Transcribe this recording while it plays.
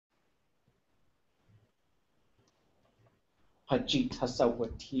hajit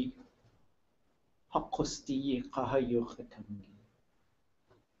hasawati hakusti kahayukatangi.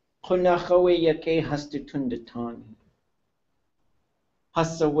 Kunakawe yake hastutundatani.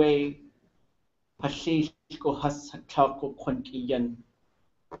 Hasawe hashishko hasatako kwankiyan.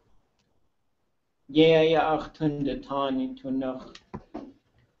 Yea achtundatani tunach.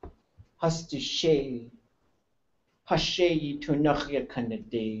 Hastishe. Hasheyi tunach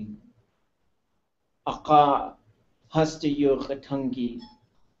yakanade. Aka hastiyukatangi.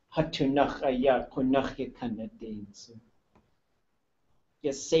 Hatunach aya kunach yakanade.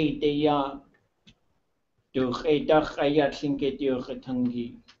 Yasedeya. Durch edach aya Tlingit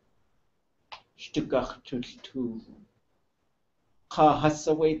yukatangi. Stukach tultu. Ka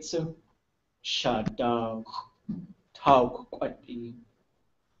hasawetsu. Shadach. Tauk kwati.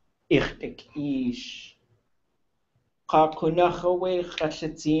 Ichtek ish. Ka kunachawe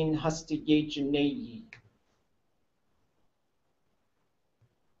chashatzin hasta yejaneyi.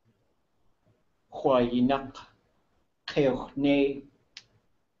 Chwayinak. Keochne.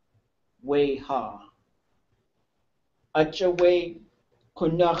 Weha. Achawe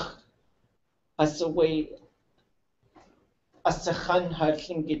kunach. Asawe. Asachan ha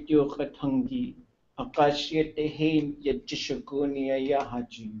Tlingit yukatangi. Akashiyate heim yajishaguni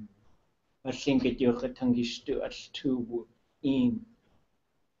ayahaji. Tlingit yukatangi stu ashtu in.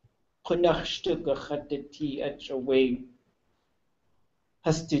 Kunach stu gachatati achawe.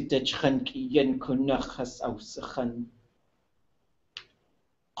 Hastu dachchanki yen kunach has ausachan.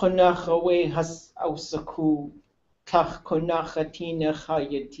 Kunach awe has ausaku. Kach kunach atina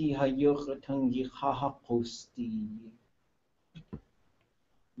chayati ha yukatangi hahaposti.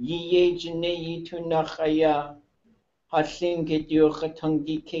 Ye jene tunachaya. Hatlingit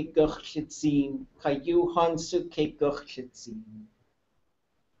yukatangi ke gachlitsin. Kayu hansu ke gachlitsin.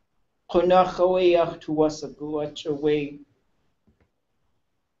 Kunachawe achtuwasagu achawe.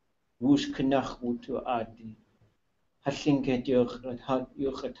 Wush kunach wutu adi. Hatlingit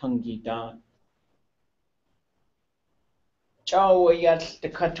yukatangi dan. Chawa yat de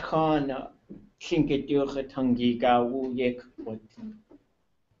katkana. Tlingit yukatangi gawu yek wati.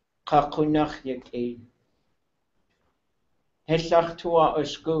 Kakunach yake. Hellach tua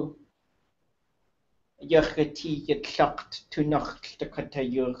osgu. Yachati yatlakt tunach de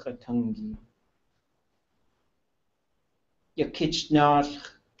katayurkatangi.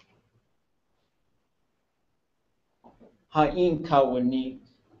 Yakichnach. Hain kawani.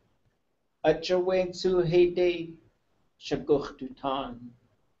 Achawen su hede. Shaguchtutan.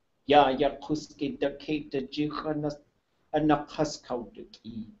 Ya yakuski da keta jichanas anakas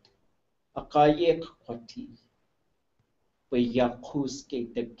kaudaki. Akayek kwati. We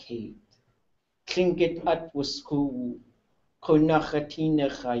yakuske the kate. Tlingit at wasku. Konachatina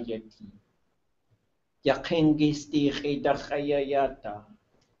chayati. Yakengisti chedachayayata.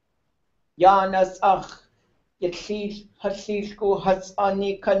 Yanas ach. Yatlil hasilku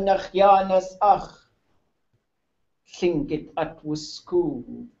hasani kanach yanas ach. Tlingit at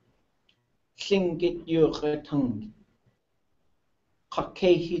wasku. Tlingit yukatangi.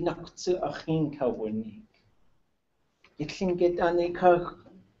 Kakehi naktsu achin kawani. Tlingit anikach.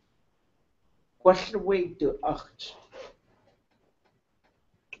 Gwallaway du acht.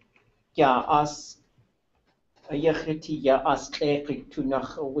 Ya as. Ayachiti ya as klekik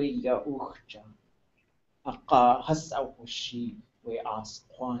tunachaway ya uchja. Aka hasawashi we as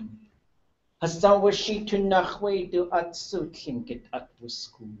kwan. Hasawashi tunachway du atsu tlingit at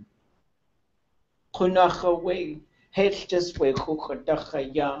wasku. Kunachaway. Hechtes we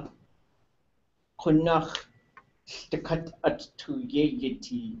chuchadachaya. Kunach. Stakat at tu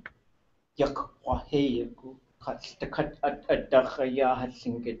yeti. Yak waheyaku. Stakat at adachaya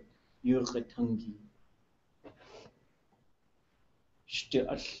hatlingit yukatangi. Stu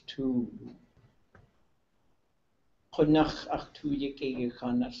at tu. Kunach ach tu yeke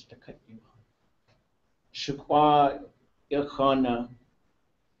yakana stakat yu. Shukwa yakana.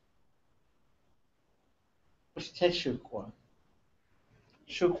 What's shukwa?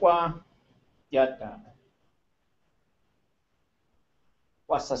 Shukwa yata.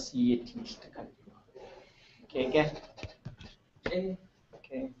 Wasasiyeti stakat yu. Okay.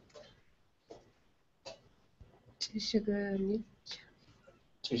 Okay. Tishagani.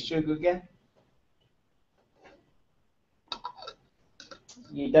 Tishuguga.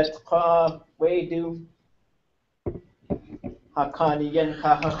 Yidatka wedu. Hakani yan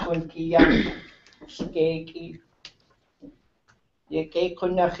kahakunki yan. Skeki. Yake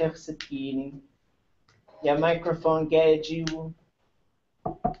kunachek satini. Ya microphone gajiwu.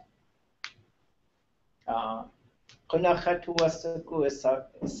 Kunachatu wasaku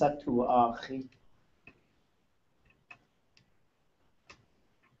satu akhi.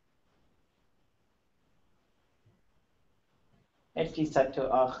 Etli satu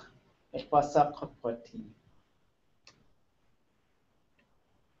ach. Etwasa kapati.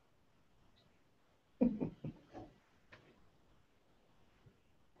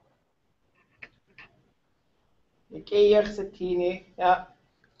 Ikeyach satini. Ja.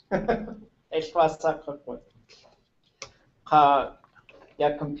 Etwasa kapati. Ka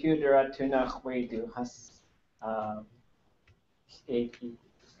ya computer atunach wedu has eki.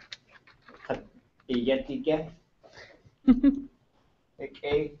 Yetige.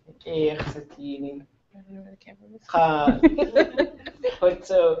 Ikeyach satini. I don't know where the camera was. Ka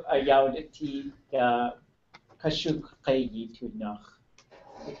putso ayaudati ya kashuk kayi tunach.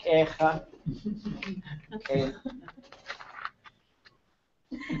 Ikecha. Okay.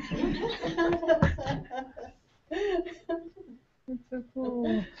 That's so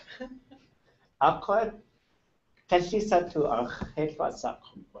cool. Akad kasi satu ach hetwa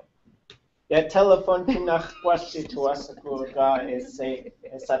sakumpa. Ya telefon tunach wasi tuasakuga ese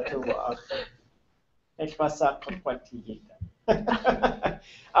satu ach hetwa sakumpa tiyita.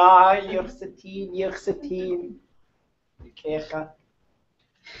 Yuxatin. Ikecha.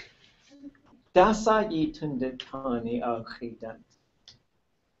 Dasa yitunde tani akhidan.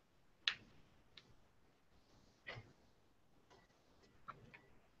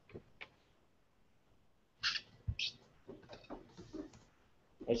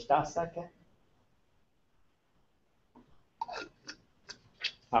 Estás acá?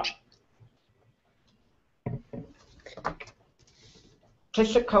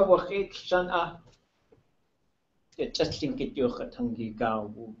 Kishaka wakit shan a. Just think it yoga tangi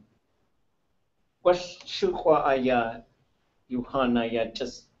gawu. Was shukwa aya Yuhana ya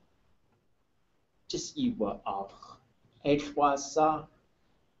just iwa ach. Etwasa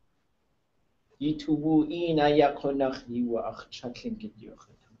yituwu ina ya konach iwa ach chatling it yoga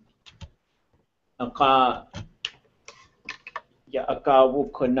tangi. Aka ya akawu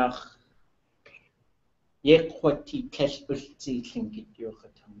konach yekwati keshbulti tlingit yoga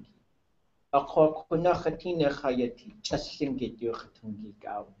tangi. Ako kunachatina khayati chasingit yochatangi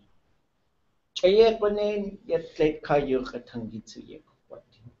gaw. Chaye konen yatlet kayochatangi to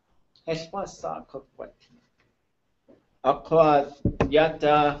yekwati. Hespasa kakwati. Akwa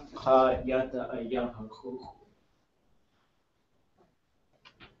yata ka yata ayahaku.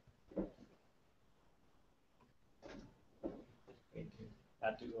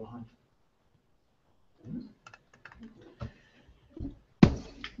 Atu yohan.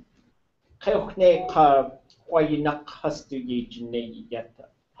 Kayokne ka wayinak hastu yijne yata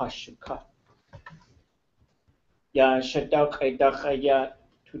hashuka. Ya shadak aidakaya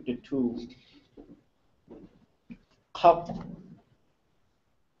to the two. Kap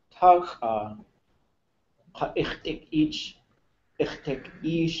taka ka ichtik ish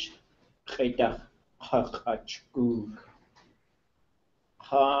khaidak hakachgug.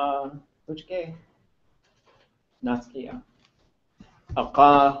 Ha uchke naskia.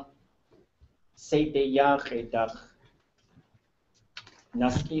 Aka Sete ya khaidak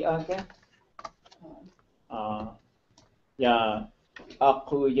naskia ke? Ya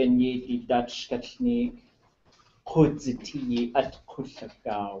aku yanyi Dutch katnik kudziti at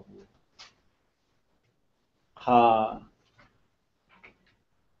kushagaw. Ha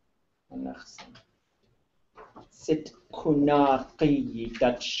sit kuna qiyi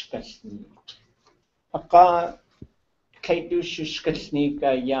Dutch katnik. Aka kaidush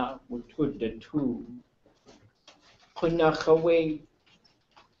katnika ya utud tu. Kuna khawe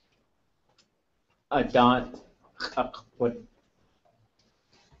adat akwat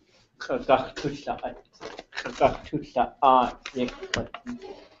kagaktusha yekwati.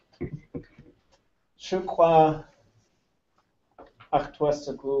 Shukwa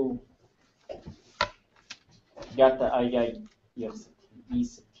aktwasagu yata ayay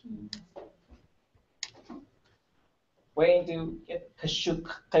yisati. When do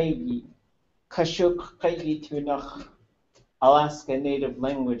kashuk kayi tunach Alaska Native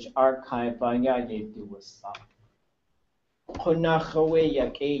Language Archive ayaye duwasa. Kunachawe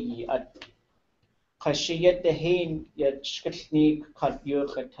yakeyi at kashiyat dehin yat shkatnik kat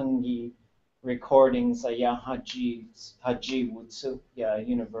yochatangi recordings aya haji wutsu ya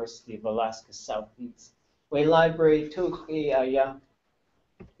University of Alaska Southeast. We library tukhi aya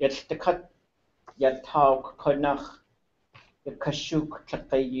yat takat yat tau konach yat kashuk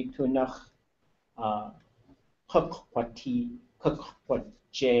takayi tunach kukwati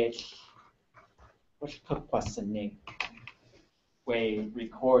kukwatje what's kukwasane way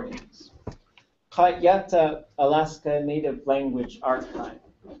recordings. Kayata Alaska Native Language Archive.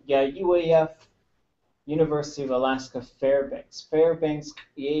 Yeah, UAF, University of Alaska Fairbanks. Fairbanks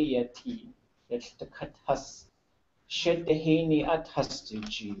EAT. It's the Katas Shetahini at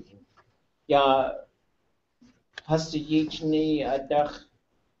hastuji. Ya hastujini adach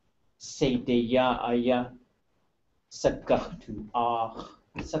sedeya aya sakachtu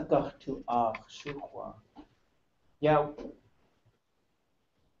shukwa. Ya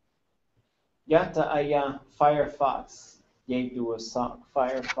yata aya Firefox. Yedu asak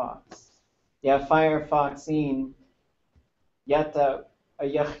Firefox. Ya Firefox in yata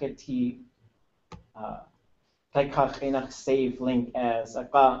ayachati Taikach save link as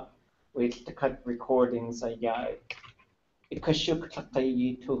aka with to cut recordings aya ikashuk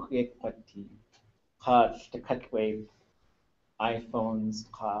takayi tuhyek pati ka to cut wave iPhones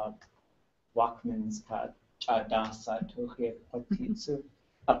ka Walkmans ka chadasa tuhyek pati so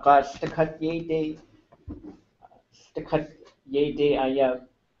aka to cut yede aya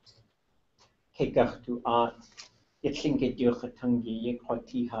kekach tu art Tlingit yochatangi yek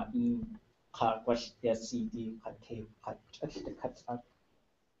pati ha in ka wash their CD ka tape ka to cut up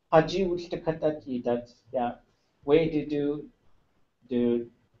Haji Ustakatati that way to do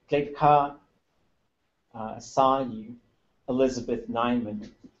Gleka saw you Elizabeth Nyman.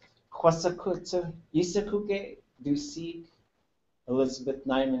 Kwasakutsu Yisakuge do seek Elizabeth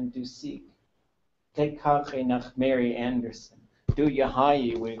Nyman do seek Gleka nach Mary Anderson. Do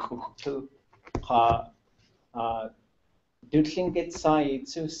Yahayi we kutu ha do Tlingit sai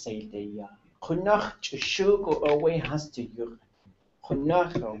to say de ya. Kunach chushugo away has to you.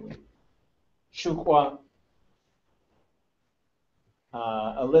 Kunach away. Shukwa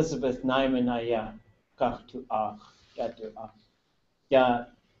Elizabeth Nyman aya gachtu gatu ya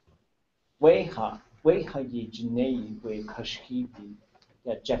weha yi jnei we kashkibi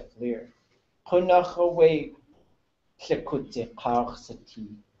ya Jeff Lear kunach we klekute qach sati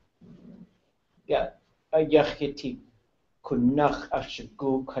ya ayachiti kunach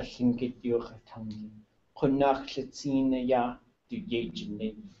ashgu kashingit yochatangi kunach letzina ya du ye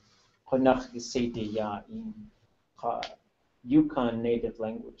jnei kunach gesede ya in Yukon Native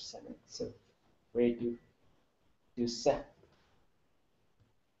Language Center. So where do set?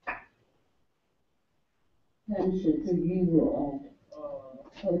 And so to you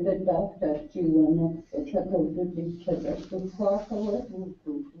the doctor to one of the chapel to the chapel to walk away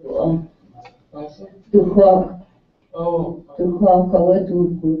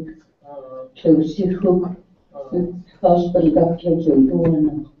to see hook hospital doctor to do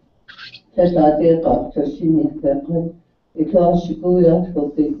one. That's a doctor senior. It was good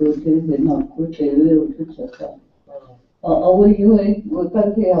for people to not put a will to check out. You we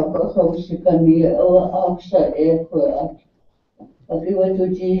can hear a house you can hear our after aircraft. A given to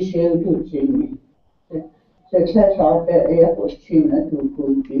G. to Jimmy. The class out the air was China to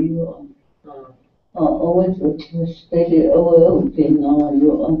good you on. Always would steady over thing on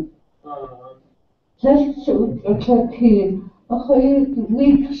you on. Just to check here.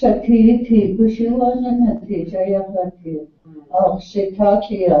 Week Sakiti, because she wasn't a teacher, I have a teacher.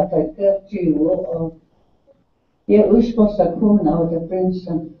 Shitaki at a Gertie, yeah, we supposed to come now, the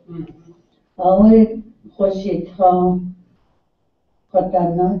Princeton. We was it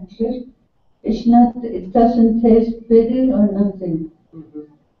it's not, it doesn't taste bitter or nothing.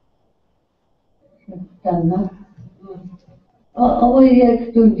 We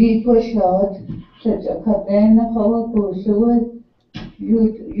have to deep push out, such a cabana, how it goes away.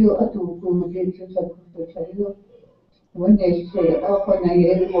 You are too good into the when they say, oh, when I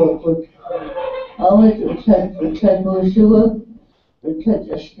get work, I was trying to show the church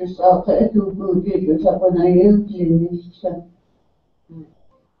is out there to go to when I get this.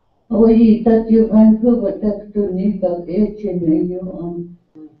 Oh, that you went over that to need the age in you on.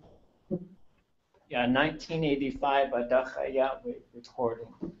 Yeah, 1985 adachaya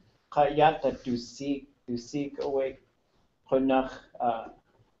recording. Kayata do seek away kunach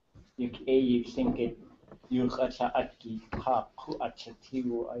yuk you think it yuchacha atki ha ku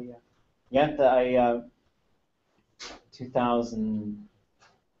achatiwu aya. Yata aya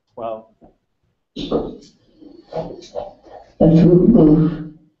 2012.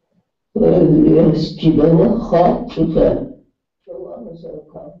 Yes, Kibawa hot to the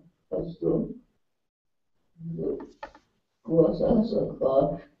was also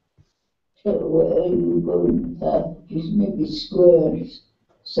hot. So where you going to have just maybe squares,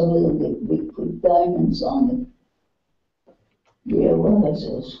 some of them we put diamonds on it. Yeah, well, that's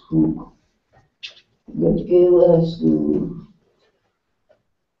a scoop. But gave us to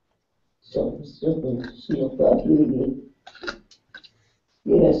some see about really.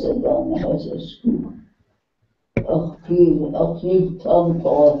 Yes, and then has a scoop. I'll keep tongue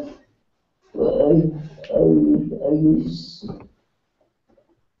off. I use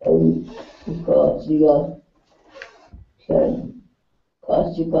because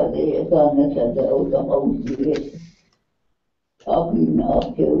Kasikade Ganata Hausi Talking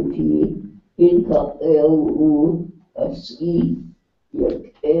Akilti Inka EU Asi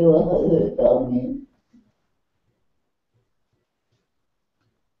Yak Ewa Dami.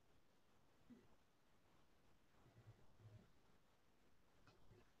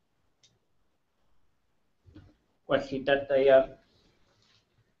 Wahitataya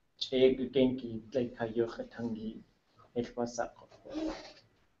Chegugenki Lekayokatangi Etwasako.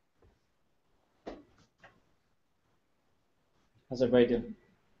 How's everybody doing?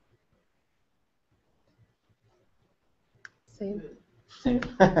 Same.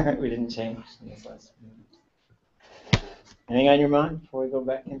 We didn't change in this last minute. Anything on your mind before we go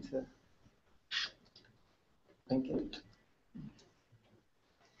back into thinking?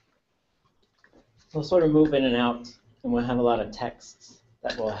 We'll sort of move in and out, and we'll have a lot of texts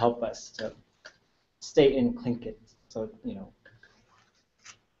that will help us to stay in Tlingit. So,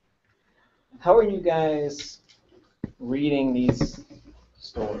 how are you guys reading these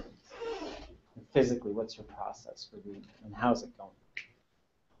stories? Physically, what's your process for reading, and how's it going?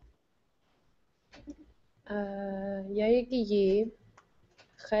 Yayagi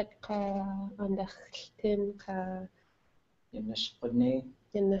Khat Ka Andachtin Ka Yanashpane?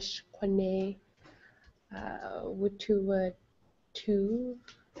 Yanash Kwane Wutuwa 2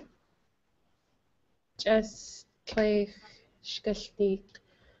 just play Shkashnik,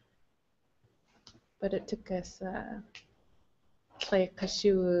 but it took us play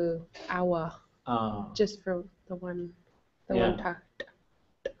Kashu hour just for the one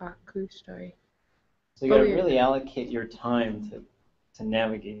Taku story. So you got to really allocate your time to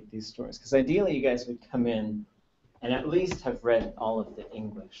navigate these stories, because ideally you guys would come in and at least have read all of the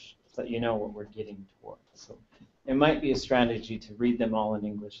English, so that you know what we're getting towards. So it might be a strategy to read them all in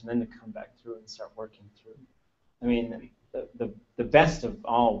English and then to come back through and start working through. I mean, the best of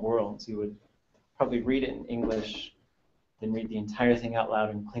all worlds, you would probably read it in English, then read the entire thing out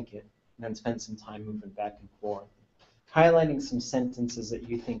loud in Tlingit, and then spend some time moving back and forth, highlighting some sentences that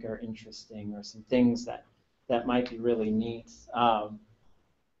you think are interesting or some things that might be really neat. And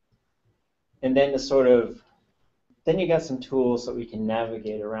then then you got some tools that we can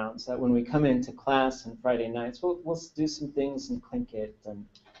navigate around, so that when we come into class on Friday nights, we'll do some things in Tlingit, and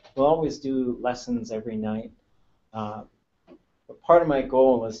we'll always do lessons every night. But part of my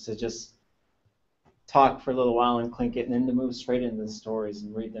goal was to just talk for a little while in Tlingit and then to move straight into the stories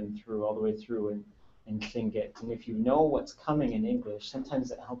and read them through all the way through in Tlingit. And if you know what's coming in English,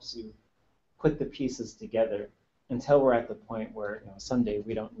 sometimes it helps you put the pieces together until we're at the point where someday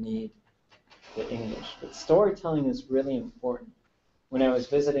we don't need the English. But storytelling is really important. When I was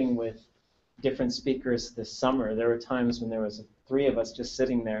visiting with different speakers this summer, there were times when there was 3 of us just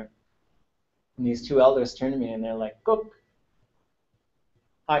sitting there, and these 2 elders turned to me and they're like, "Cook,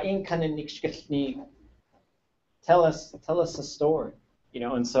 tell us a story,"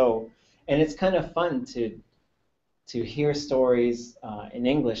 and it's kind of fun to hear stories in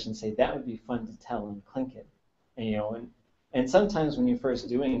English and say that would be fun to tell in Tlingit, and sometimes when you're first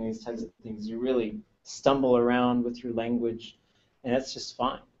doing these types of things, you really stumble around with your language, and that's just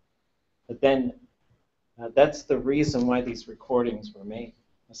fine. But then that's the reason why these recordings were made,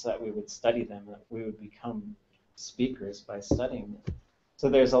 so that we would study them, that we would become speakers by studying them. So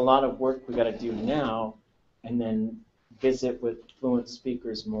there's a lot of work we got to do now, and then visit with fluent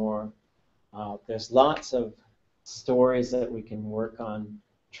speakers more. There's lots of stories that we can work on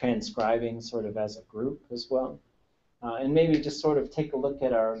transcribing sort of as a group as well. And maybe just sort of take a look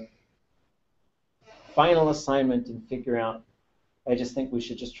at our final assignment and figure out, I just think we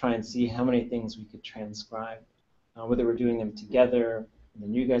should just try and see how many things we could transcribe, whether we're doing them together, and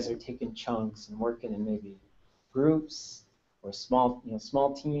then you guys are taking chunks and working in maybe groups or small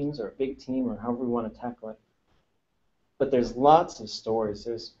teams or a big team or however we want to tackle it. But there's lots of stories.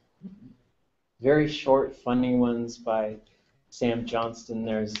 There's very short, funny ones by Sam Johnston.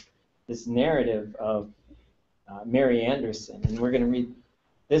 There's this narrative of Mary Anderson, and we're going to read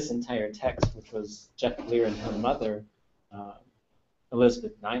this entire text, which was Jeff Lear and her mother,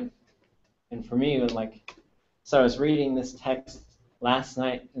 Elizabeth Nyman. And for me, so I was reading this text last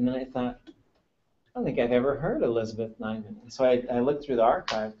night, and then I thought, I don't think I've ever heard Elizabeth Nyman. And so I looked through the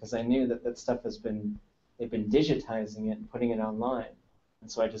archive because I knew that stuff they've been digitizing it and putting it online. And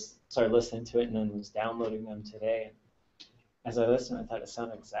so I just started listening to it and then was downloading them today. And as I listened, I thought it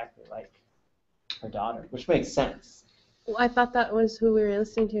sounded exactly like her daughter, which makes sense. Well, I thought that was who we were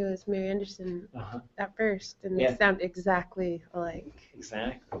listening to, is Mary Anderson at first, and they sound exactly alike.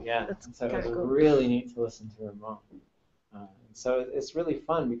 Exactly, yeah. So it was cool. really neat to listen to her mom. So it's really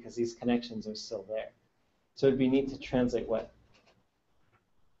fun because these connections are still there. So it'd be neat to translate what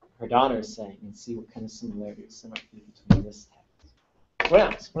her daughter is saying and see what kind of similarities there might be between this text. What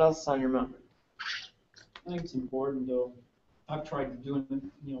else? What else is on your mind? I think it's important, though. I've tried doing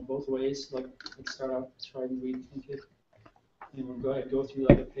it, both ways. Like, let's start out, try and read Tlingit, and we'll go through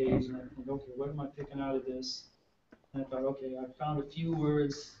like a page, and I think, okay, what am I picking out of this? And I thought, okay, I found a few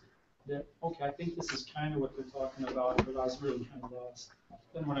words that, okay, I think this is kind of what they're talking about, but I was really kind of lost.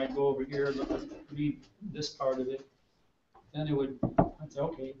 Then when I go over here and read this part of it, then I'd say,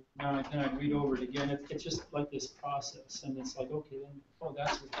 okay, then I'd read over it again. It's just like this process, and it's like, okay, then, oh,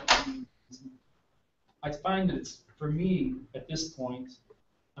 that's what that means. I find that it's, for me, at this point,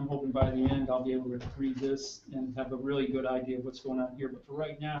 I'm hoping by the end I'll be able to read this and have a really good idea of what's going on here. But for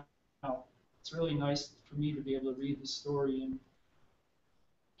right now, it's really nice for me to be able to read the story and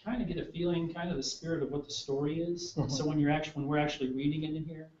kind of get a feeling, kind of the spirit of what the story is. Mm-hmm. So when we're actually reading it in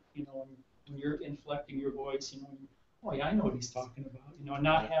here, when you're inflecting your voice, oh yeah, I know what he's talking about,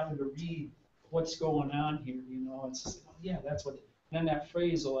 not having to read what's going on here, it's just, oh, yeah, that's what. And then that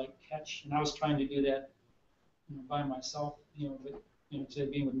phrase will like catch, and I was trying to do that, by myself, but today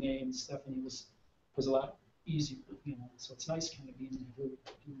being with May and Stephanie was a lot easier, So it's nice kind of being in a group.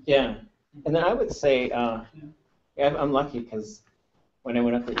 Yeah, and then I would say, I'm lucky because when I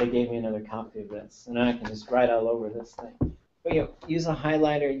went up there, they gave me another copy of this, and I can just write all over this thing. But use a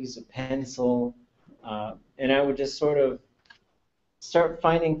highlighter, use a pencil, and I would just sort of start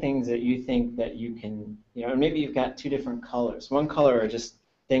finding things that you think that you can, and maybe you've got two different colors. One color are just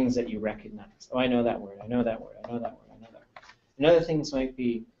things that you recognize. Oh, I know that word, I know that word, I know that word, I know that word. And other things might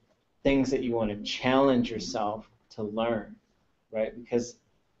be things that you want to challenge yourself to learn, right? Because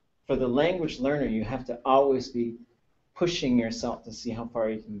for the language learner, you have to always be pushing yourself to see how far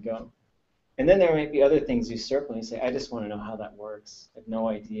you can go. And then there might be other things you circle and you say, I just want to know how that works. I have no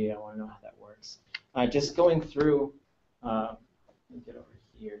idea, I want to know how that works. Just going through, let me get over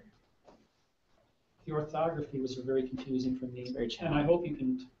here. The orthography was very confusing for me, very and I hope you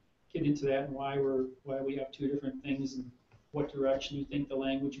can get into that and why we have two different things and what direction you think the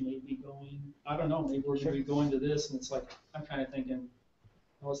language may be going. I don't know. Maybe we're going to be going to this, and it's like I'm kind of thinking.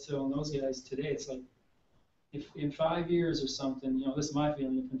 I was telling those guys today, it's like if in 5 years or something, this is my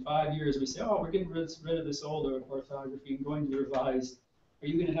feeling. If in 5 years we say, oh, we're getting rid of this older orthography and going to revise, are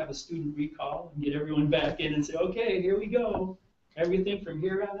you going to have a student recall and get everyone back in and say, okay, here we go. Everything from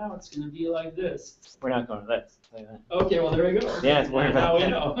here on out, it's going to be like this. We're not going to this. Okay, well, there we go. Yeah, now we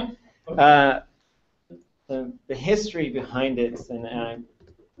know. Okay. The history behind it, and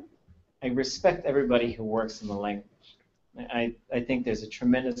I respect everybody who works in the language. I think there's a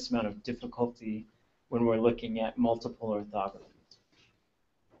tremendous amount of difficulty when we're looking at multiple orthographies.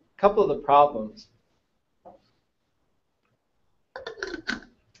 A couple of the problems.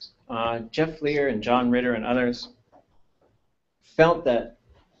 Jeff Lear and John Ritter and others felt that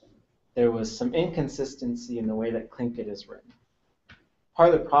there was some inconsistency in the way that Tlingit is written.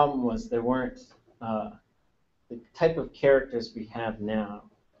 Part of the problem was there weren't the type of characters we have now,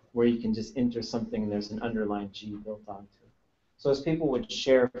 where you can just enter something and there's an underlined G built onto it. So as people would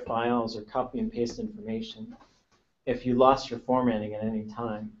share files or copy and paste information, if you lost your formatting at any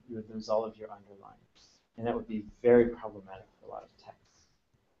time, you would lose all of your underlines. And that would be very problematic for a lot of text.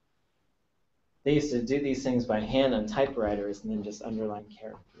 They used to do these things by hand on typewriters and then just underline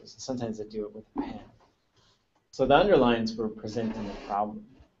characters. Sometimes they do it with a pen. So the underlines were presenting a problem.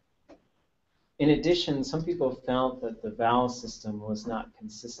 In addition, some people felt that the vowel system was not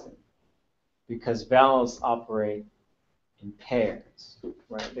consistent because vowels operate in pairs,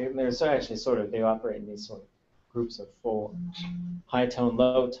 right? There's actually they operate in these sort of groups of four: high tone,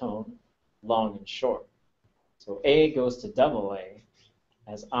 low tone, long and short. So A goes to double A,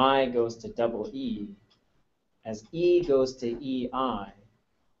 as I goes to double E, as E goes to EI,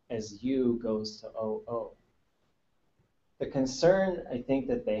 as U goes to OO. The concern I think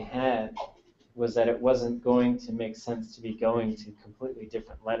that they had was that it wasn't going to make sense to be going to completely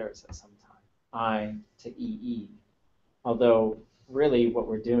different letters at some time, I to EE. Although really what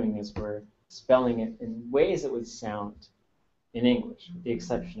we're doing is we're spelling it in ways that would sound in English, with the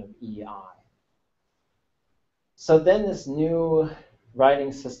exception of EI. So then this new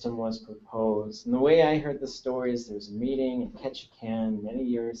writing system was proposed. And the way I heard the story is there was a meeting in Ketchikan many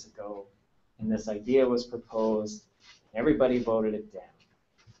years ago, and this idea was proposed, and everybody voted it down.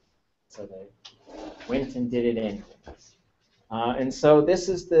 So they went and did it anyways. And so this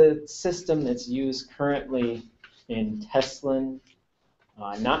is the system that's used currently in Teslin.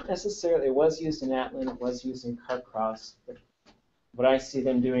 Not necessarily, it was used in Atlin, it was used in Carcross, but what I see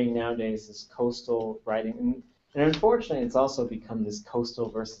them doing nowadays is coastal writing. And unfortunately, it's also become this coastal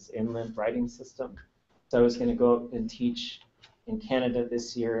versus inland writing system. So I was going to go up and teach in Canada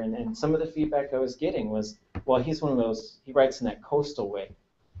this year, and some of the feedback I was getting was, well, he's one of those, he writes in that coastal way.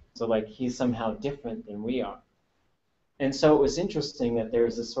 So like he's somehow different than we are. And so it was interesting that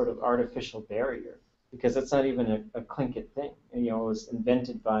there's this sort of artificial barrier, because it's not even a Tlingit thing. And, it was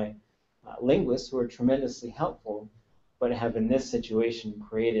invented by linguists who are tremendously helpful, but have in this situation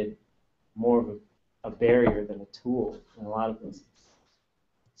created more of a barrier than a tool in a lot of ways.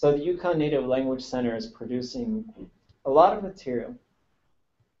 So the Yukon Native Language Center is producing a lot of material,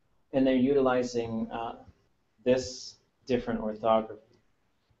 and they're utilizing this different orthography.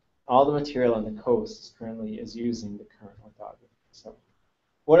 All the material on the coast currently is using the current orthography. So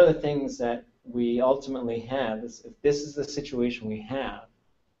one of the things that we ultimately have is, if this is the situation we have,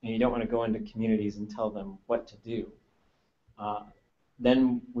 and you don't want to go into communities and tell them what to do,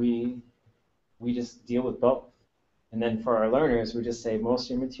 then we just deal with both. And then for our learners, we just say, most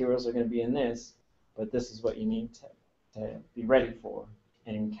of your materials are going to be in this, but this is what you need to be ready for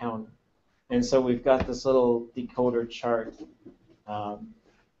and encounter. And so we've got this little decoder chart.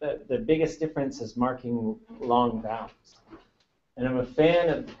 The biggest difference is marking long vowels. And I'm a fan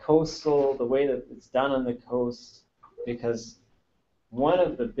of the coastal, the way that it's done on the coast, because one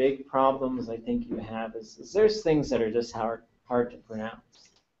of the big problems I think you have is there's things that are just hard to pronounce.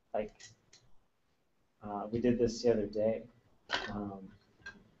 Like, we did this the other day.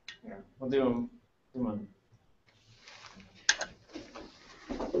 Here, we'll do them.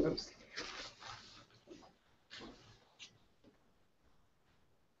 Oops.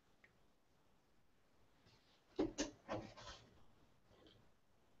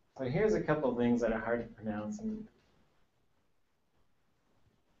 So here's a couple things that are hard to pronounce. And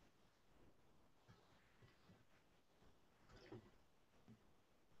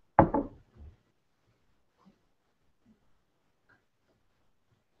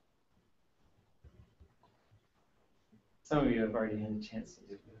some of you have already had a chance to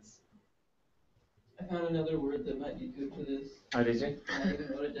do this. I found another word that might be good for this. Oh, did you? I even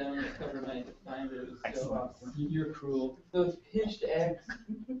wrote it down on the cover of my binder. It was so Excellent. awesome. You're cruel. So it's pinched X,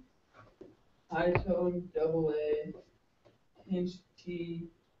 high tone double A, pinched T,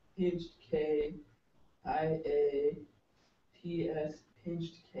 pinched K, high A, PS,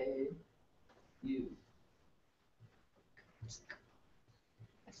 pinched K, U.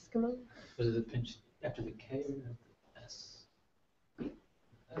 Eskimo. Was it the pinch after the K or the S?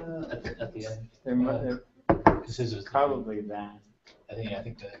 At the end. They're Because his was probably that. I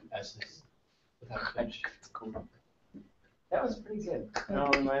think the S is without a pinch. It's cool. That was pretty good. No,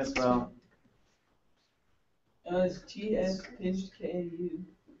 we might as well. It's TS, pinched K, U.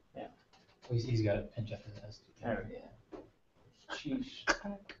 Yeah. Well, he's got a pinch after the S. There we Yeah. go. Sheesh.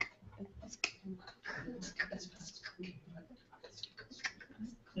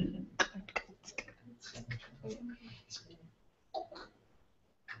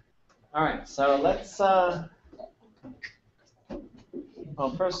 All right, so let's, well,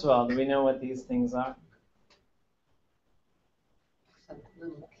 first of all, do we know what these things are? Some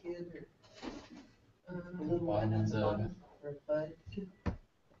little kid or One is a or bud.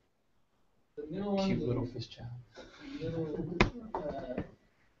 The middle one cute is little fish child.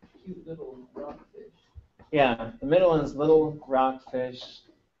 cute little rockfish. Yeah, the middle one's little rockfish,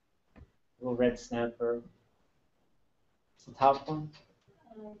 little red snapper. What's the top one?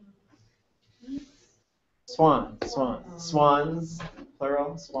 Swans,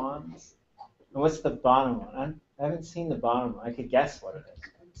 plural, swans. And what's the bottom one? I haven't seen the bottom one. I could guess what it is.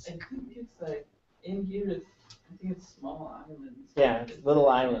 I think it's like, in here, I think it's small islands. Yeah, it's little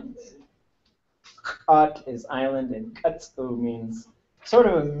islands. Kat is island, and Katsu means sort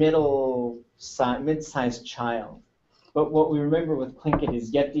of a mid-sized child. But what we remember with Tlingit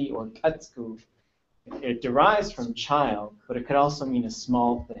is Yeti or Katsu. It derives from child, but it could also mean a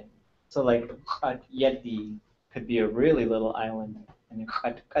small thing. So like Yeti could be a really little island, and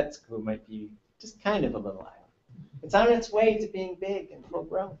Katsu might be just kind of a little island. It's on its way to being big and full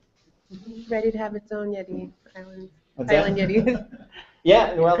grown. Ready to have its own Yeti island. What's that? Island Yeti.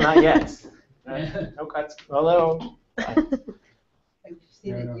 Yeah, well, not yet. No Katsu. Although. Have you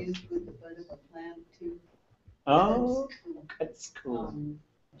seen it used with the bud of a plant too? Oh, that's cool.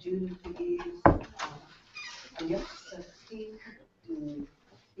 June piggies, yep,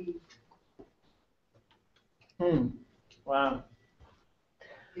 Wow.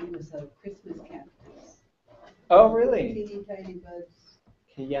 it was a Christmas cactus. Oh, really? Teeny tiny buds.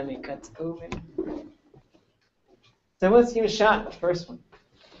 Kiyami Katsu. So let's give it a shot. The first one.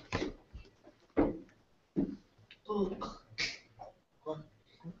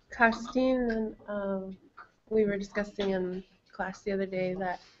 Costine and we were discussing in class the other day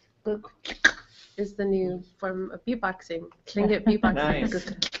that is the new form of beatboxing. Tlingit beatboxing. Nice.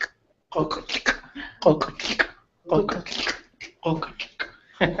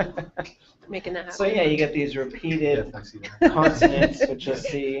 Making that happen. So yeah, you get these repeated consonants, which you'll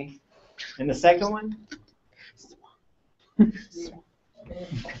see. And the second one?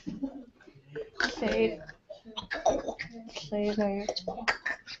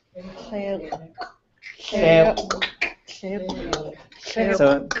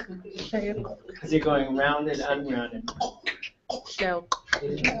 So, because you're going rounded, unrounded.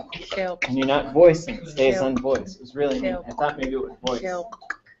 And you're not voicing, it stays unvoiced. It was really neat. I thought maybe it would voice.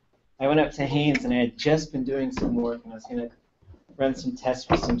 I went up to Haynes and I had just been doing some work and I was going to run some tests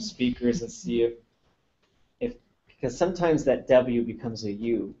with some speakers and see if because sometimes that W becomes a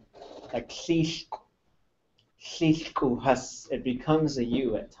U. Like it becomes a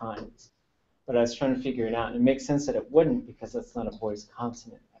U at times. But I was trying to figure it out. And it makes sense that it wouldn't because that's not a voiced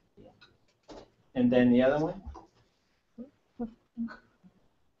consonant at the end. And then the other one? The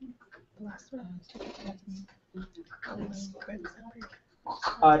last one.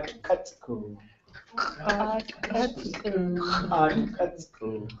 Adkatku.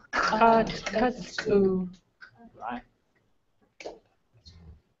 Right.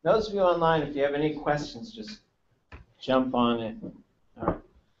 Those of you online, if you have any questions, just jump on it. All right.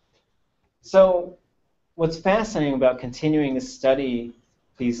 So what's fascinating about continuing to study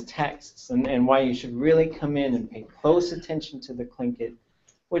these texts and why you should really come in and pay close attention to the Tlingit,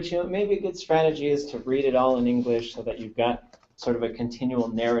 which maybe a good strategy is to read it all in English so that you've got sort of a continual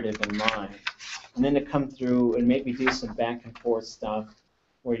narrative in mind. And then to come through and maybe do some back and forth stuff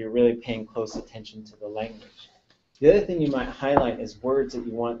where you're really paying close attention to the language. The other thing you might highlight is words that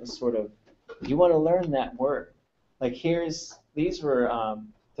you want to you want to learn that word. Like these were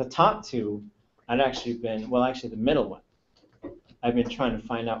the top two. Actually the middle one. I've been trying to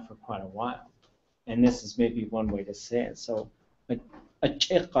find out for quite a while. And this is maybe one way to say it. So a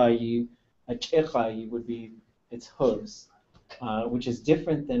chiqayi would be its hooves, which is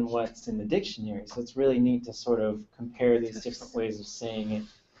different than what's in the dictionary. So it's really neat to sort of compare these different ways of saying it.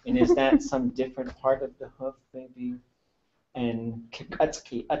 And is that some different part of the hoof, maybe? And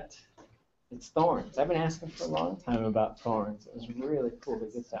kikatskiat, it's thorns. I've been asking for a long time about thorns. It was really cool to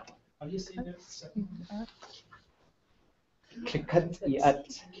get that one. How do you say that?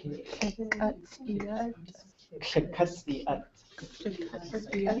 Kikatskiat. Kikatskiat. Kikatskiat.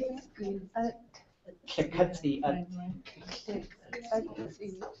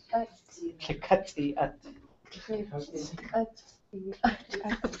 Kikatskiat.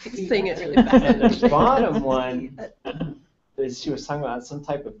 Saying it really fast. And the bottom one, she was talking about some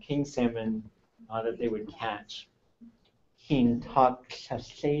type of king salmon that they would catch.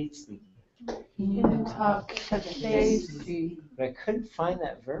 Hintaksasi. But I couldn't find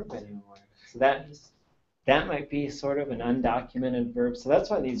that verb anymore. So that might be sort of an undocumented verb. So that's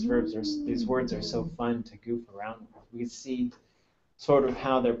why these words are so fun to goof around with. We see sort of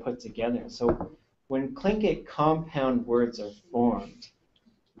how they're put together. So when Tlingit compound words are formed,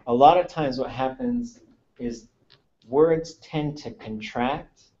 a lot of times what happens is words tend to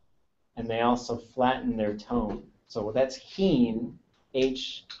contract and they also flatten their tone. So that's heen,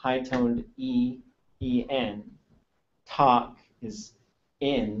 H high-toned E, E-N. Tak is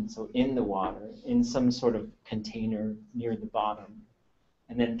in, so in the water, in some sort of container near the bottom.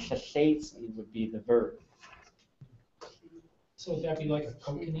 And then tlatsi would be the verb. So would that be like a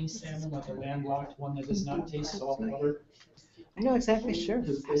kokanee salmon, like a landlocked one that does not taste salt water? I'm not exactly sure.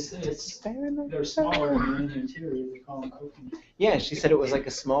 Because they say they're smaller and they're in the interior, we call them kokanee. Yeah, she said it was like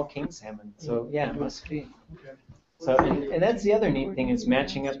a small king salmon. So yeah, it must be. Okay. So and that's the other neat thing is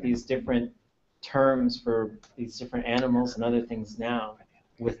matching up these different terms for these different animals and other things now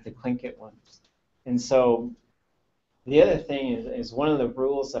with the Tlingit ones. And so the other thing is one of the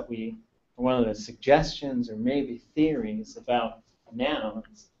rules that one of the suggestions or maybe theories about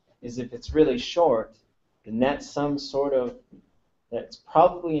nouns is if it's really short, then that's that's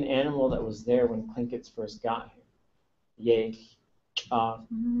probably an animal that was there when Tlingits first got here. Ye,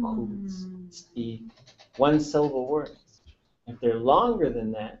 one syllable words. If they're longer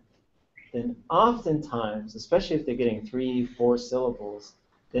than that, then oftentimes, especially if they're getting 3-4 syllables,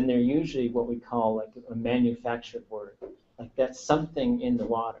 then they're usually what we call like a manufactured word. Like that's something in the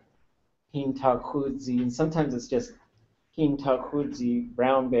water. Hintakhudzi, and sometimes it's just hintakhudzi,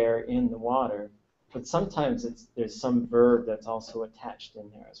 brown bear in the water. But sometimes there's some verb that's also attached in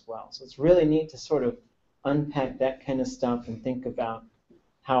there as well. So it's really neat to sort of unpack that kind of stuff and think about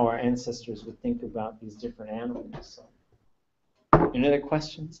how our ancestors would think about these different animals. So, any other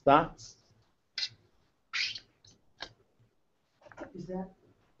questions, thoughts? Is that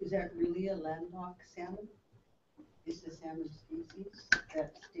Is that really a landlocked salmon? Is the salmon species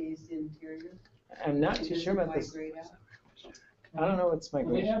that stays interior? I'm not too sure about this. Migrate out? I don't know what's Well,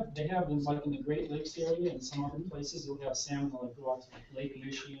 migration. they have them like in the Great Lakes area and some other places, you'll have salmon that go out to Lake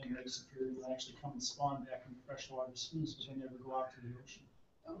Michigan, Lake Superior, will actually come and spawn back in freshwater streams, but they never go out to the ocean.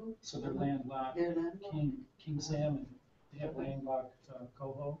 Oh, So they're landlocked. they're landlocked. King salmon, they have landlocked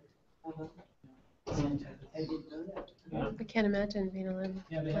coho. Uh-huh. Same type of I thing. didn't know that. Yeah. I can't imagine being a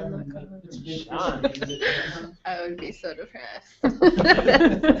Yeah, they have them. landlocked It's a big Sean. fish. I would be so depressed.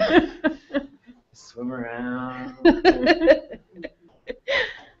 Swim around.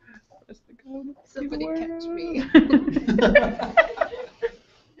 Somebody catch me.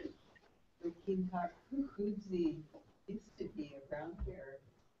 The king cockatoo used to be a brown bear.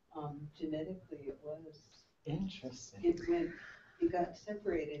 Genetically, it was. Interesting. It got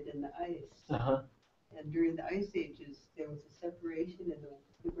separated in the ice. Uh-huh. And during the ice ages, there was a separation in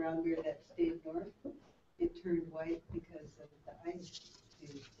the brown bear that stayed north. It turned white because of the ice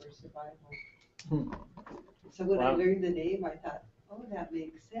for survival. So when I learned the name, I thought, oh, that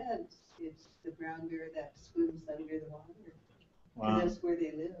makes sense. It's the brown bear that swims under the water. Wow. Because that's where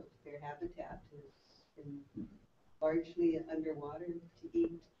they live. Their habitat is largely underwater to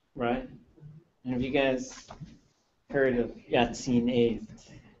eat. Right. And have you guys heard of Yatsin-8?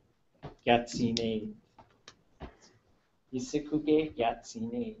 Yatsin-8. Isikuge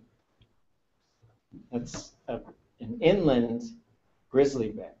Yatsin-8. That's an inland grizzly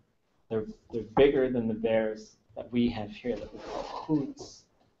bear. They're bigger than the bears that we have here that we call hoots.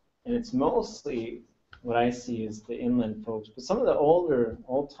 And it's mostly what I see is the inland folks, but some of the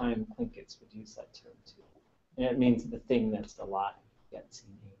old-time Tlinkits would use that term too. And it means the thing that's alive,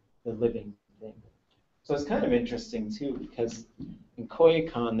 Yatsin-8, the living thing. So it's kind of interesting too, because in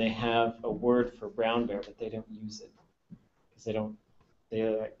Koyukon they have a word for brown bear, but they don't use it because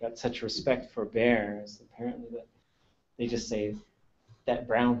they got such respect for bears apparently that they just say that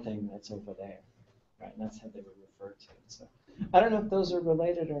brown thing that's over there, right? And that's how they would refer to it. So I don't know if those are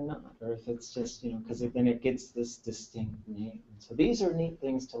related or not, or if it's just because then it gets this distinct name. So these are neat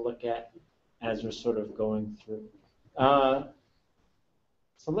things to look at as we're sort of going through.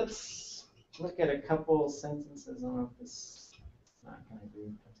 So let's look at a couple sentences. I don't know if this is not going to agree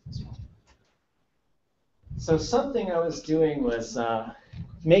with this one. So something I was doing was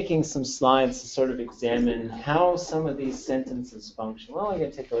making some slides to sort of examine how some of these sentences function. Well, I'm going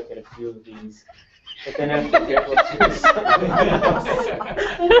to take a look at a few of these, but then after that we'll do something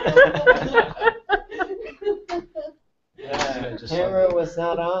else. Camera was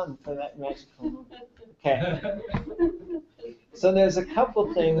not on for that magical moment. Okay. So there's a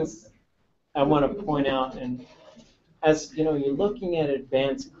couple things I want to point out, and as you know, you're looking at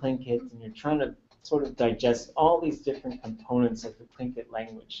advanced Tlingit and you're trying to sort of digest all these different components of the Tlingit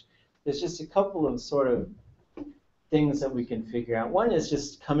language. There's just a couple of sort of things that we can figure out. One is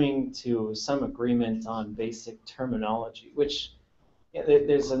just coming to some agreement on basic terminology, which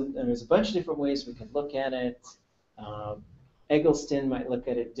there's a bunch of different ways we could look at it. Eggleston might look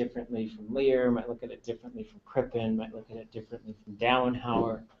at it differently from Lear, might look at it differently from Crippen, might look at it differently from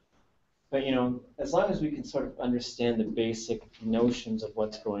Dowenhauer. But as long as we can sort of understand the basic notions of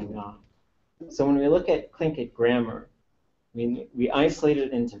what's going on. So when we look at Tlingit grammar, we isolate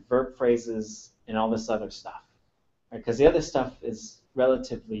it into verb phrases and all this other stuff, right? Because the other stuff is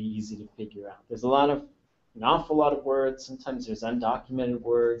relatively easy to figure out. There's an awful lot of words. Sometimes there's undocumented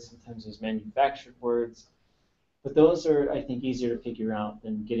words. Sometimes there's manufactured words. But those are, I think, easier to figure out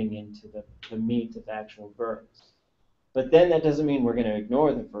than getting into the meat of actual verbs. But then that doesn't mean we're going to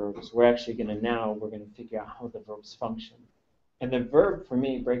ignore the verbs. We're actually going to figure out how the verbs function. And the verb, for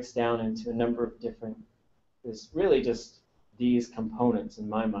me, breaks down into a number of different, there's really just these components in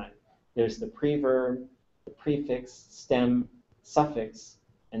my mind. There's the preverb, the prefix, stem, suffix,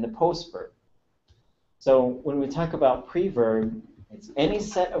 and the postverb. So when we talk about preverb, it's any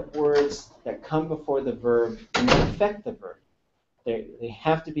set of words that come before the verb and that affect the verb. They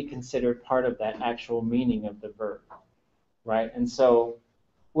have to be considered part of that actual meaning of the verb, right? And so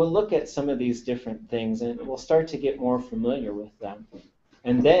we'll look at some of these different things and we'll start to get more familiar with them.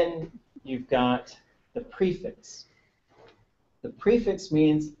 And then you've got the prefix. The prefix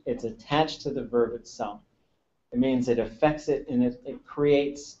means it's attached to the verb itself. It means it affects it and it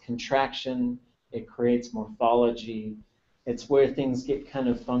creates contraction, it creates morphology. It's where things get kind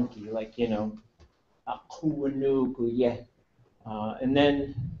of funky, like, and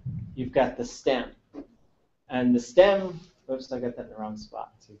then you've got the stem. And the stem, oops, I got that in the wrong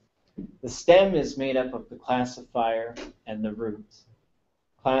spot too. The stem is made up of the classifier and the root.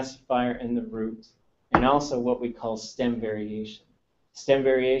 Classifier and the root, and also what we call stem variation. Stem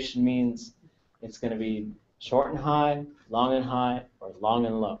variation means it's going to be short and high, long and high, or long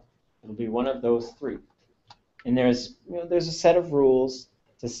and low. It'll be one of those three. And there's a set of rules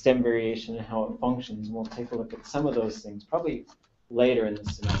to stem variation and how it functions. And we'll take a look at some of those things probably later in the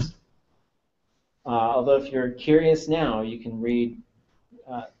semester. Although if you're curious now, you can read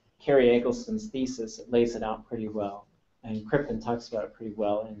Carrie Eggleston's thesis. It lays it out pretty well. And Crippen talks about it pretty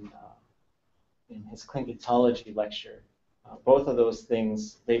well in his Tlingitology lecture. Both of those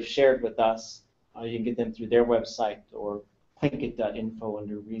things they've shared with us. You can get them through their website or tlingit.info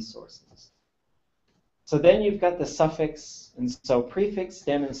under resources. So then you've got the suffix, and so prefix,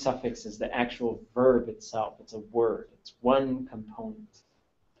 stem, and suffix is the actual verb itself. It's a word. It's one component.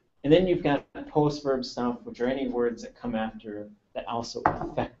 And then you've got post-verb stuff, which are any words that come after that also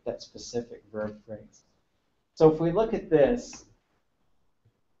affect that specific verb phrase. So if we look at this,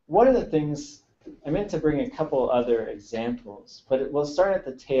 what are the things, I meant to bring a couple other examples, but we'll start at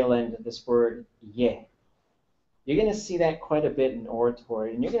the tail end of this word, ye. You're going to see that quite a bit in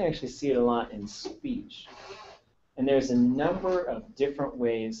oratory, and you're going to actually see it a lot in speech. And there's a number of different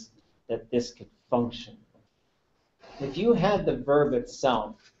ways that this could function. If you had the verb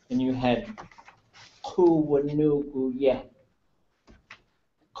itself, and you had kuwanugu ye,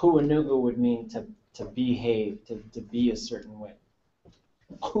 kuwanugu would mean to behave, to be a certain way.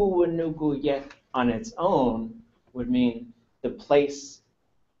 Kuwanugu ye on its own would mean the place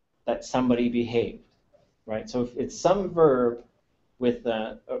that somebody behaved. Right? So if it's some verb with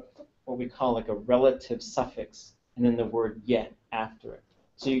what we call like a relative suffix and then the word yet after it.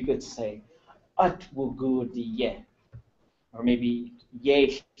 So you could say atwugudi ye, or maybe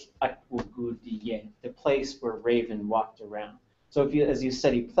ye atwugudi ye, the place where Raven walked around. So if you, as you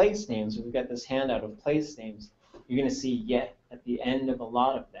study place names, we've got this handout of place names, you're going to see yet at the end of a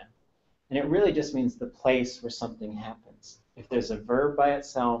lot of them. And it really just means the place where something happens. If there's a verb by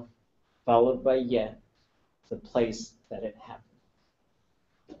itself followed by yet, the place that it happened.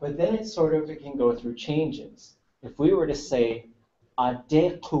 But then it can go through changes. If we were to say,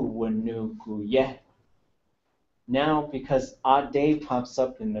 adekuwanugu ye, now because ade pops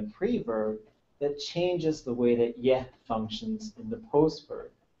up in the preverb, that changes the way that ye functions in the postverb.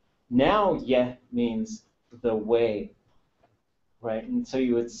 Now ye means the way, right? And so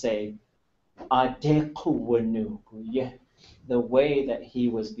you would say, adekuwanugu ye, the way that he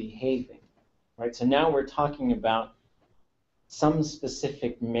was behaving. Right, so now we're talking about some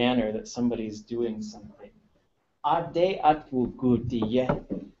specific manner that somebody's doing something. Ade atwugudi ye,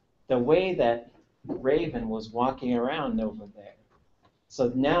 the way that Raven was walking around over there.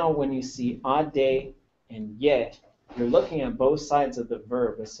 So now when you see ade and ye, you're looking at both sides of the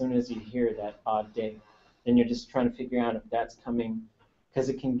verb as soon as you hear that ade. Then you're just trying to figure out if that's coming, because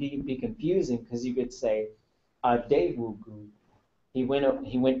it can be confusing, because you could say ade wugu, he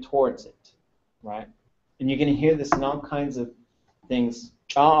went towards it. Right? And you're going to hear this in all kinds of things.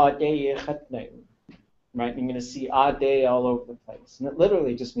 Right? You're going to see ade all over the place. And it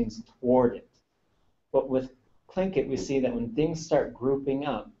literally just means toward it. But with Tlingit, we see that when things start grouping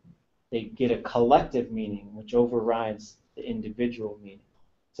up, they get a collective meaning, which overrides the individual meaning.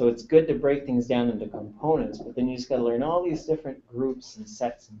 So it's good to break things down into components, but then you just got to learn all these different groups and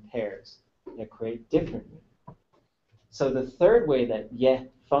sets and pairs that create different meaning. So the third way that ye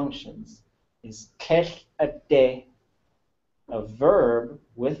functions is kesh ade, a verb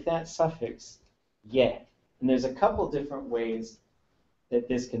with that suffix ye. And there's a couple different ways that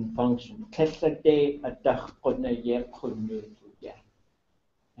this can function. Kesh ade adachkona ye kunugu ye.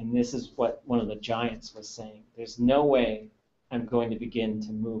 And this is what one of the giants was saying. There's no way I'm going to begin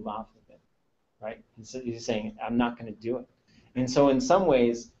to move off of it. Right? And so he's saying, I'm not going to do it. And so in some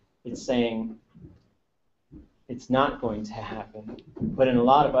ways, it's saying, it's not going to happen, but in a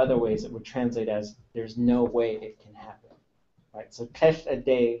lot of other ways it would translate as there's no way it can happen, right? So kesh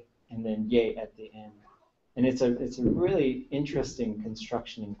ade and then ye at the end, and it's a really interesting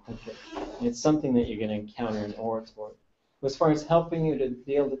construction in Tlingit, and it's something that you're going to encounter in oratory. As far as helping you to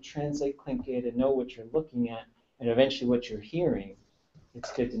be able to translate Tlingit and know what you're looking at and eventually what you're hearing,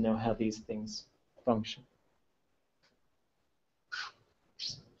 it's good to know how these things function.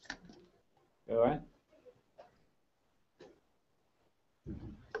 All right.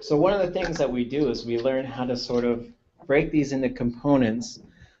 So one of the things that we do is we learn how to sort of break these into components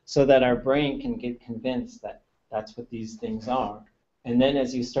so that our brain can get convinced that that's what these things are. And then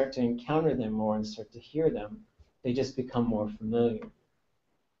as you start to encounter them more and start to hear them, they just become more familiar.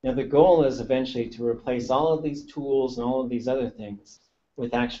 Now the goal is eventually to replace all of these tools and all of these other things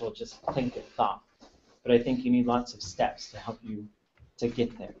with actual just Tlingit thought. But I think you need lots of steps to help you to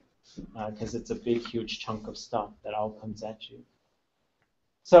get there, because it's a big, huge chunk of stuff that all comes at you.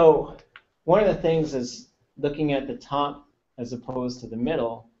 So one of the things is looking at the top as opposed to the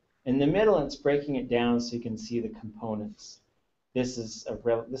middle. In the middle, it's breaking it down so you can see the components. This is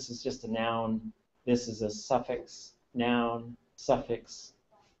just a noun. This is a suffix, noun, suffix.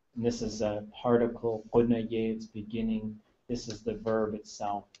 And this is a particle, its beginning. This is the verb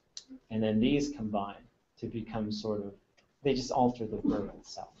itself. And then these combine to become sort of, they just alter the verb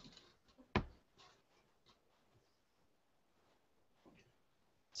itself.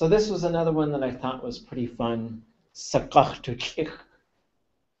 So this was another one that I thought was pretty fun.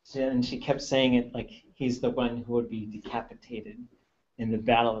 And she kept saying it like he's the one who would be decapitated in the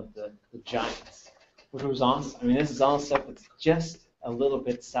battle of the giants, which was awesome. I mean, this is all stuff that's just a little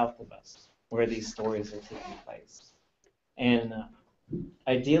bit south of us, where these stories are taking place. And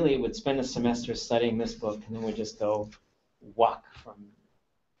ideally, we'd spend a semester studying this book, and then we'd just go walk from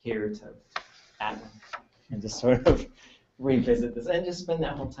here to Atlan, and just sort of revisit this, and just spend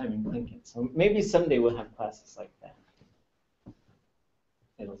that whole time in Tlingit. So maybe someday we'll have classes like that.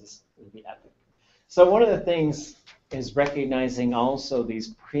 It'll be epic. So one of the things is recognizing also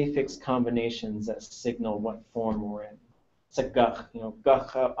these prefix combinations that signal what form we're in. It's a gach.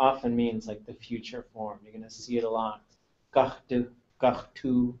 Gach often means like the future form. You're going to see it a lot. Gach du, gach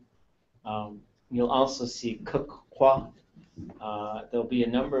tu. You'll also see kuk kwa. There'll be a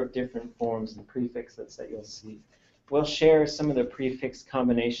number of different forms and prefixes that you'll see. We'll share some of the prefix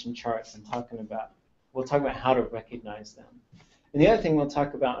combination charts and we'll talk about how to recognize them. And the other thing we'll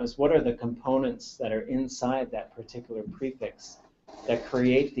talk about is what are the components that are inside that particular prefix that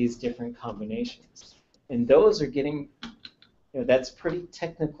create these different combinations. And those are getting, that's pretty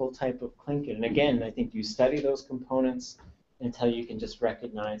technical type of Tlingit. And again, I think you study those components until you can just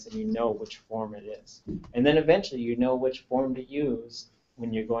recognize and you know which form it is. And then eventually you know which form to use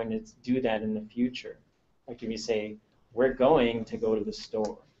when you're going to do that in the future. Like if you say, we're going to go to the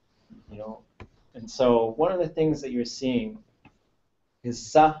store, And so one of the things that you're seeing is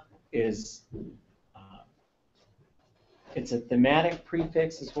sa is, it's a thematic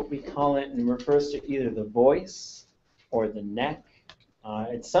prefix is what we call it, and refers to either the voice or the neck.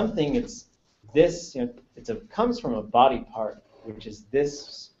 It's this, it comes from a body part, which is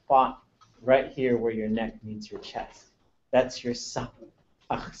this spot right here where your neck meets your chest. That's your sa,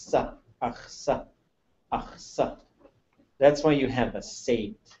 achsa, achsa, achsa. That's why you have a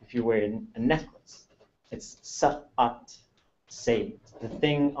sate if you're wearing a necklace. It's sa'at, sate, the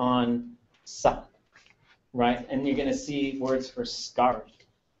thing on sa, right? And you're going to see words for scarf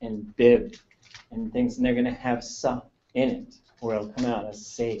and bib and things, and they're going to have sa in it, or it'll come out as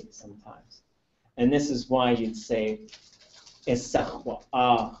sate sometimes. And this is why you'd say, esachwa,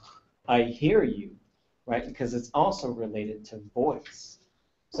 I hear you, right? Because it's also related to voice.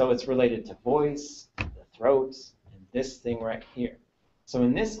 So it's related to voice, the throat, and this thing right here. So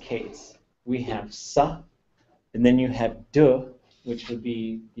in this case, we have sa, and then you have du, which would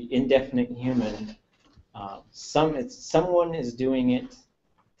be the indefinite human. Someone is doing it,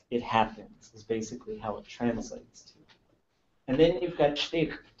 it happens, is basically how it translates to. And then you've got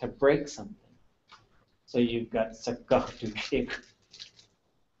shtik, to break something. So you've got sakach to shtik.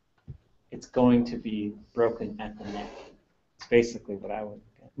 It's going to be broken at the neck. It's basically what I would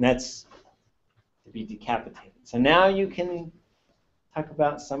get. And that's to be decapitated. So now you can talk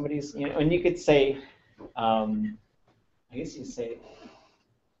about somebody's, and you could say, I guess you say,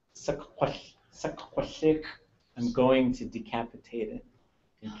 sakwashik, I'm going to decapitate it.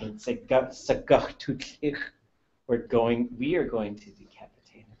 You can say, sagach tuchik, we are going to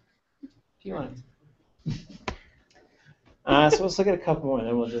decapitate it. If you want. So let's look at a couple more, and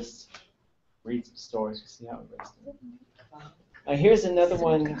then we'll just read some stories to see how it goes. Here's another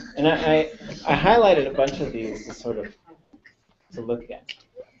one, and I highlighted a bunch of these to sort of to look at.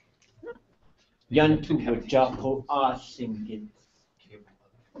 Yantu wajako asingit.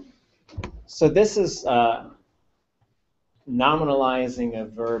 So this is nominalizing a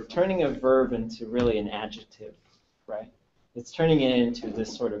verb, turning a verb into really an adjective, right? It's turning it into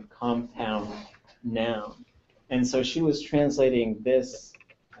this sort of compound noun. And so she was translating this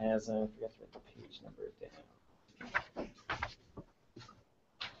as, I forget what the page number down,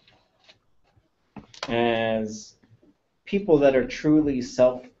 as people that are truly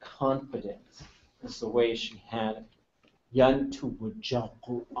self-confident, is the way she had it. Yantu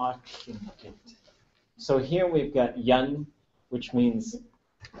wujaku atingit. So here we've got yan, which means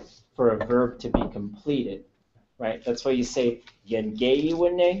for a verb to be completed, right? That's why you say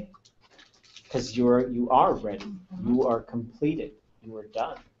yengeyuane, because you are ready, you are completed, you are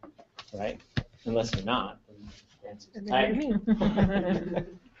done, right? Unless you're not, then the answer's tight.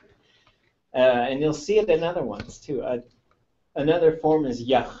 And you'll see it in other ones too. Another form is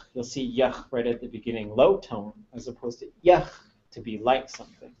yach. You'll see yach right at the beginning, low tone, as opposed to yach, to be like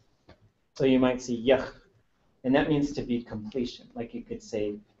something. So you might see yach, and that means to be completion. Like you could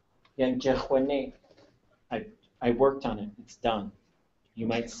say, yan jechwane, I worked on it, it's done. You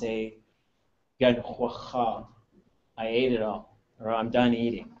might say, yan huacha, I ate it all, or I'm done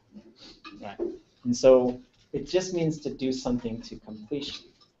eating. Right? And so it just means to do something to completion.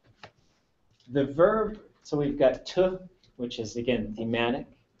 The verb, so we've got to, which is, again, thematic.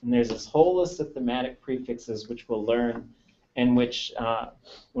 And there's this whole list of thematic prefixes which we'll learn, and which,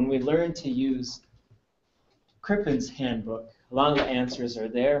 when we learn to use Crippen's handbook, a lot of the answers are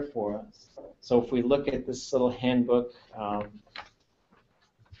there for us. So if we look at this little handbook,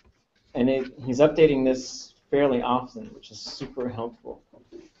 and he's updating this fairly often, which is super helpful.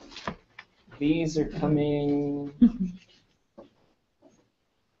 These are coming...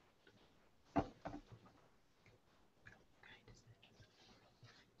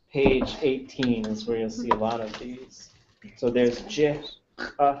 Page 18 is where you'll see a lot of these. So there's j, t,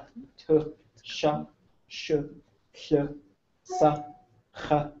 sh, sh, sh, sa,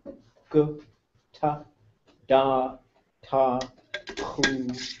 ch, g, ta, da, ta,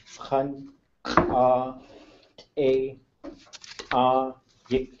 khu, chan, a,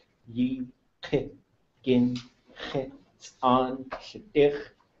 yik, yi, k, gin, ch, an, shidich,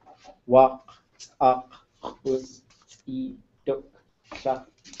 wak, ak, khuz, i, duk, sha,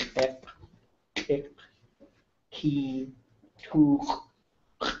 ek, ik, ki, tu,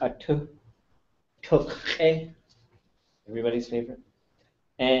 atu, tuk, everybody's favorite,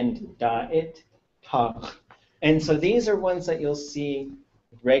 and da, it, ta. And so these are ones that you'll see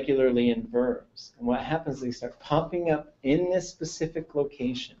regularly in verbs. And what happens is they start popping up in this specific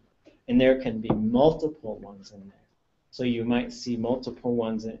location, and there can be multiple ones in there. So you might see multiple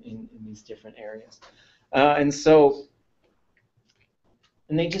ones in these different areas. And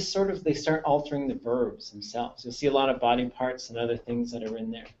they just sort of, they start altering the verbs themselves. You'll see a lot of body parts and other things that are in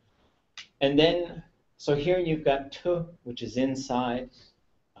there. And then, so here you've got to, which is inside.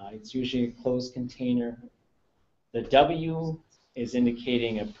 It's usually a closed container. The W is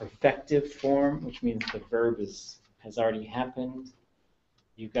indicating a perfective form, which means the verb has already happened.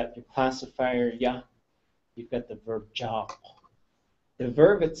 You've got your classifier, ya. You've got the verb, ja. The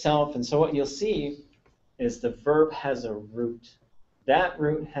verb itself, and so what you'll see is the verb has a root. That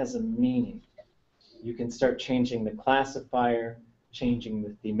root has a meaning. You can start changing the classifier, changing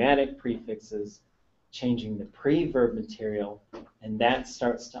the thematic prefixes, changing the pre-verb material, and that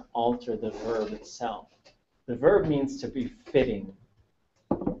starts to alter the verb itself. The verb means to be fitting,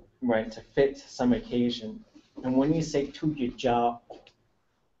 right, to fit some occasion. And when you say tu ja,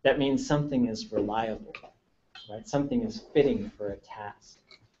 that means something is reliable, right? Something is fitting for a task.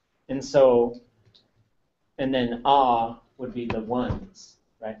 And so, and then would be the ones,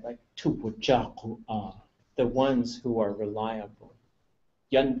 right? Like tupujaku the ones who are reliable.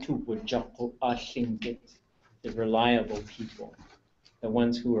 Yan tupujaku Tlingit, the reliable people, the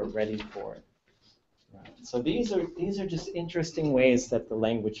ones who are ready for it. Right. So these are just interesting ways that the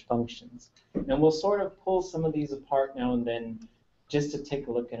language functions. And we'll sort of pull some of these apart now and then just to take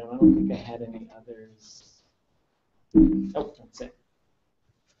a look at them. I don't think I had any others. Oh, that's it.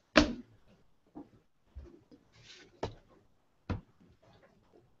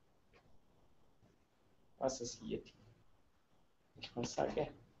 Was ist hier? Ich muss sagen.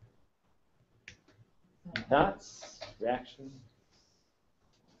 Thoughts, reactions?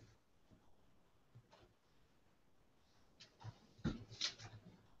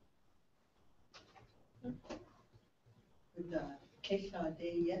 With the Kesha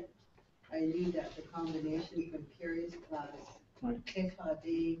Day yet, I knew that the combination from Carrie's class, Right. Kesha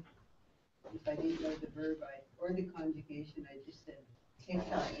Day, if I didn't know the verb or the conjugation, I just said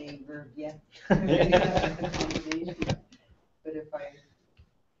Kesha Day verb yet. I knew that was the combination. But if I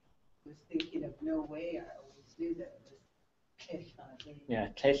was thinking of no way, I always knew that it was Kesha Day. Yeah,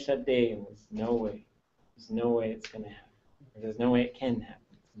 Kesha Day was no way. There's no way it's going to happen. Or there's no way it can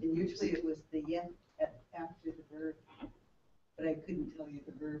happen. And usually it was the yet after the verb, but I couldn't tell you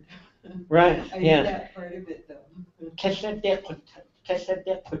the verb. Right, I yeah. knew that part of it though. Kesha de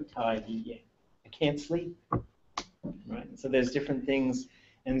kutai. I can't sleep. Right. So there's different things.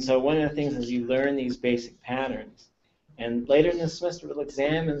 And so one of the things is you learn these basic patterns. And later in the semester, we'll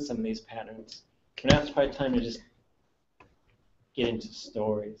examine some of these patterns. We're not quite time to just get into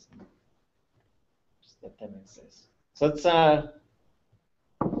stories and just let them exist. So let's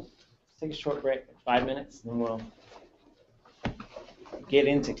take a short break, 5 minutes, and then we'll get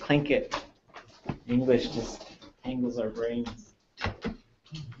into Tlingit. English just tangles our brains.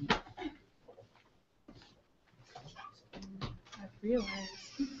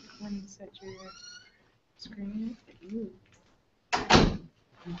 realize when you set your screen. Ooh.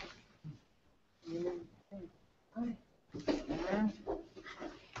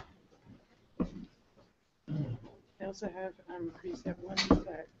 They also have preset ones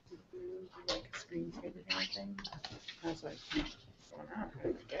that do like a screensaver and everything. I was like, well, now I'm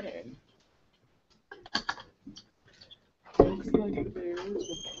gonna get it. Looks like there is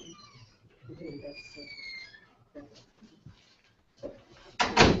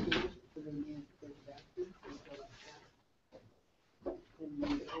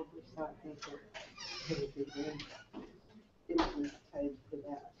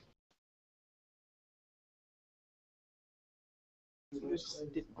this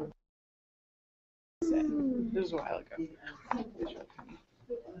was a while ago.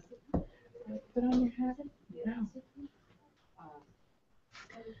 Put on your hat? No.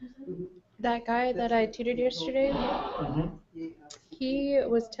 That guy that I tutored yesterday, he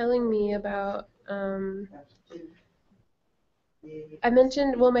was telling me about, I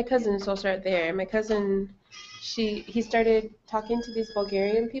mentioned, well, my cousin, so I'll start there. My cousin, he started talking to these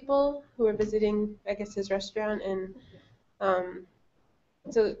Bulgarian people who were visiting, I guess, his restaurant, and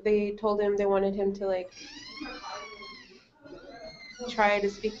so they told him they wanted him to like try to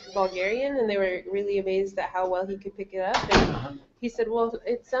speak Bulgarian, and they were really amazed at how well he could pick it up. And he said, "Well,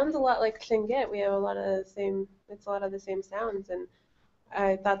 it sounds a lot like Tlingit. We have a lot of the same. It's a lot of the same sounds." And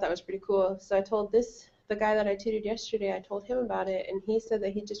I thought that was pretty cool. So I told the guy that I tutored yesterday. I told him about it, and he said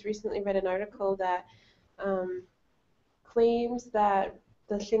that he just recently read an article that claims that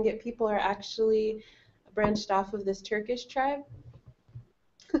the Tlingit people are actually branched off of this Turkish tribe.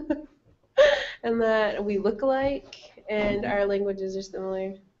 And that we look alike and our languages are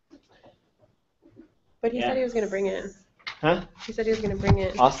similar. But he said he was going to bring it. Huh? He said he was going to bring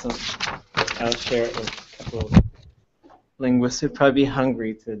it. Awesome. I'll share it with a couple of linguists who'd probably be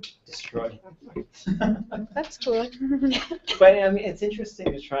hungry to destroy. That's cool. But I mean, it's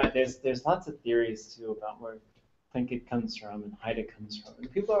interesting to try. There's lots of theories too about where Tlingit comes from and Haida comes from.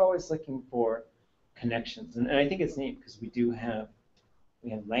 And people are always looking for connections. And I think it's neat because we have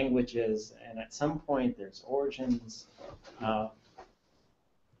languages, and at some point there's origins. But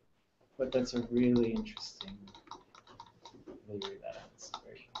that's a really interesting theory that's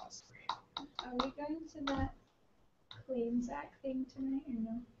very possible. Are we going to that Claims Act thing tonight or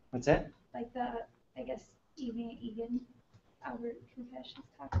no? What's that? Like the, I guess, Egan, Albert Confessions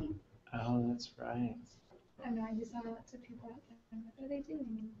talking? Oh, that's right. I don't know, I just saw lots of people out there. What are they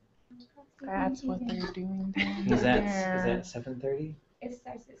doing? That's what they're doing. Is that 7:30? It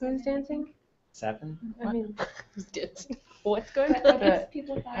starts at Who's 7, I dancing? think. 7? I mean, who's dancing? What's going But I on? guess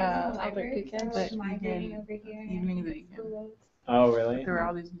people thought it was Albert the library, so Kuchen. they're like But migrating Egan- over here. evening and the it's Egan. cool. Oh, really? There were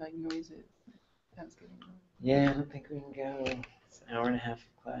all these like noises. That was getting annoying. Yeah, I don't think we can go. It's an hour and a half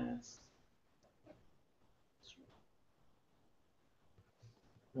of class.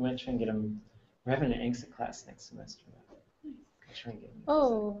 We might try and get them. We're having an exit class next semester. Try and get them.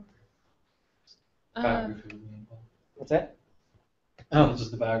 Oh. Biography of William Paul. What's that? Oh,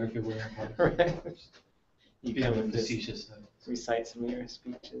 just the biography of William Paul. Right. You Be come on the and just facetious side. recite some of your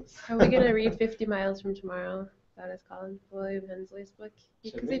speeches. Are we going to read 50 Miles from Tomorrow? That is called William Hensley's book.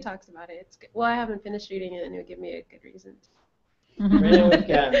 Should Because we? he talks about it. It's good. Well, I haven't finished reading it, and it would give me a good reason. Right now we've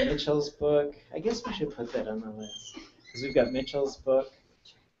got Mitchell's book. I guess we should put that on the list. Because we've got Mitchell's book,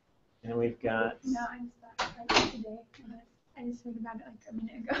 and we've got No, I'm stuck like today. I just heard about it like a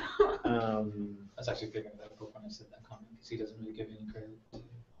minute ago. I was actually figuring that out when I said that comment because he doesn't really give any credit to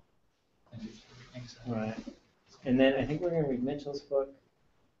Thanks. right. And then I think we're going to read Mitchell's book,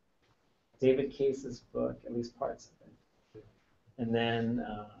 David Case's book, at least parts of it. And then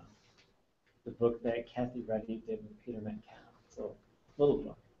the book that Kathy Ruddy did with Peter Metcalf. It's a little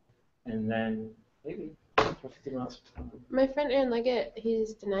book. And then maybe 50 miles from home. My friend Aaron Leggett,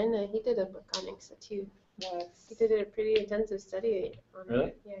 he's denying that he did a book on Inksa too. What? He did a pretty intensive study on Really?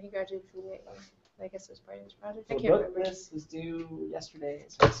 it. Yeah, he graduated from the I guess it was part of his project. So I the can't book remember. list is due yesterday,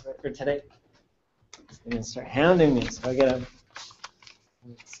 or today. They're going to start hounding me, so I got to.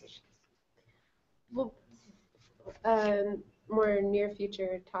 Well, more near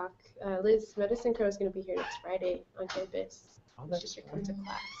future talk. Liz Medicine Crow is going to be here next Friday on campus. Oh, She that's should come to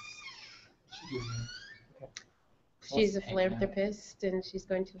class. Okay. She's a Hang out. philanthropist, and she's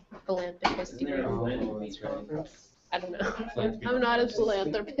going to philanthropist. Isn't there a Oh, philanthropy that's right. conference? I don't know. Philanthropy I'm not a conference.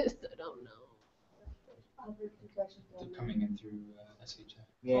 philanthropist. I don't know. They're coming in through SHI.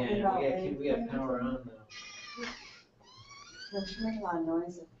 Yeah, we got power on though. There's making a lot of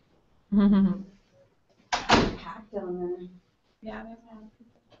noise. Packed down there. Yeah, there's a lot of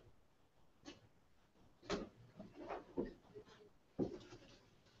people.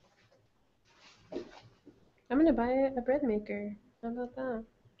 gonna buy a bread maker. How about that?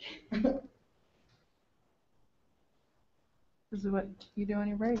 This is what you do on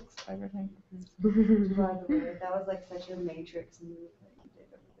your breaks, buy bread makers. By the way, that was like such a Matrix move that you did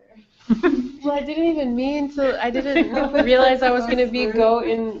over there. Well, I didn't even mean to. I didn't realize I was gonna be going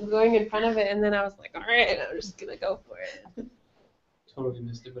in front of it, and then I was like, all right, I'm just gonna go for it. Totally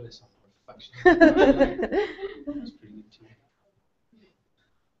missed it, but I saw perfection. That was pretty good too.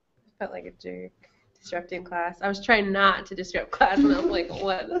 Felt like a jerk disrupting class. I was trying not to disrupt class, and I was like,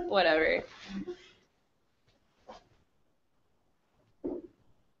 whatever.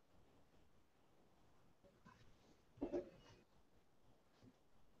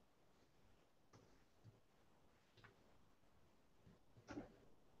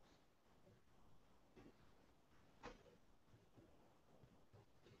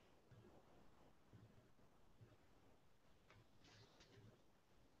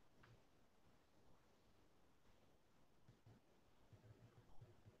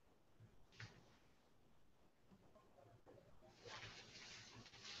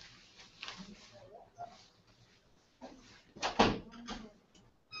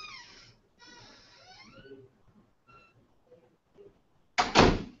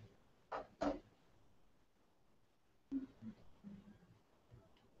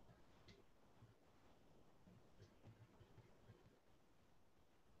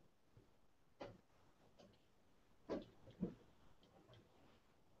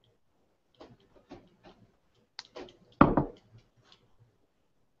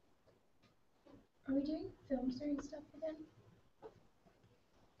 Are we doing film series stuff again?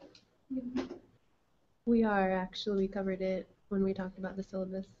 We are actually. We covered it when we talked about the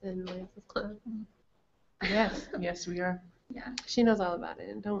syllabus in Lance's class. Yes, yes, we are. Yeah. She knows all about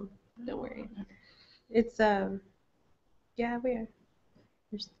it. Don't worry. It's yeah, we are.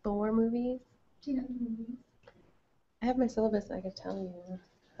 There's Thor movies. Do you know the movies? I have my syllabus. I could tell you.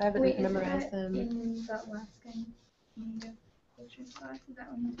 I haven't memorized them. In the Alaskan Native Cultures class, is that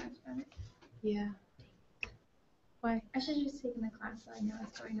when you talked about it? Yeah. Why? I should have just taken the class so I know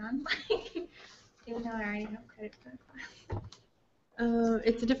what's going on. Even though I already have credit for the class.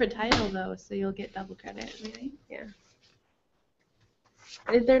 It's a different title though, so you'll get double credit. Really? Yeah.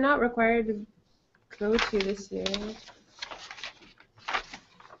 They're not required to go to this year,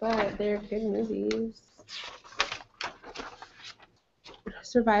 but they're good movies.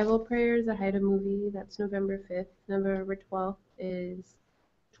 Survival Prayer is a Haida movie. That's November 5th. November 12th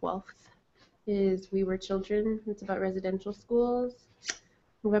is We Were Children. It's about residential schools.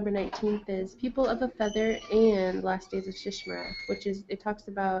 November 19th is People of a Feather and Last Days of Shishmaref, it talks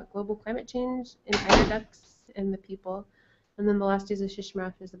about global climate change and eider ducks and the people. And then the Last Days of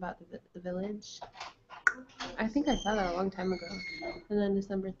Shishmaref is about the village. I think I saw that a long time ago. And then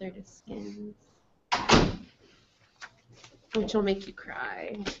December 3rd is Skins, which will make you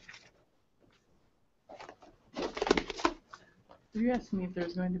cry. Were you asking me if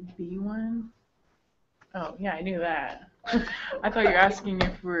there's going to be one? Oh, yeah, I knew that. I thought you were asking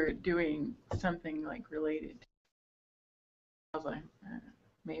if we're doing something like related. I was like,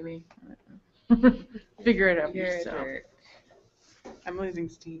 maybe. Figure it out You're a yourself. jerk. I'm losing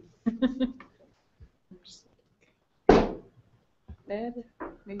steam. I'm just Bed.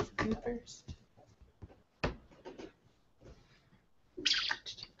 maybe you first.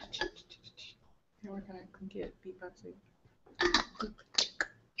 Here we're gonna get beatboxing.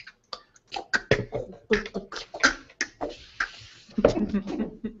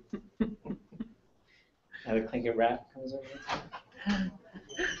 Now the Tlingit rap comes over.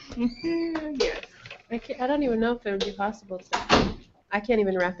 Yes. I don't even know if it would be possible to. I can't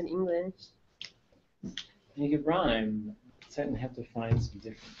even rap in English. You could rhyme. Certainly have to find some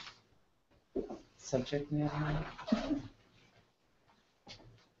different subject matter.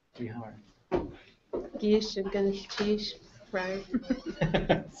 Be hard. Gish and Ganesh Chish, right?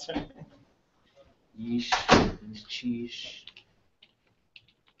 That's right. Yeesh, cheesh,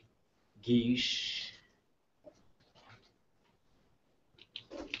 geesh.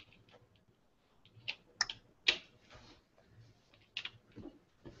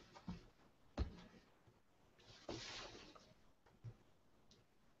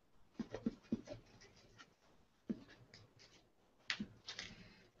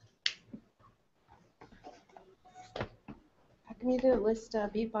 How come you didn't list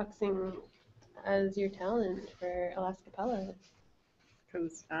beatboxing as your talent for Alaskapella?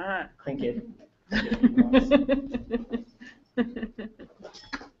 Because it's not. Tlingit.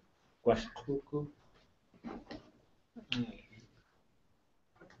 Guashkuku.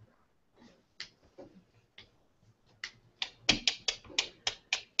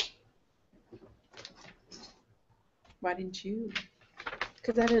 Why didn't you?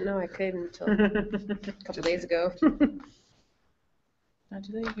 Because I didn't know I could until a couple days ago. Not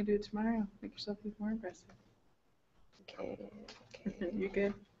today. You can do it tomorrow. Make yourself look more impressive. Okay. You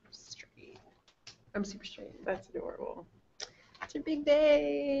good? Straight. I'm super straight. That's adorable. It's your big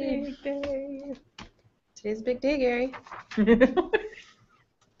day. Big day. Today's a big day, Gary.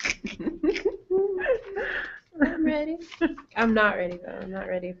 I'm ready. I'm not ready though. I'm not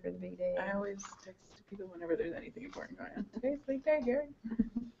ready for the big day. I always text people whenever there's anything important going on. Today's a big day, Gary.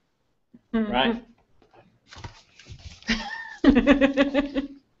 Right.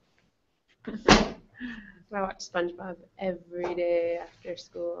 I watch SpongeBob every day after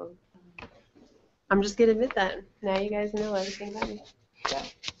school. I'm just gonna admit that. Now you guys know everything about me.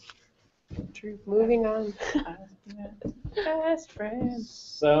 True. Moving on. Best friend.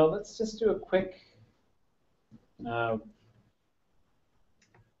 So let's just do a quick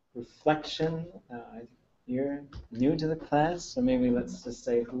reflection. You're new to the class, so maybe let's just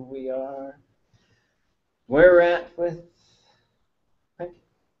say who we are, where we're at with.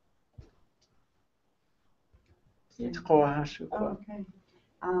 Okay.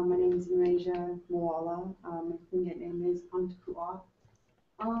 My name is Malaysia Moala. My Tlingit name is Antukua.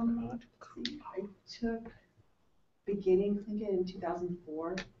 I took beginning Tlingit in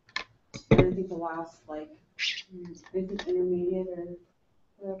 2004. And I think the last, I think intermediate or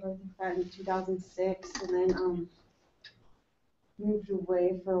whatever, I think that in 2006. And then moved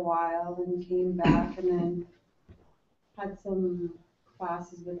away for a while and came back and then had some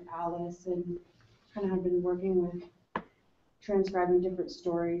classes with Alice and kind of have been working with transcribing different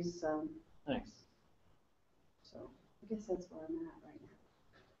stories. Nice. So I guess that's where I'm at right now.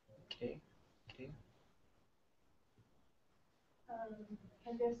 Okay.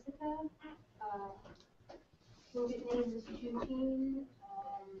 I'm Jessica. Movie name is Eugene.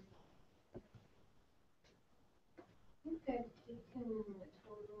 I think I've taken a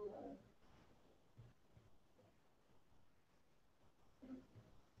total of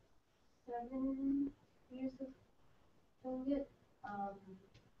 7 years of Tlingit.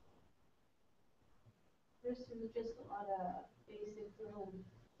 First it was just a lot of basic little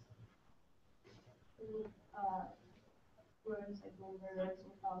words like numbers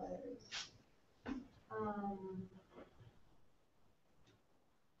and colors.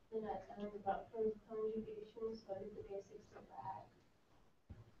 Then I learned about conjugation, so I did the basics of that.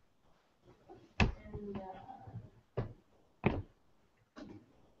 And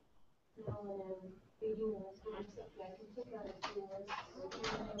now when I'm reading the list of stuff, I can pick out a few words.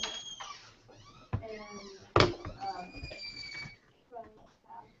 And from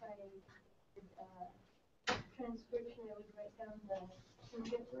that, I did transcription. I would write down the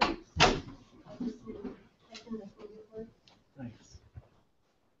Tlingit words. I just did type in the Tlingit words. Nice.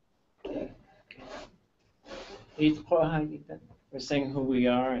 Okay. We're saying who we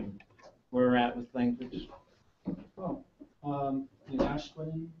are and where we're at with language. Oh,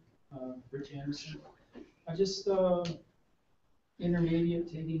 Ashwin, Rich Anderson. I just taking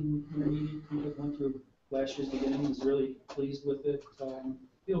intermediate, went through last year's beginning, was really pleased with it.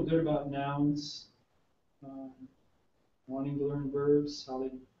 Feel good about nouns, wanting to learn verbs, how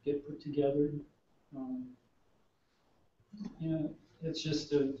they get put together. It's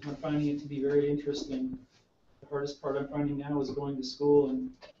just, I'm finding it to be very interesting. The hardest part I'm finding now is going to school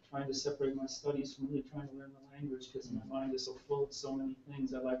and trying to separate my studies from really trying to learn the language because my mind is so full of so many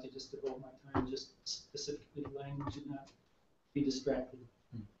things. I like to just devote my time just specifically to language and not be distracted,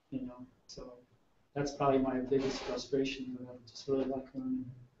 So that's probably my biggest frustration, but I just really like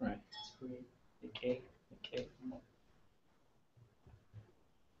learning. Right. It's great. Okay.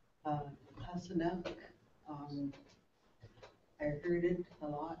 Hasanak. I heard it a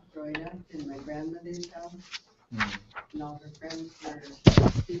lot growing up in my grandmother's house. And all her friends were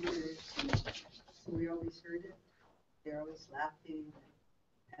speakers, and so we always heard it. They're always laughing,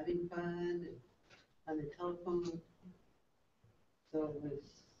 having fun, and on the telephone. So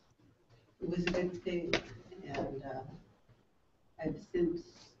it was a good thing. And I've since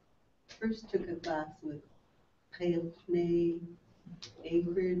first took a class with Payopne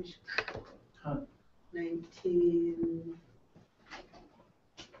Anchorage,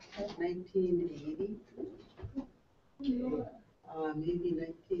 1980, maybe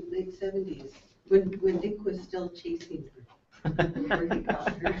late 70s, when Dick was still chasing her before he got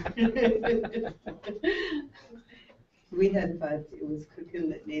her. We had fun. It was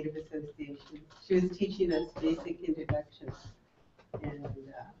Cookielet Native Association. She was teaching us basic introductions, and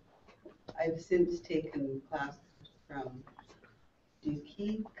I've since taken classes from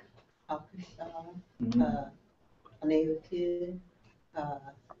Duki, Hakusa, Aneote,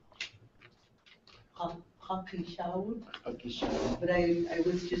 Hakishaw, Okay, sure. but I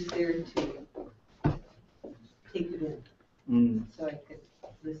was just there to take it in, so I could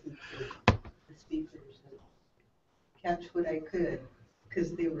listen to the speakers and catch what I could,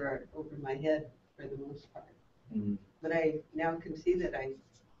 because they were over my head for the most part. But I now can see that I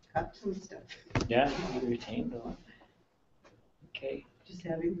caught some stuff. Yeah, you retained a lot. Okay. Just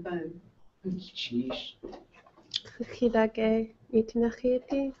having fun. Sheesh. Hidake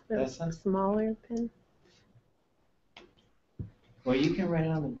itinakiti, That's the a- smaller pen. Well, you can write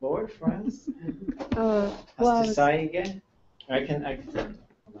it on the board for us. Oh, well, I Has to was- say again. I can. Hold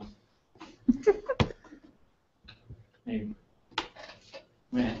on. Maybe. I'm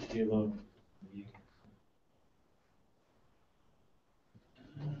gonna have to do a little review.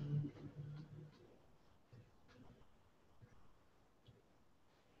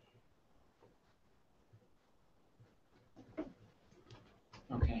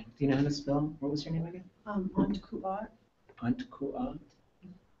 Okay. Do you know how to spell? What was your name again? Antkuat. Antkuat.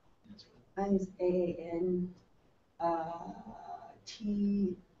 Mine is AAN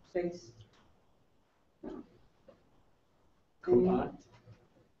T space. Kuat.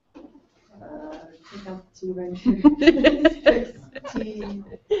 Take out the T right here. Space T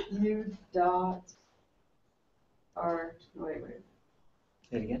U dot R. No, wait.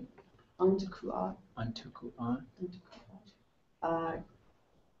 Say it again. Antkuat. Antukuat.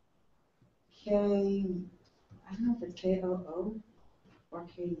 K. I don't know if it's KOO or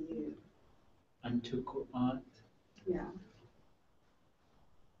KU. Antukuat. Yeah.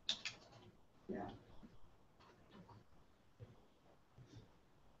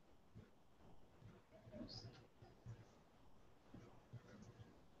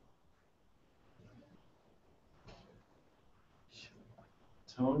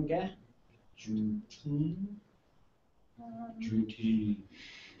 Tonga. Jutin. Jutin.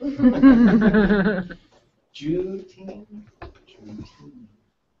 Jutin. Jutin.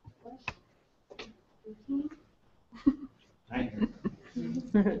 I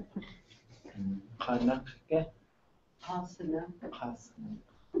heard. Kanaka. Hasana, Hasana.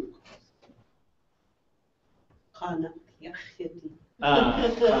 Kana, Yakhiti. Kana.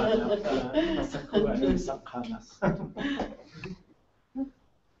 Masaku. I know some kanas.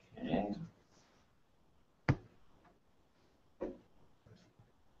 Okay.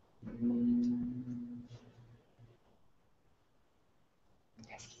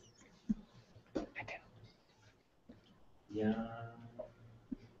 Yes. I do. Yeah.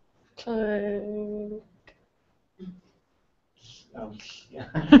 Oh, yeah.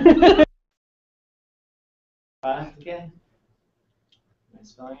 Again. Am I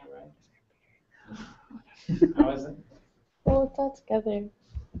spelling it right? How is it? Well, it's all together.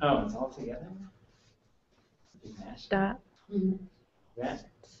 Oh, it's all together? Dot. Yeah.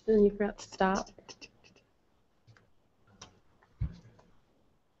 Then you forgot to stop.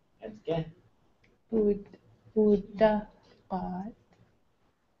 Again. Uda.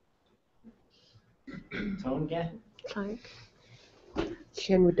 Tonga.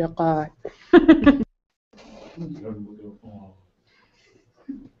 Shenwudaqat.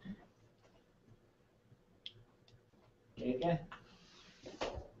 Giga.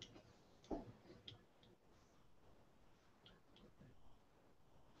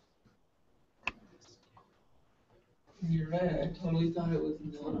 You're right, I totally thought it was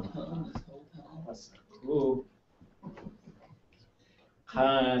no tone this whole time. That's cool.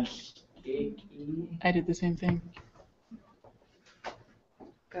 Kashiki. I did the same thing.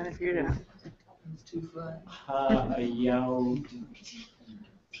 Got it figured out. It's too flat. Yo.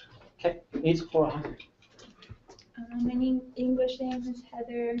 Okay, it's 400. My English name is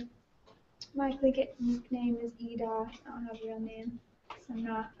Heather. My Tlingit nickname is Ida. I don't have a real name. So I'm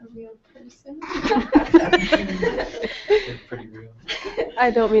not a real person. They're pretty real.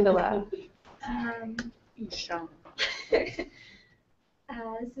 I don't mean to laugh. Isha.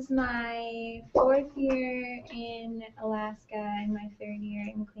 This is my 4th year in Alaska and my 3rd year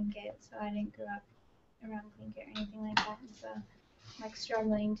in Tlingit. So I didn't grow up around Tlingit or anything like that. And so I'm like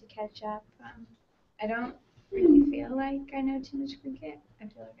struggling to catch up. I don't really feel like I know too much Tlingit. I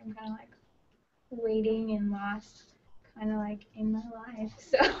feel like I'm kind of like waiting and lost kind of like in my life.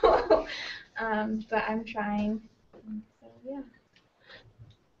 So, but I'm trying. So, yeah.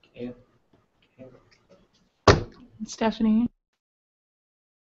 Okay. Stephanie.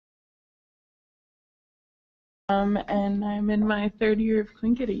 And I'm in my 3rd year of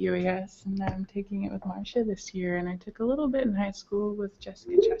Tlingit at UAS, and I'm taking it with Marcia this year. And I took a little bit in high school with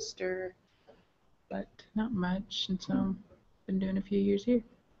Jessica Chester, but not much. And so I've been doing a few years here.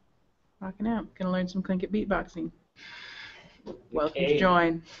 Rocking out. Gonna learn some Tlingit beatboxing. Welcome to Okay.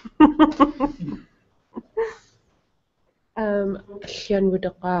 join. Siyan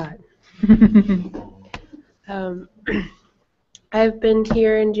Wudaqat. I've been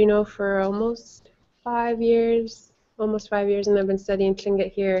here in Juneau for almost 5 years, and I've been studying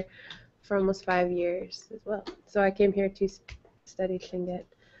Tlingit here for almost 5 years as well. So I came here to study Tlingit.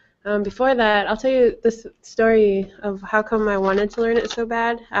 Before that, I'll tell you this story of how come I wanted to learn it so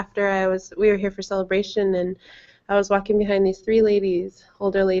bad. We were here for celebration, and I was walking behind these three ladies,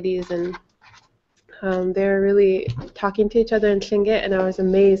 older ladies, and they were really talking to each other in Tlingit, and I was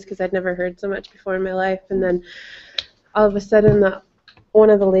amazed because I'd never heard so much before in my life. And then all of a sudden, one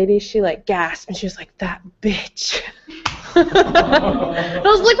of the ladies, she like gasped, and she was like, "That bitch." I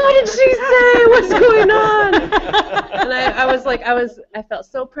was like, "What did she say? What's going on?" And I felt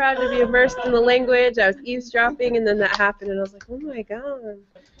so proud to be immersed in the language. I was eavesdropping, and then that happened, and I was like, "Oh my god!"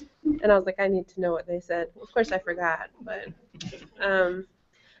 And I was like, "I need to know what they said." Of course, I forgot, but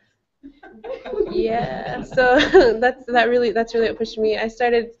yeah. So that's really what pushed me. I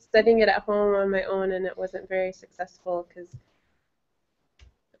started studying it at home on my own, and it wasn't very successful because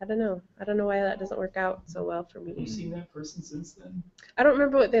I don't know why that doesn't work out so well for Have you me. seen that person since then? I don't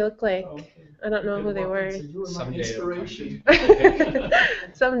remember what they looked like. Oh, okay. I don't know who they were. So you were my Someday it'll come to inspiration. you.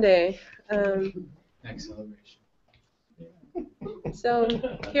 Someday. Next celebration. So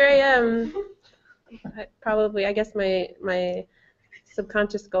here I am. I guess my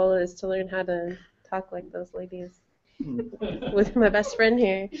subconscious goal is to learn how to talk like those ladies with my best friend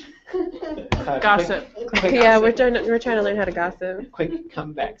here. Gossip. Yeah, we're trying to learn how to gossip. Quick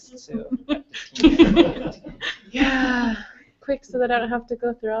comebacks too. Yeah, quick so that I don't have to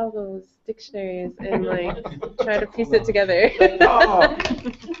go through all those dictionaries and like try to piece it together. Oh.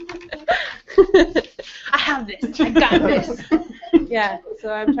 I have this. I got this. Yeah,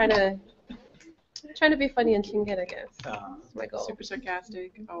 so I'm trying to be funny and Tlingit, I guess. That's my goal. Super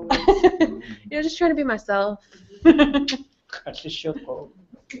sarcastic, always. Just trying to be myself. I'm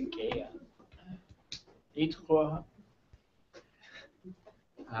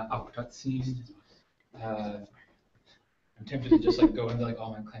tempted to just like go into like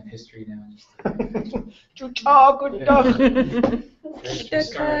all my clan history now. Just start out coming out of the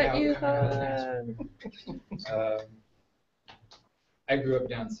nest. I grew up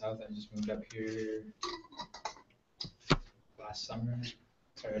down south. I just moved up here last summer.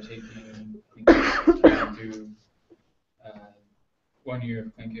 Started taking through 1 year of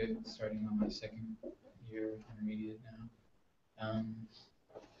Tlingit, starting on my second year intermediate now.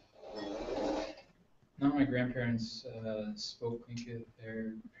 None of my grandparents spoke Tlingit.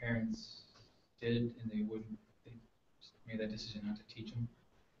 Their parents did, and they just made that decision not to teach them.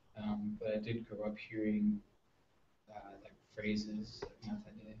 But I did grow up hearing like phrases like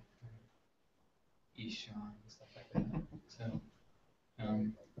Natade, Ishan, stuff like that. So, yeah.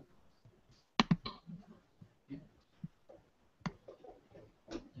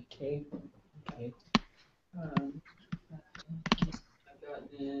 Okay. I've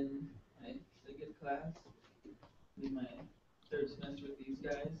gotten in my Tlingit class in my third semester with these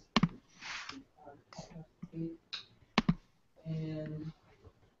guys. And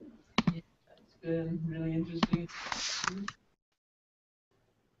yeah, it's been really interesting.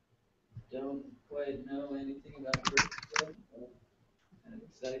 Don't quite know anything about birth yet, but I'm kind of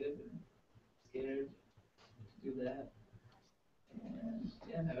excited and scared to do that. And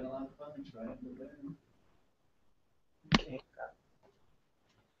yeah, I'm having a lot of fun trying to learn.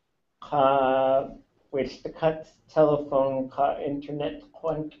 Which the cut telephone internet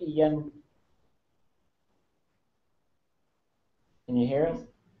Can you hear us?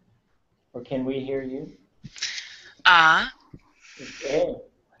 Or can we hear you? Okay.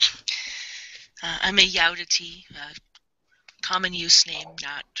 I'm a Yaudati, common use name,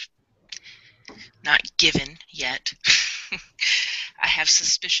 not given yet. I have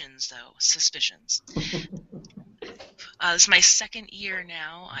suspicions, though. Suspicions. This is my second year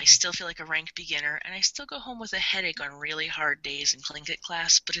now. I still feel like a rank beginner, and I still go home with a headache on really hard days in Tlingit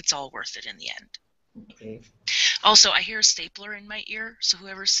class, but it's all worth it in the end. Okay. Also, I hear a stapler in my ear, so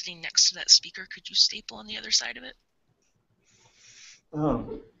whoever's sitting next to that speaker, could you staple on the other side of it?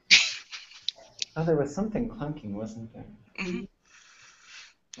 Oh. Oh, there was something clunking, wasn't there? Mm-hmm.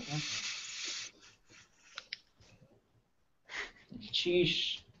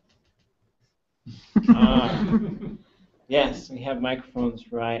 Sheesh. Yes, we have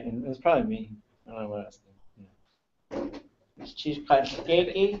microphones right, and it was probably me. I don't know what I was thinking. Sheesh,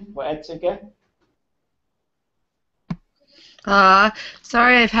 what's again?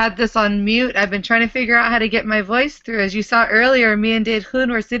 Sorry, I've had this on mute. I've been trying to figure out how to get my voice through. As you saw earlier, me and Dade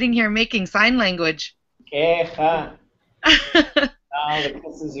Khun were sitting here making sign language. The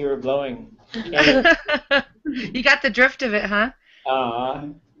kisses you were blowing. You got the drift of it, huh? Uh,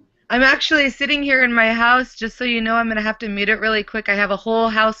 I'm actually sitting here in my house, just so you know, I'm going to have to mute it really quick. I have a whole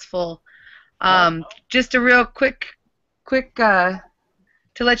house full. Just a real quick, to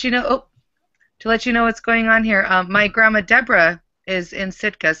let you know, to let you know what's going on here. My grandma Deborah is in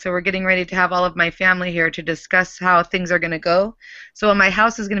Sitka, so we're getting ready to have all of my family here to discuss how things are going to go. So my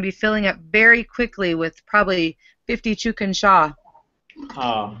house is going to be filling up very quickly with probably 50 Chukan Shaw.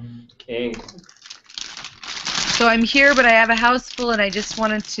 Okay. So I'm here, but I have a house full, and I just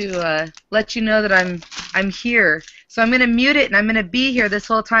wanted to let you know that I'm here. So I'm going to mute it, and I'm going to be here this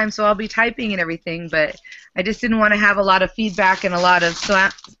whole time, so I'll be typing and everything, but I just didn't want to have a lot of feedback and a lot of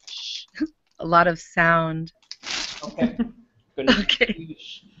sound. Okay. Okay.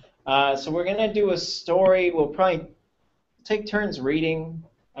 So we're going to do a story. We'll probably take turns reading.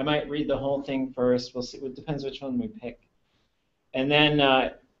 I might read the whole thing first. We'll see. It depends which one we pick. And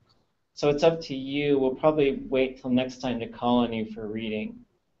then, so it's up to you. We'll probably wait till next time to call on you for reading,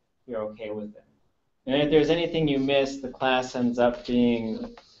 if you're okay with it. And if there's anything you missed, the class ends up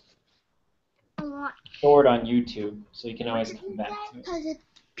being stored on YouTube, so you can always come back to it.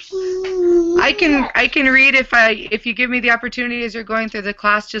 I can read if you give me the opportunity as you're going through the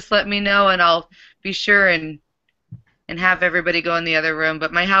class. Just let me know, and I'll be sure and have everybody go in the other room.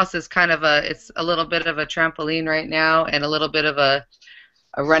 But my house is kind of it's a little bit of a trampoline right now, and a little bit of a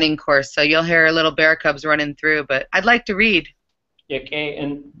running course. So you'll hear little bear cubs running through. But I'd like to read. Okay,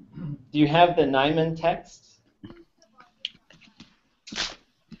 and do you have the Nyman text?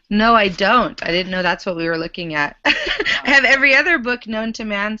 No, I don't. I didn't know that's what we were looking at. I have every other book known to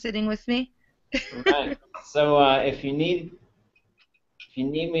man sitting with me. Right. So if you need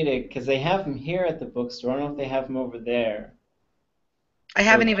me to, because they have them here at the bookstore. I don't know if they have them over there. I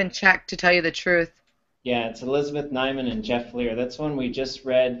haven't even checked, to tell you the truth. Yeah, it's Elizabeth Nyman and Jeff Lear. That's one we just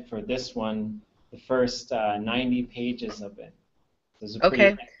read for this one, the first 90 pages of it. It was a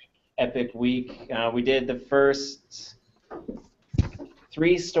pretty epic week. We did the first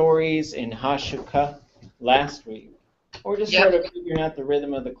 3 stories in Hashuka last week. We're just sort of figuring out the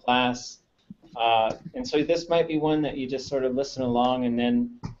rhythm of the class. And so this might be one that you just sort of listen along and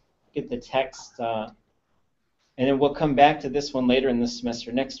then get the text. And then we'll come back to this one later in the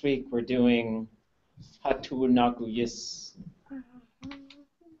semester. Next week we're doing Hatu Naguyis.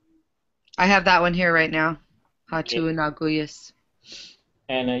 I have that one here right now. Hatu Naguyis.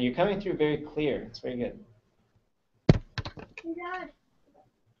 And you're coming through very clear. It's very good. Dad.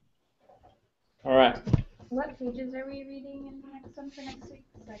 All right. What pages are we reading in the next one for next week?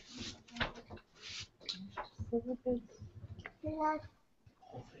 Hey, Dad.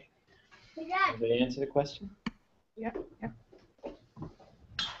 Hey, Dad. Did they answer the question? Yep.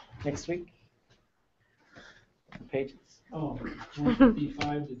 Next week? Pages? Oh,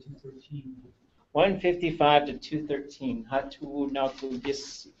 155 to 213. 155 to 213. Hatu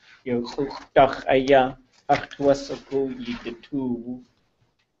Naguyis Yokutak Aya Aktuasaku Yiditu.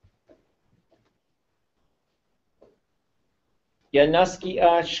 Yanaski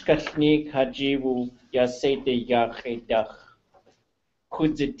ashkashnik hajivu yasete yakhetach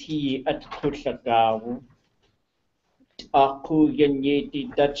kudziti at kutlagawu aku yanyeti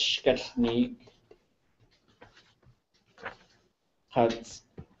dachkashnik hats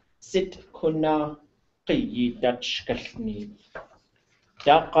sit kuna qiyi dachkashnik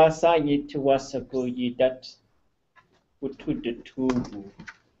daqasa yituwasaku yidat utudatubu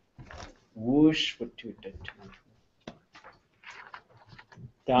wush utudatubu.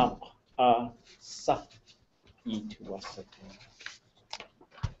 Daq a sa ituwasaku.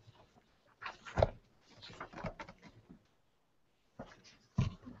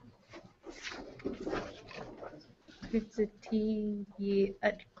 Kudziti ye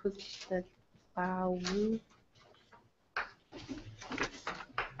at kutlagawu.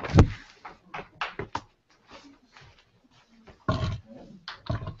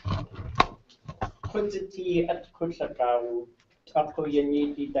 Kudziti at kutlagawu. Ako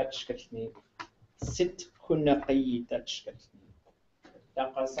yaniti dachkashni. Sit kunaqayi dachkashni.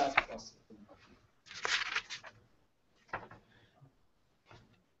 Daqasa wasaku.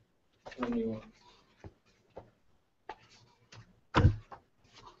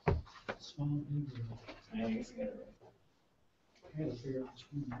 Small Hebrew. I guess I got it right. I gotta figure out which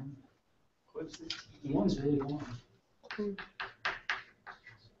one. Kudziti. The one's really long.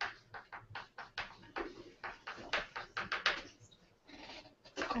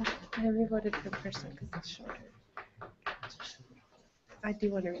 I revoted for person because it's shorter. I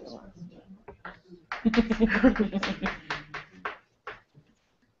do want to read the last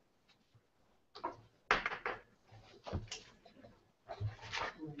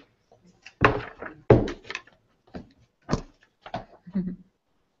one.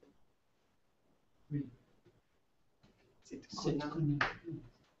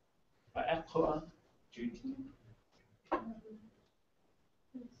 Wa'echoa. Juti.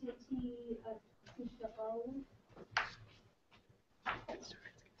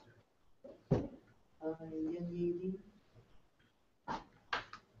 Yanyidi.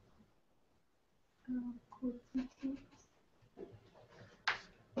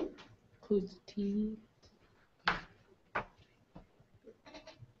 Includes T.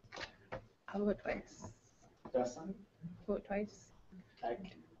 I'll vote twice. Dasan. Vote twice.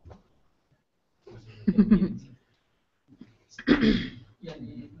 Okay.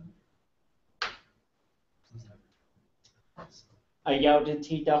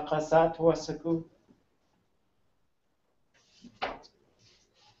 Ayaudati dakasat wasaku.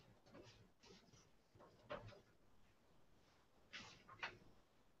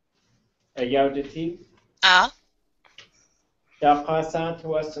 Ayaudati dakasat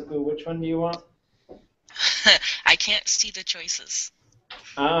wasaku. Which one do you want? I can't see the choices.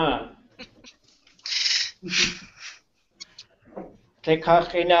 Ah.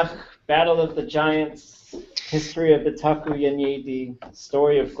 Tekachinach, Battle of the Giants, History of the Taku Yanyedi,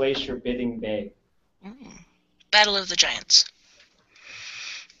 Story of Glacier Bidding Bay. Battle of the Giants.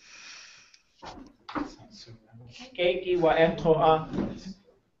 Keiki wa Eto'a.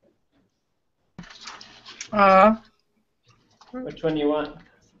 Which one do you want?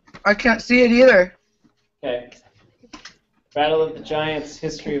 I can't see it either. Okay. Battle of the Giants,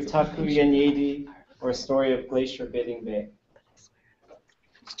 History of Taku Yanyedi, or Story of Glacier Bidding Bay.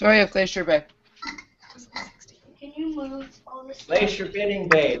 Story of Glacier Bay. Can you move all the stuff? Glacier Bidding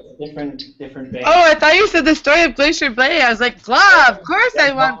Bay, different bay. Oh, I thought you said the story of Glacier Bay. I was like, blah, of course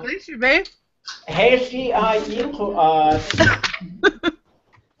I want Glacier Bay. Heishi a yiku a.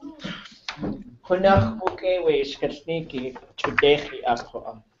 Kunach buke we shkatniki chudechi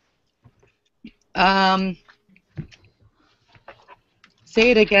akhoa.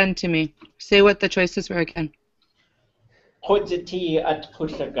 Say it again to me. Say what the choices were again. Kodziti at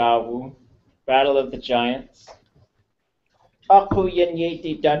Kusagawu, Battle of the Giants. Taku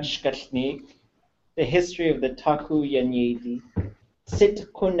Yanyedi Dutchkasnik, The History of the Taku Yanyedi.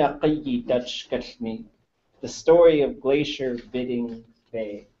 Sit Kunakayi Dutchkasnik, The Story of Glacier Bidding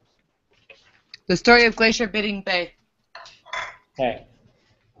Bay. The Story of Glacier Bidding Bay. Okay.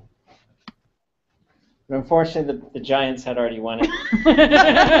 But unfortunately, the Giants had already won it.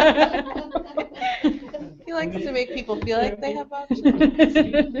 He likes to make people feel like they have options. Just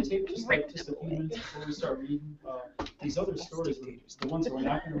a few minutes before we start reading, these other stories, the ones that we're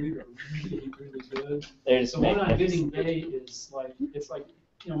not going to read, are really, really good. There's the one on Bidding Bay is like, it's like,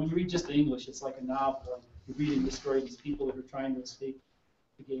 when you read just the English, it's like a novel. You're reading the story of these people that are trying to escape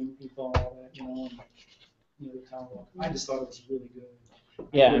the game people and all that, and, the town walk. I just thought it was really good.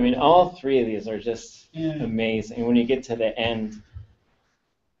 Yeah, I mean, all three of these are just amazing. And when you get to the end,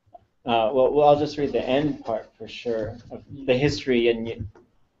 well, I'll just read the end part for sure of the history of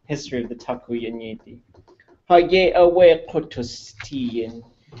the Taku Yanyedi. Ha ye awe kotustiyin,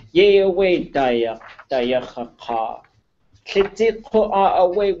 ye awe dayachaka. Kliti ko a awe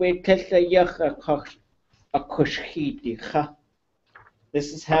we kesayachaka akushhidicha.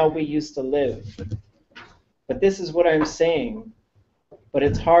 This is how we used to live. But this is what I'm saying. But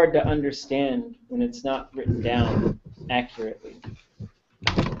it's hard to understand when it's not written down accurately.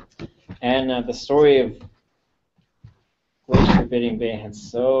 And the story of Glacier Bidding Bay had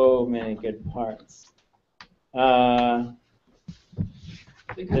so many good parts. There's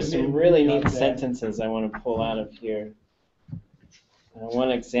some really neat sentences I want to pull out of here.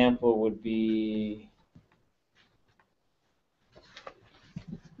 One example would be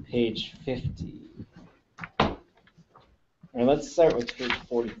page 50. All right, let's start with page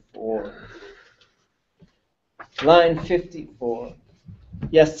 44. Line 54.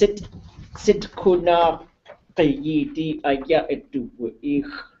 Ya sit kuna qayidi aya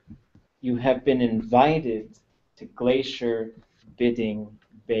etubuich. You have been invited to Glacier Bidding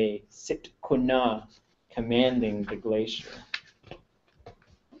Bay. Sit kuna, commanding the glacier.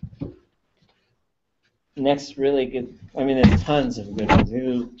 Next really good, I mean, there's tons of good ones.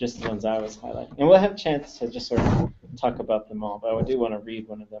 These are just the ones I was highlighting. And we'll have a chance to just sort of talk about them all, but I do want to read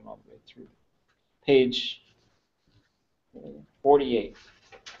one of them all the way through. Page 48,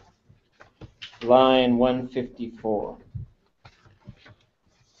 line 154.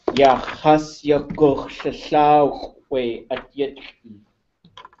 Yachas yakuch sheslau we at yetki.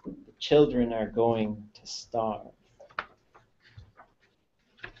 The children are going to starve.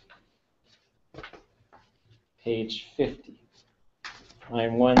 Page 50,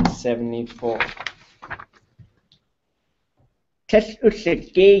 line 174. Tes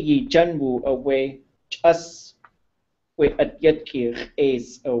usegeyi janwu away just we at yatkir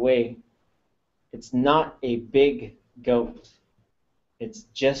ace away. It's not a big goat. It's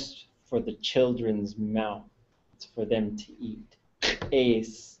just for the children's mouth. It's for them to eat.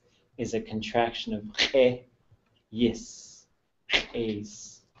 Ace is a contraction of yes.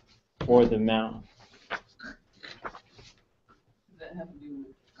 Ace for the mouth. Does that have to do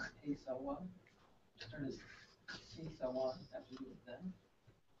with Asawa? Or does Asawa have to do with that?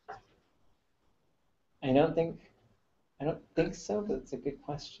 I don't think so, but it's a good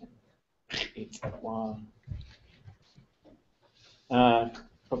question. It's a wow.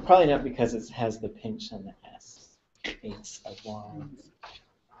 But probably not because it has the pinch on the S. It's a wow.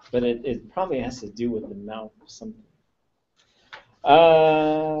 But it probably has to do with the mouth or something.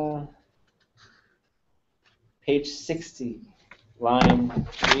 Page 60, line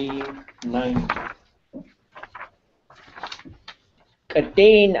 390.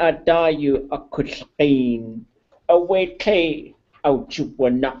 Kadane adayu akustain. Away clay out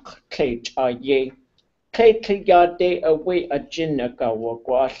juwanak clay chaye. Clay yade away a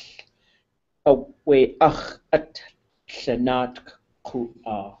jinnagawagwash. Away ach at shanat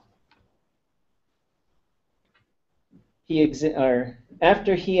ku'a.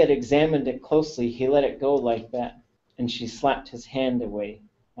 After he had examined it closely, he let it go like that, and she slapped his hand away.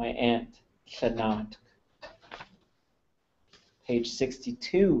 My aunt, Shanat. Page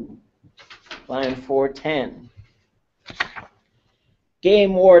 62, line 410.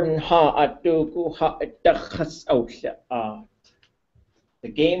 Game warden ha adugu ha adachas outlaat. The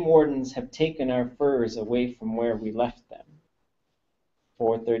game wardens have taken our furs away from where we left them.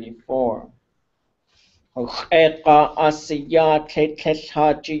 434.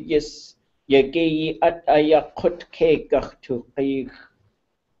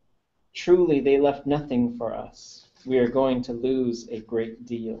 Truly, they left nothing for us. We are going to lose a great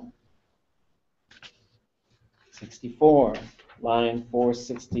deal. 64, line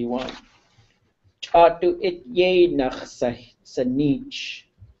 461.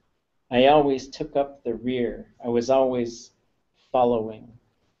 I always took up the rear. I was always following.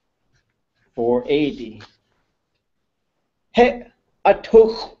 480. He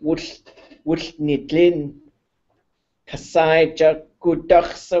atuch wush nidlin kasai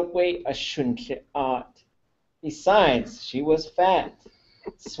jakudach sawe ashunche art. Besides, she was fat.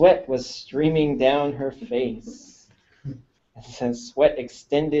 Sweat was streaming down her face. And sweat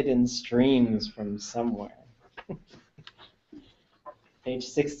extended in streams from somewhere. Page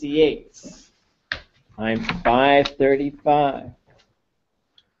 68. Line 535.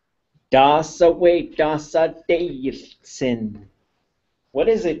 Dasa dasa deilsin. What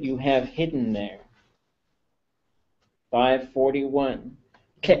is it you have hidden there? 541.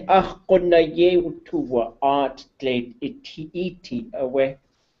 Ke achkona yewtuwa art glade iti away.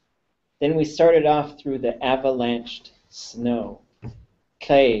 Then we started off through the avalanched snow.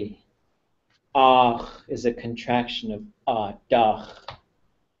 Clay. Ach is a contraction of adach.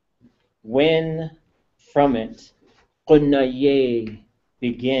 When from it, qunaye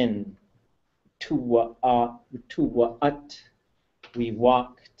begin. Tuwa'at, we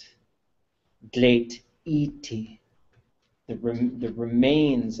walked. Glate iti, the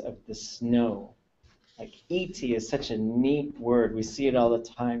remains of the snow. Like iti is such a neat word. We see it all the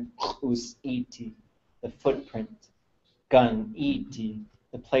time. Us iti, the footprint. Gun iti,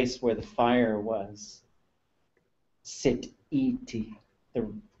 the place where the fire was. Sit iti, the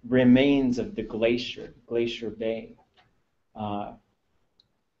remains of the glacier, Glacier Bay.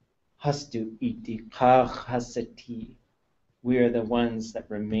 Hastu iti kach hasati. We are the ones that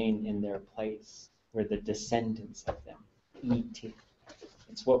remain in their place. We're the descendants of them. Iti.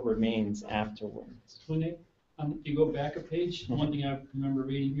 It's what remains afterwards. If you go back a page, one thing I remember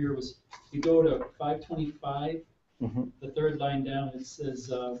reading here was, you go to 525, the third line down, it says,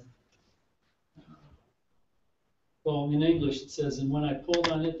 well, in English it says, and when I pulled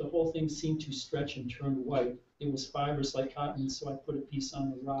on it, the whole thing seemed to stretch and turn white. It was fibrous like cotton, so I put a piece on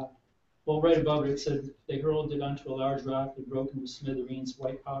the rock. Well, right above it, it said, they hurled it onto a large rock, it broke into smithereens,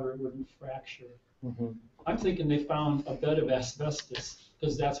 white powder wouldn't fracture. I'm thinking they found a bed of asbestos,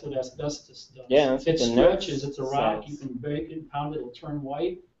 because that's what asbestos does. Yeah, it stretches, it's a rock, you can bake it and pound it, it'll turn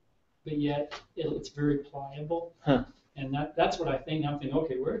white, but yet it's very pliable. And that's what I think. I'm thinking,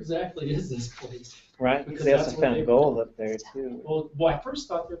 okay, where exactly is this place? Right, because they also found gold up there too. Well, I first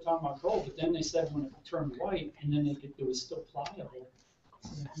thought they were talking about gold, but then they said when it turned white, and then it was still pliable.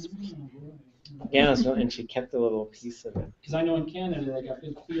 Yeah, and she kept a little piece of it. Because I know in Canada they got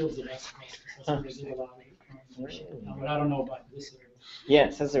big fields of asbestos. That's where they did a lot of it. But I don't know about this area. Yeah,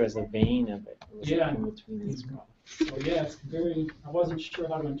 it says there was a vein of it. Yeah. In between these rocks. So yeah, it's very. I wasn't sure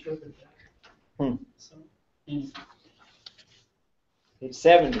how to interpret that. So anyway. Page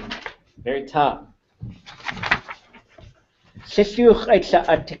 70, very top. Sishuch aitla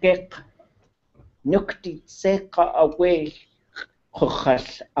atikek nukti seka away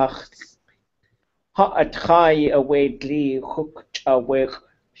chuchas achs. Ha atchai away dli chuk away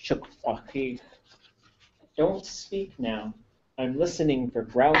shukfachi. Don't speak now. I'm listening for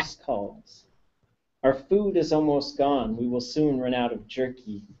grouse calls. Our food is almost gone. We will soon run out of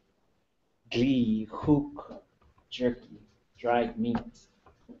jerky. Glee, hook, jerky, dried meat.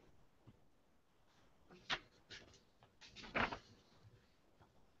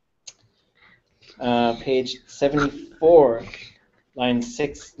 Page 74, line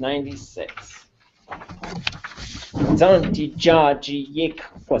 696. Zanti jaji yik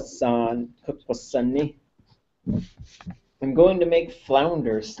kwasani. I'm going to make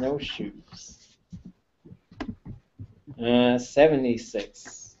flounder snowshoes.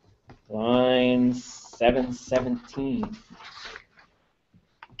 76, line 717.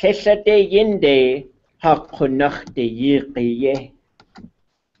 Kesate yinde hakunachte yiqiye.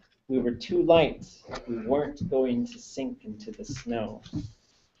 We were too light. We weren't going to sink into the snow.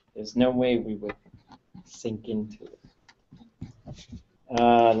 There's no way we would sink into it.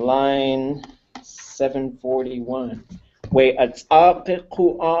 Line 741. We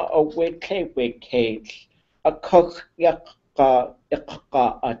atzaqiqu aweke weke akok yakqa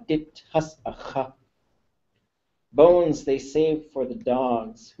iqqa adit hasacha. Bones they saved for the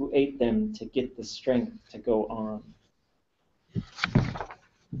dogs who ate them to get the strength to go on.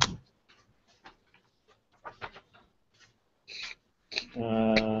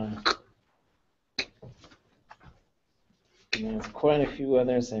 There's quite a few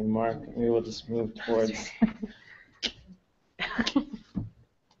others I marked. Maybe we'll just move towards.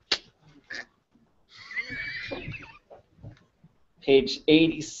 Page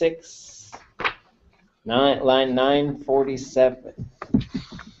 86, line 947.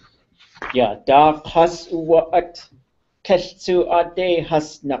 Ya da has uwa'at keshtu ade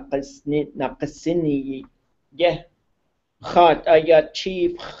has nakasini ye khat ayat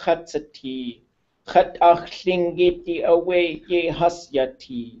chief khatsati khat achlingiti away ye has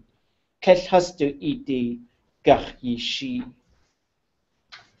yati kesh has to iti gahyishi.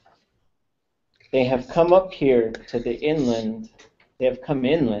 They have come up here to the inland. They have come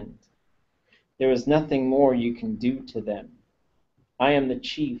inland. There is nothing more you can do to them. I am the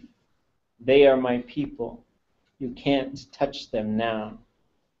chief. They are my people. You can't touch them now.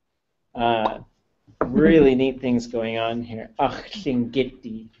 Really neat things going on here.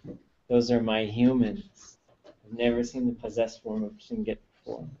 Tlingit. Those are my humans. I've never seen the possessed form of Tlingit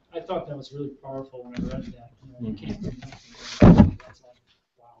before. I thought that was really powerful when I read that. You know, you can't do nothing. That's like,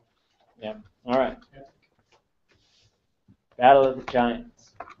 wow. Yeah. All right. Epic. Battle of the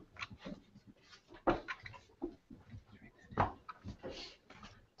Giants.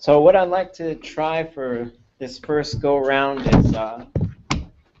 So what I'd like to try for this first go around is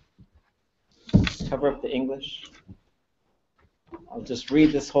cover up the English. I'll just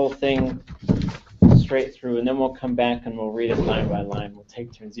read this whole thing straight through, and then we'll come back and we'll read it line by line. We'll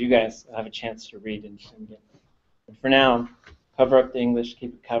take turns. You guys have a chance to read and get. But for now, cover up the English,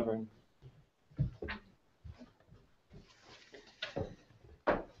 keep it covered.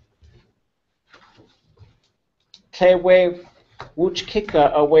 Klewe wuch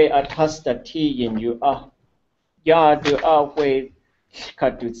kika away at hasta ti in you ya do away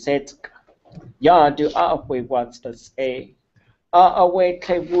kadu setk ya do away what's the say away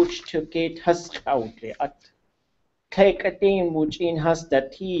kle wuch to get husk out at cake a thing wuch in hasta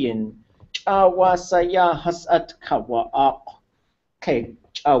ti in chawasa ya has at kawa cake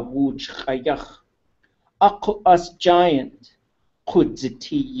a wuch ayach aku as giant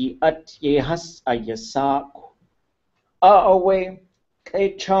kudziti at ye has ayasak away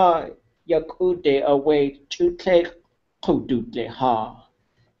cha yakude away to take kudule ha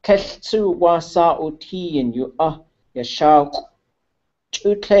ketsu wasa uti in you yashak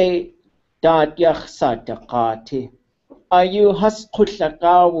to take dad yachsadakati are you has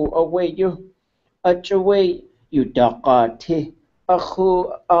kutlakawu away you away you dakati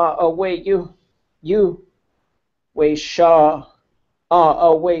ahu away you way sha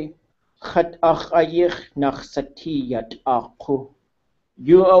away Khat achayich nach satiyat aku.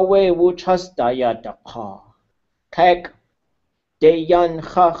 You away wuch has dayadaka. Kek deyan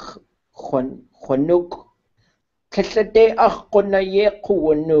chach chonuk. Kesade ach konaye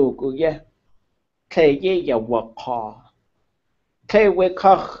kuwanuk ye. Ke ye yawaka. Ke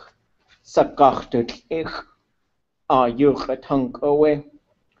wekach sakachtet ich. Ayuch atank away.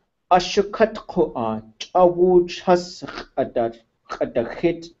 Ashukat kuat. Awuch has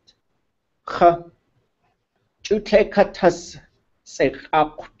adachit. Chutekatas Sech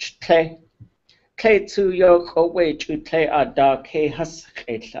Aqutle. Clay to your away to clay a dark hay has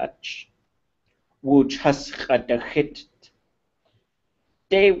hetch. Wood has had a hit.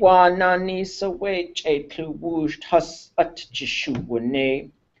 They were nani so wage a to wooed has at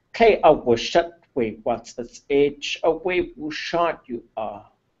Jishune. Clay a was shut way what's its age away who shot you are.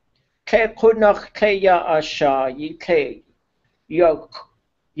 Clay could not clay ya a sha ye clay. Yag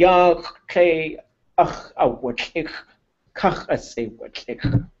clay ach a watlich. Kach a say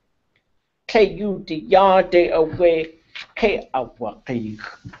watlich. Clay you the yard day away. Clay a wakich.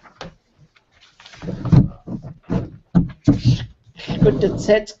 But the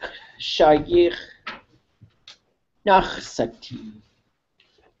set shayir nach sati.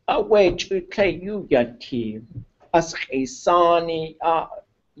 Away to clay you yati. As a sani a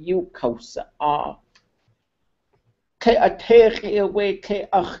you kausa a. Clay a teri away clay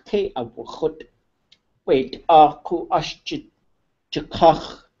ach clay a wachut. Wait a ku ashjit to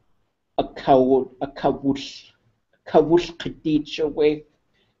kach a kawul a kawul. Kawul kadich away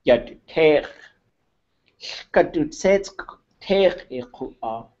yad ter. Kadut set ter e ku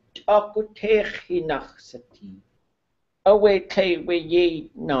a. Aku ter hinach sati. Away clay we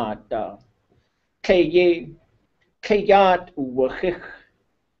ye nada. Clay ye kayat uwachich.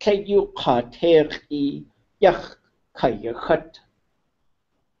 Clay you kater e yach kayachat.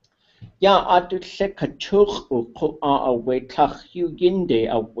 Ya adu se kachuk uku a away tach you yinde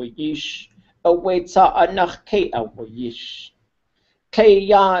away yish. Away ta anach ke away yish.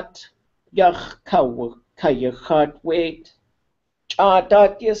 Kayat yach kayachat wait.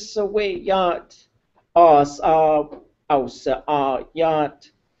 Chadat yes away yat. As ausa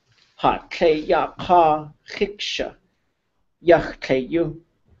yat. Ha clay ya ka hiksha. Yach kayu.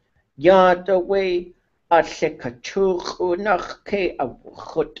 Yad away at se kachuk unach ke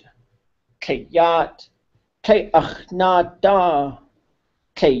awchut. Kayat, kay akhnada,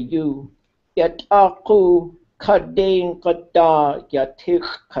 kayu, yat aku kading kada yatik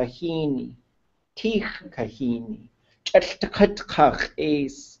kahini, tich kahini, chatkat kach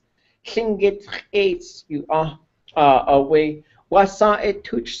es, Tlingit es you away, wasa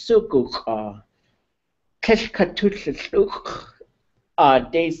etuch suguk keshkatuch luk,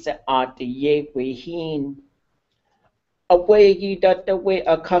 desa de ye wehin. Away ye that the way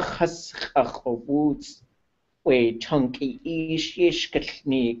a kachas ach o woods, way chunky ish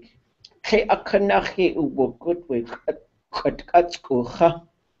yishkatnik. Ke akanachi uwo good way katskucha.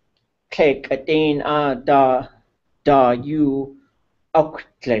 Ke kadin da you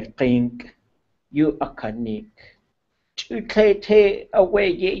aktleking, you akanik. Chute te away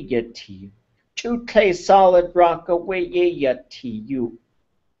ye yeti. Chute solid rock away ye yeti, you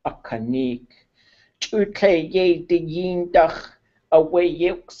akanik. Chute ye de yin dach away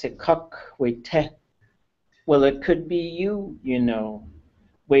yuk se kuk we te. Well, it could be you, you know.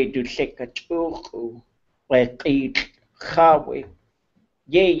 We do seka chuchu, we qid chawe,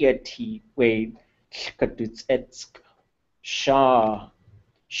 ye yeti, we skaduts etsk, sha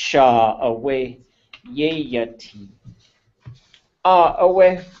away, ye yeti.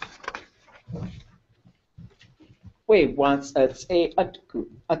 Away, we once at a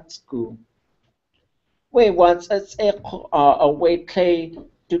atsku. We once at a away play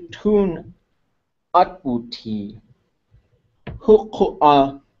to tune atbuti. Huku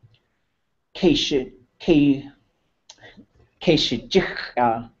Keisha Jich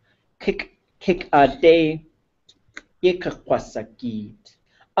kick a day yikakwasakit.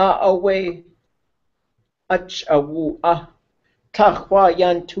 Away ach awu tahwa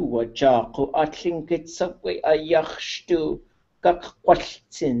yantu a jako a Tlingit subway a yachstu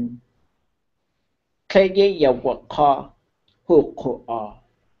gakwasin. Kaye ya waka huku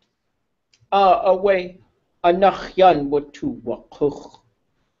away a nachyan watu wakuch.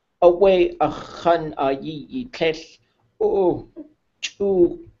 Away a chan a yi tes o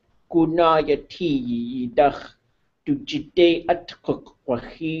chu gunaya ti yi dach du jide at cook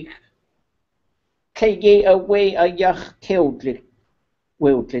wahi. Kaye away a yach keldlit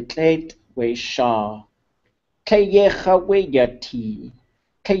late way sha. Kaye hawe yati.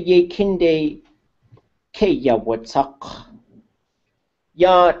 Kaye kinde kaya watak.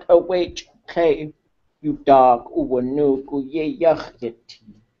 Yard away kay you dog uwanu gu ye yach yati.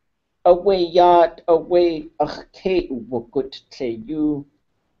 Away yard away ke wukut you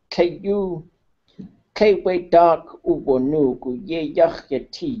ke way dark uwonugu ye yach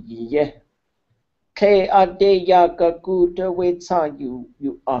yati ye ke ade yaga good away ta you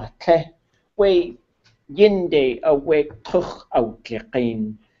ke way yinde away tuch out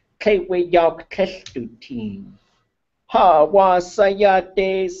ke way yak testutin ha was ya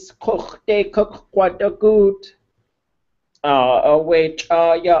des koch de cook what a good Away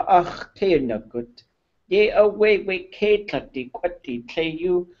ya nagut. Ye away we tlati kwati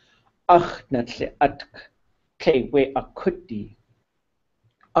you natle atk we akuti.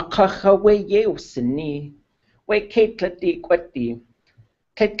 We ye usini. We tlati kwati.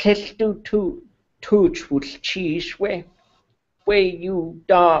 Tu chwch cheese we you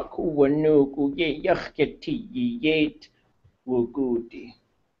dark uwanugu ye yachketi ye yet wugudi.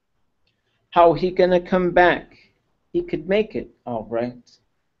 How he gonna come back? He could make it, all right.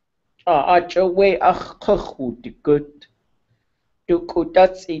 Achawe achkahu de good. Do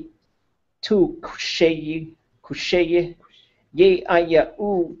kudatsi tu kusheye ye aya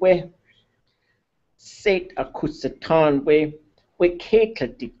uwe set akusatan we keta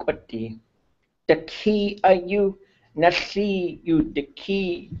di kwati. The key ayu nasi you the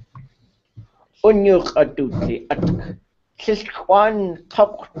key unyuk aduti at kilkwan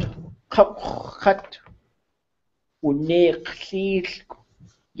kap unek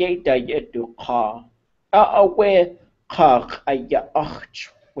yeda yedu ka. Awe kak aya ach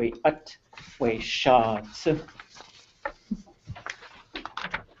we at we shots.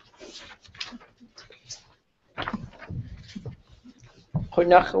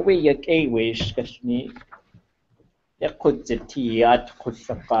 Honachwe yak awish kashni yakudziti at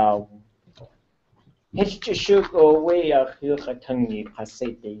kusakaw. Hishchuk away a hilkatangi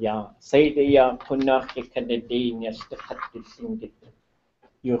pasedeya. Sedeya kunach yakadadin yas the cut the singit.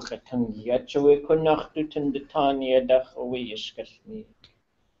 Yukatangi achawe kunach dutan the tanya dach away ishkashni.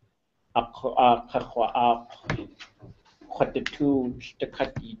 Kakwa what the two the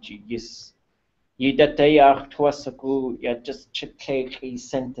cut yis. Yidataya twasaku ya just chikaki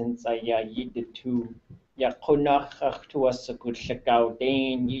sentence aya yid two. Ya kunach twasaku shakao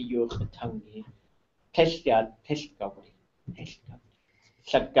dain yukatangi. Peshkat, Peshkawi, Peshkat.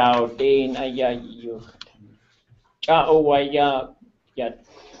 Shakao Dane Aya Yukhatan. Chaowaya Yat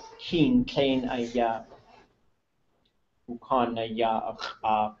Keen Kane Aya Ukan Aya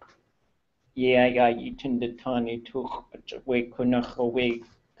Ak. Ye Aya Yitin the Tani Tuk We Kunachawe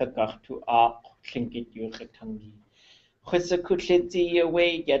Kakach to Ak Tlingit Yukhatangi. Khusakutli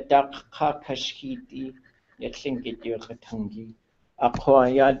away Yadak Kakashkiti Yat Tlingit Yukhatangi. Akwa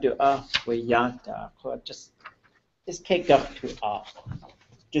Yadu we Yata, just take up to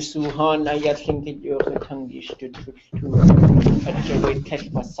Jisuhan ayat lingkit yo katangi stood to at Joey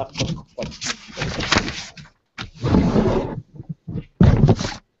Tekma Sapok.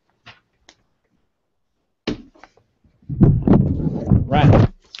 Right.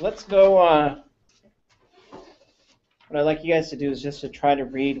 So let's go. What I'd like you guys to do is just to try to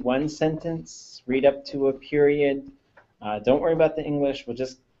read one sentence, read up to a period. Don't worry about the English. We'll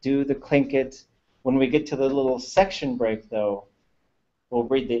just do the Tlingit. When we get to the little section break, though, we'll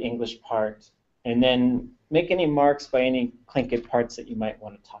read the English part, and then make any marks by any Tlingit parts that you might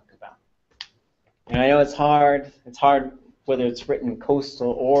want to talk about. And I know it's hard. It's hard whether it's written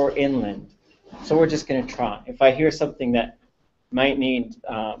coastal or inland. So we're just going to try. If I hear something that might need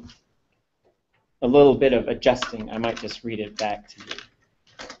a little bit of adjusting, I might just read it back to you.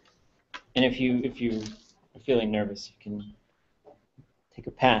 And if you are feeling nervous, you can take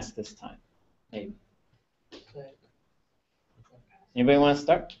a pass this time, maybe. Anybody want to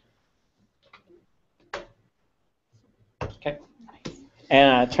start? Okay.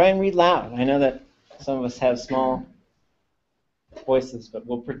 And try and read loud. I know that some of us have small voices, but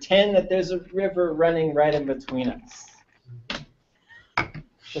we'll pretend that there's a river running right in between us.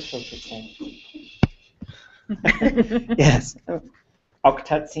 Just for pretend. Yes.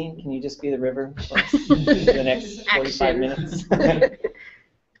 Oktatsin, can you just be the river for the next 45 minutes?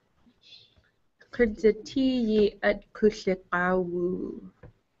 Kudzatiyi at kushikawu.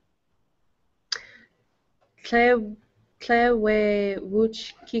 Tlewe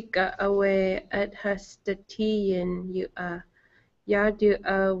wuch kika awe at hastatiyin you a yadu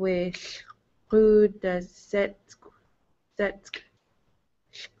awe shkuda setsk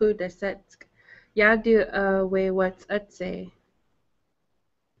shkuda setsk yadu awe what's atse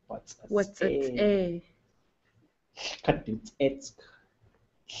what's atse Shkadu etsk.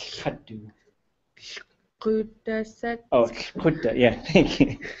 Shkadu. shkuda setsk. Oh, shkuda, yeah, thank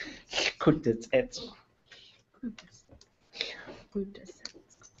you. Shkuda etsk.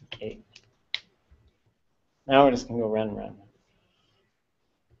 Okay. Now we're just going to go round and round.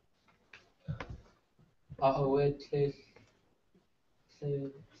 Awe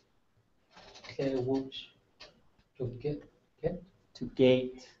To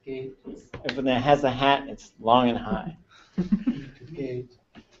gate. gate Everything that has a hat, it's long and high. to gate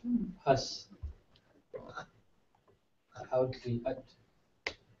has outly at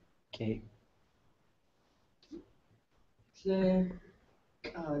Okay. Tle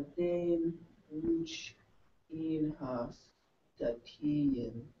den uch in has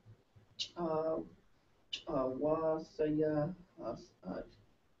datian wasaya has at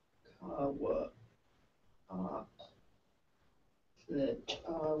kawa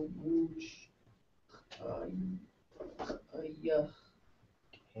tle wuch yeah.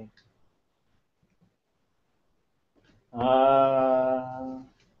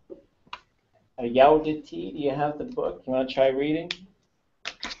 Yauditi, do you have the book? You want to try reading?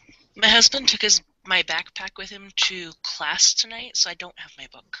 My husband took my backpack with him to class tonight, so I don't have my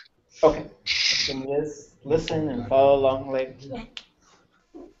book. Okay. Then just listen and follow along later.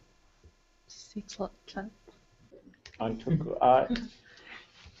 On Tuku'at.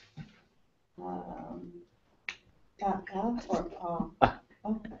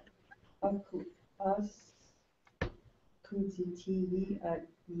 Aku as kuzitihi at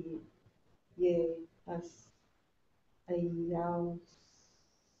ye as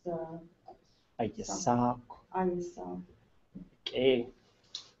Ayasak. ayasa. Okay.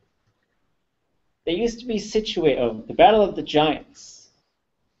 They used to be situated, the Battle of the Giants.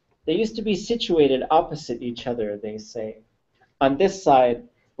 They used to be situated opposite each other, they say. On this side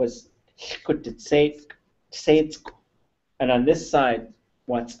was Shkutitsetsk, and on this side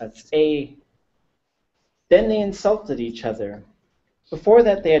was Atse. Then they insulted each other. Before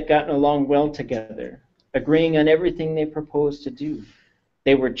that, they had gotten along well together, agreeing on everything they proposed to do.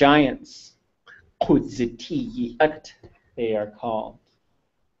 They were giants. Kudzitiyi'at, they are called.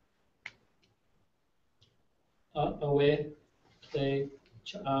 Away, clay,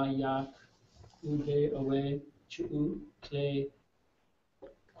 cha'ayak, ude, away, chu, clay,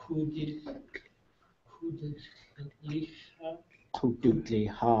 kudiliha,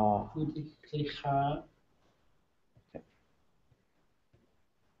 Kududliha.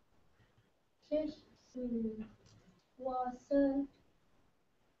 Wasa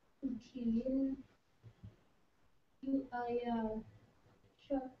Utiyin Uaya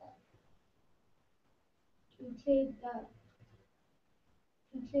Shaka Uteda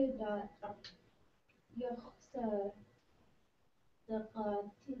Yoxsa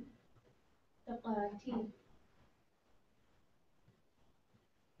Daqati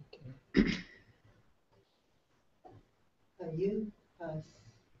Ayu as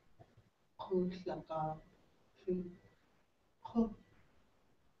kutlaka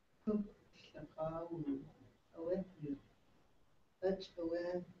away you touch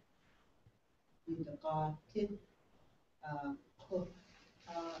away in the garden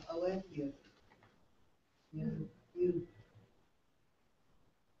away you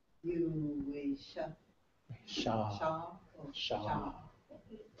Sha.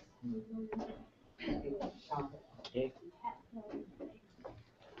 Okay.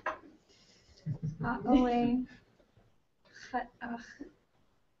 Away Khatach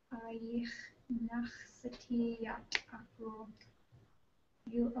Ayich Nachsatiyat Akro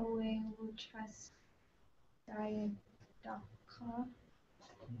You away Wuchas Diadaka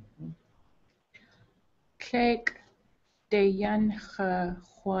Clegg Dayan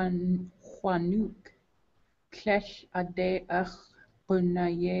Juanuk Klesh Ade Ach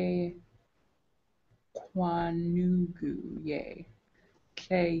Bunaye Kwanugu Ye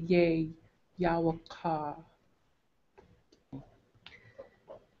Kle Ye Yawaka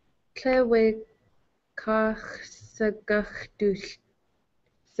Klewe Kach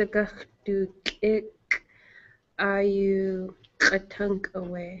Sagachtuk Ayu Katunk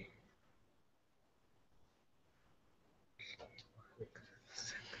away.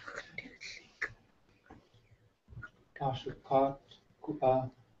 ashukat, ku'a,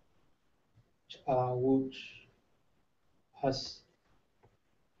 cha'awuch, has,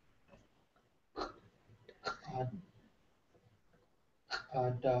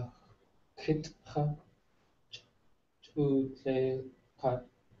 ada, kitcha, chutle, kat,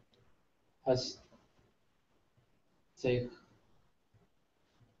 has, zech,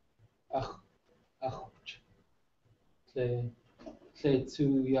 ach, tle,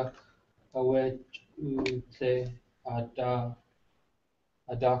 tsuyak, awet, tle,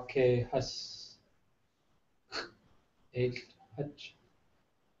 adake, has, hach,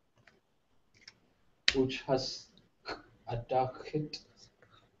 which has adakit.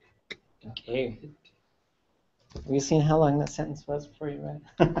 Okay. Have you seen how long that sentence was before you read?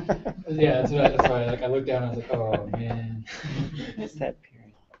 Yeah, that's why like, I looked down and I was like, oh, man. What's that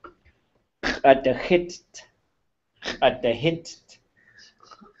period? Adahit.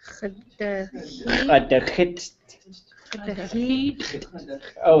 Adachit.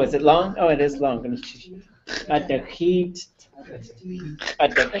 Oh, is it long? Oh, it is long. Adachit. Adachit.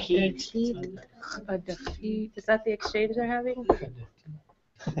 Adachit. Is that the exchange they're having?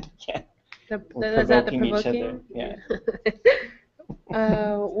 Yeah. Is that the Provoking each other. provoking? Yeah.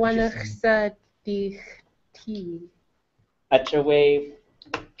 Wanachsadichti. At a way,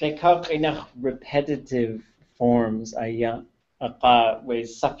 enough repetitive forms, with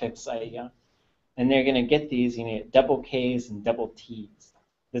suffix, and they're going to get these, double Ks and double Ts.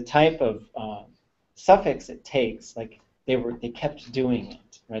 The type of suffix it takes, like they kept doing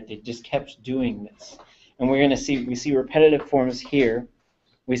it, right? They just kept doing this, and we see repetitive forms here.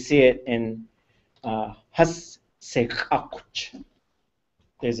 We see it in has sekach.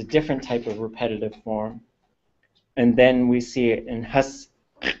 There's a different type of repetitive form, and then we see it in has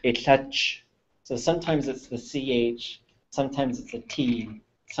itach. So sometimes it's the ch, sometimes it's a t,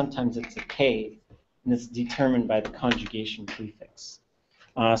 sometimes it's a k, and it's determined by the conjugation prefix.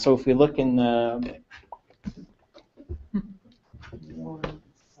 So if we look in the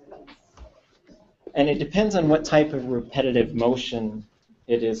and it depends on what type of repetitive motion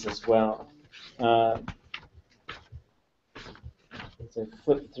it is as well. So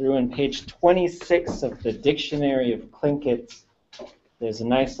flip through on page 26 of the Dictionary of Tlingit. There's a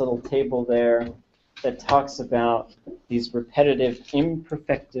nice little table there that talks about these repetitive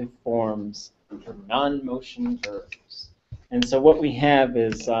imperfective forms for non-motion verbs. And so what we have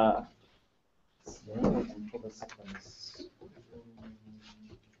is let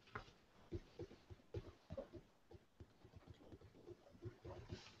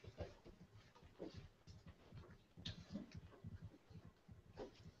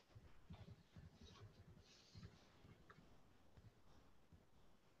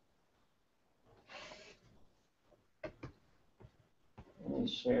me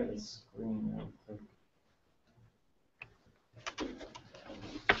share the screen real quick.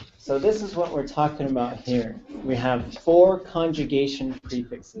 So this is what we're talking about here. We have 4 conjugation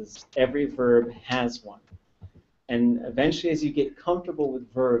prefixes. Every verb has one. And eventually, as you get comfortable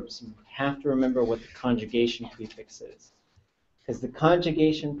with verbs, you have to remember what the conjugation prefix is. Because the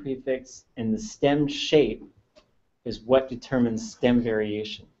conjugation prefix and the stem shape is what determines stem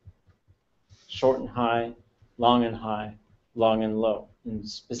variation. Short and high, long and high, long and low, in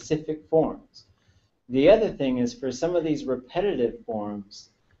specific forms. The other thing is, for some of these repetitive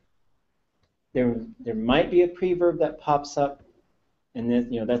forms, there might be a preverb that pops up, and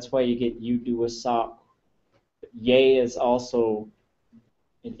then that's why you get you do a sock. Yay is also,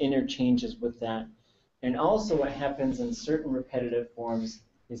 it interchanges with that. And also what happens in certain repetitive forms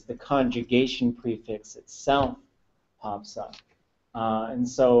is the conjugation prefix itself pops up. And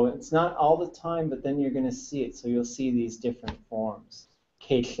so it's not all the time, but then you're going to see it. So you'll see these different forms.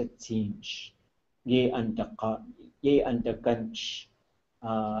 Keitlatinch, ye andaganch,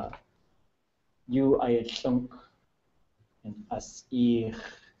 you ayatlunk, and asir.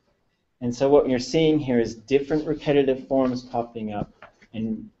 And so what you're seeing here is different repetitive forms popping up,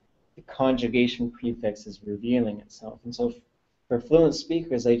 and the conjugation prefix is revealing itself. And so for fluent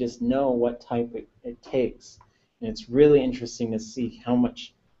speakers, they just know what type it takes. And it's really interesting to see how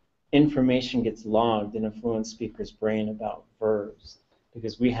much information gets logged in a fluent speaker's brain about verbs,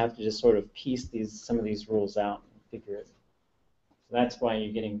 because we have to just sort of piece some of these rules out and figure it. So that's why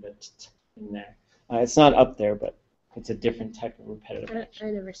you're getting the t in there. It's not up there, but it's a different type of repetitive action.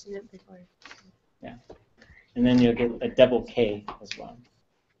 I've never seen it before. Yeah. And then you'll get a double K as well.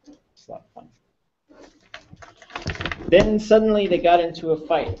 It's a lot of fun. Then suddenly they got into a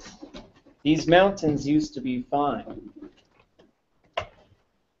fight. These mountains used to be fine.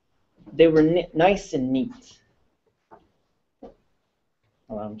 They were nice and neat.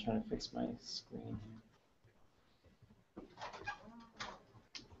 Oh, I'm trying to fix my screen here.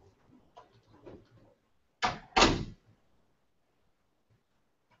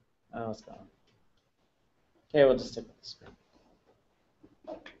 Oh, it's gone. Okay, we'll just stick with the screen.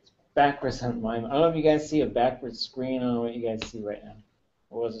 It's backwards on mine. I don't know if you guys see a backwards screen. I don't know what you guys see right now.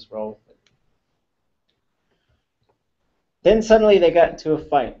 We'll just roll with it. Then suddenly they got into a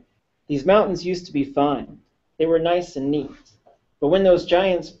fight. These mountains used to be fine. They were nice and neat. But when those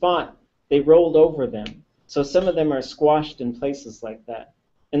giants fought, they rolled over them. So some of them are squashed in places like that.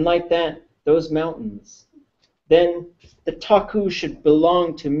 And like that, those mountains. Then the Taku should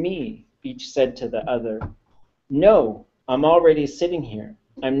belong to me, each said to the other. No, I'm already sitting here.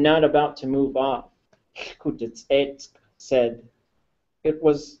 I'm not about to move off. Kutitsetsk said. It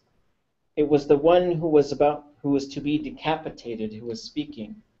was the one who was to be decapitated who was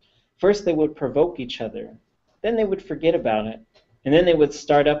speaking. First they would provoke each other, then they would forget about it, and then they would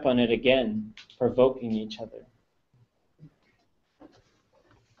start up on it again, provoking each other.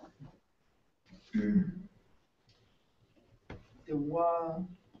 The wa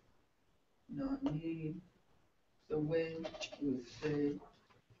nani the way we say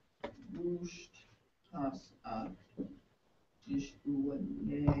whooshed us at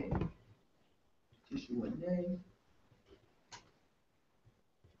Tishuane.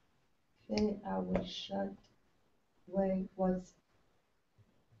 Say I was shut way was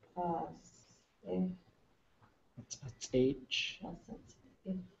if That's H.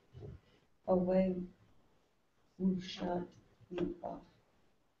 if away who shut you off.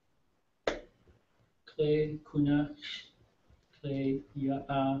 Clay Kunach, Clay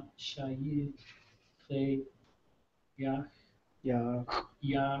Ya'a Shayi, Clay Yach, Yeah.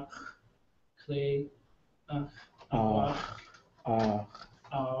 Yach, Clay Ach, Ah. Awach,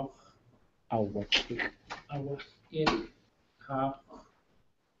 Ah. Ach, Awak. Awach, Ik, Hach,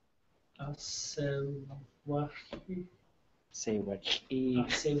 Aselwachi, Say what E.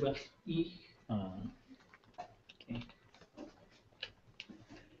 Asewachi, Okay.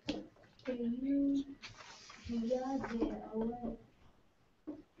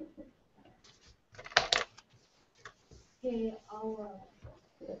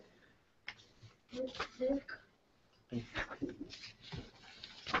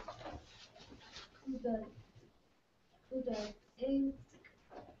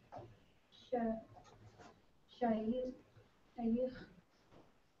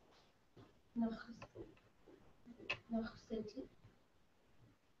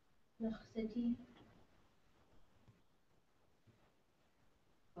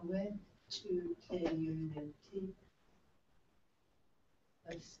 I went to Unity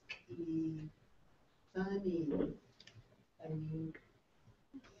a ski sunny and you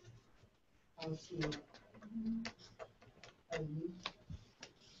I'll see you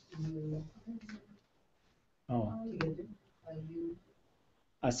Oh. together are you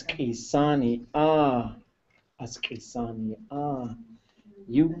Askisani. Ah. Askisani. Ah.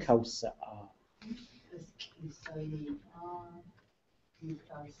 You kausa. Ah. a ski sunny you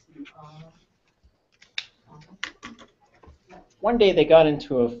can see One day they got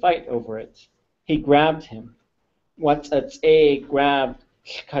into a fight over it. He grabbed him. What's a grabbed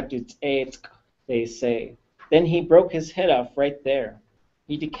Shkatuts, they say. Then he broke his head off right there.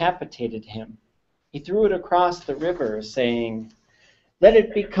 He decapitated him. He threw it across the river, saying, "Let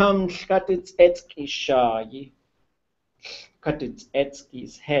it become Shkatutsetsky Shayi,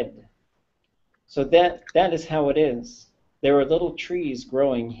 Shkatutsetsky's head." So that is how it is. There are little trees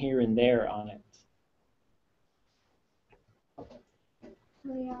growing here and there on it.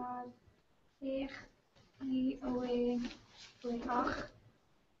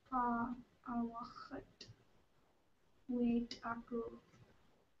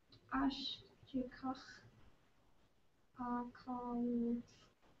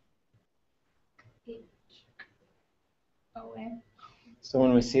 So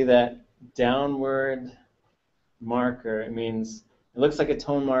when we see that downward marker, it means it looks like a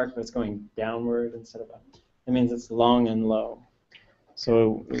tone mark, but it's going downward instead of up. It means it's long and low.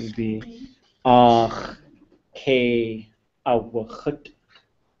 So it would be ah, ke, awachut,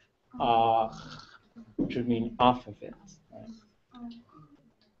 ah, which would mean off of it. Right?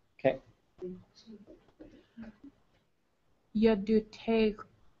 Okay. Yadu take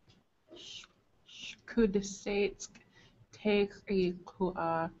shkudesatsk take I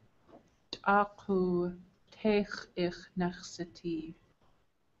kua aku take ich nachsati.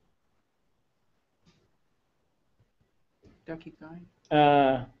 Do I keep going?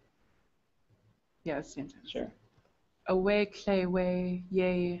 Yeah, same time. Sure. Away clay way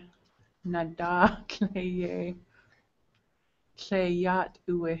ye nada clay ye clay yacht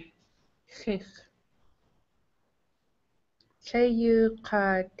uwe chich. Clay you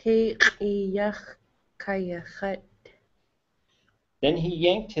ka take yach kayachet. Then he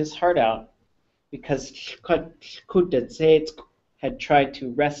yanked his heart out because Shkudetsetsk had tried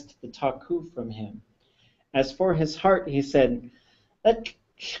to wrest the taku from him. As for his heart, he said, let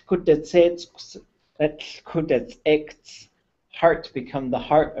Shkudetsetsk's heart become the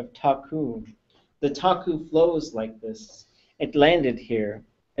heart of Taku. The Taku flows like this. It landed here.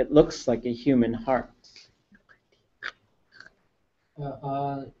 It looks like a human heart.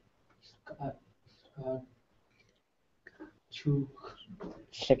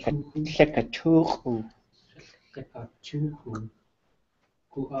 Shekatuchu.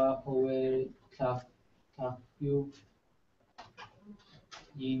 Kuha Owe Takyu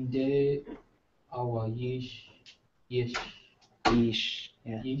Yinde Awa Yish.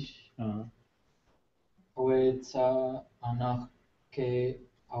 Yeah. Owe Tsa Anake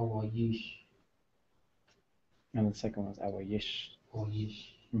Awa Yish. And the second one was Awayish. Or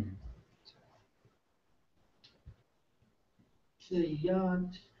Yish. Mm-hmm.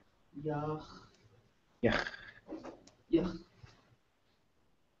 Tliyat, Yach, Yach. Yach,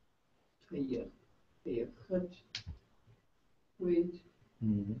 Kayachat, wait.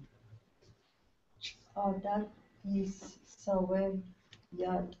 Mhm. That is Sawe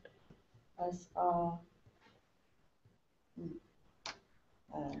Yat as I'm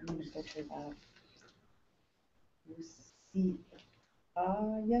gonna butcher that. Usi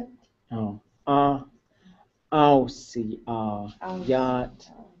Yat. Oh. Ausi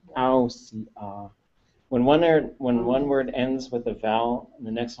Yat. Ausi When one word ends with a vowel and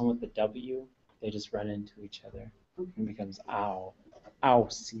the next one with a W, they just run into each other. It becomes ow.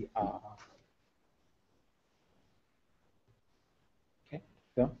 Ausi Okay,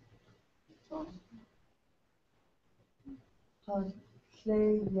 go.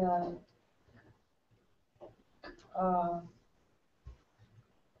 Tliyat.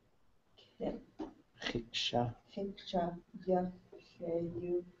 Chiksha. Hiksha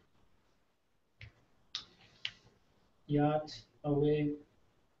Yachayu. Yat, away,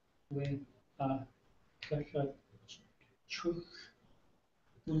 we, Kaka, Chuk,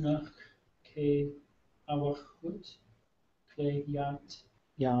 Unach, Ke, Awachut, Kle, Yat,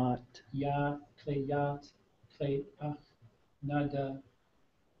 Yat. Ya, Kle, Yat, Kle, Ach, Nada,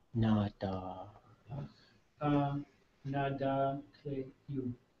 Nada. Nada, Kle,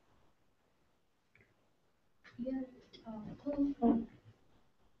 You. Yet,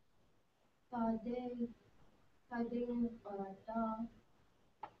 Tade,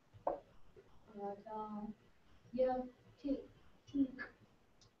 Da, Ya, Tik,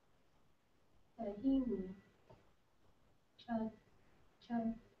 Tahimu, Cha,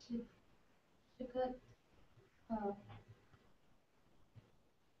 Chikat,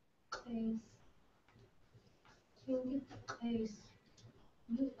 Ace, Tlingit, Ace,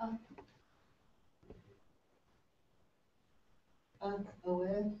 You,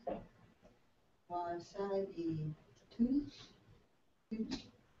 Aware. Wasai Tu.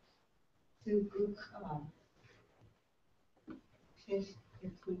 Tu Kish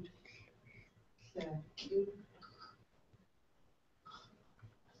Ikut Ku.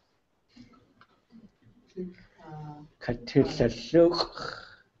 Katushashuk.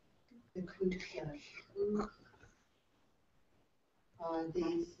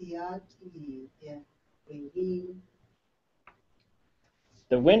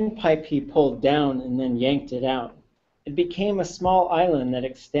 The windpipe he pulled down and then yanked it out. It became a small island that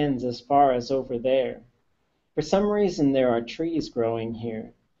extends as far as over there. For some reason there are trees growing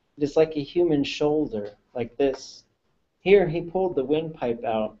here. It is like a human shoulder, like this. Here he pulled the windpipe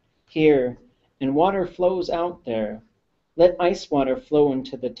out, here, and water flows out there. Let ice water flow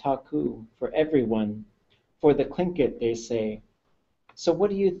into the Taku for everyone, for the Tlingit, they say. So what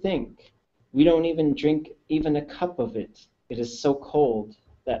do you think? We don't even drink even a cup of it. It is so cold,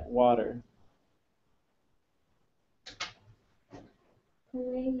 that water.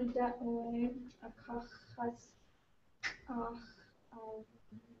 Away, that away, Akachas,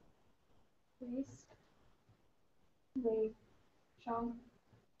 Waste, Way, Chunk,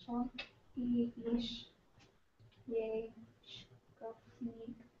 Ish, Ye,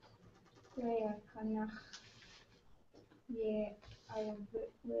 Shkafni, Rea, Kanach, Ye,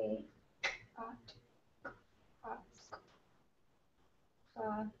 Ayaway, At, Atsk,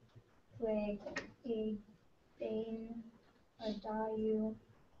 Ka, Way, A, Dane, Adayu,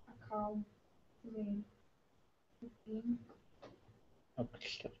 Akal, Way, Bean,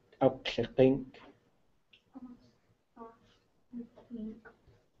 Ukshink. Bean,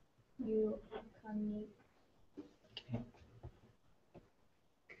 You, Akani,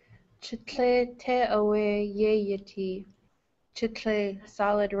 Chitle te away yeti. Chitle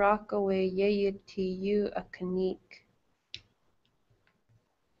solid rock away yeti you a kanik.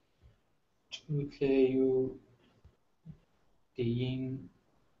 Tukleyu, Diyin,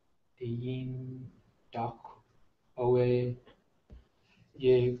 Dak, Away,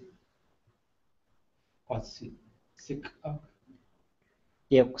 Ye, Watsi, Sikak,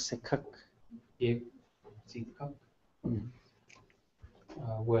 Yeksikuk. Ye, Sikak, Mm.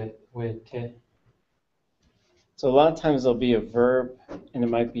 Te, So a lot of times there'll be a verb and it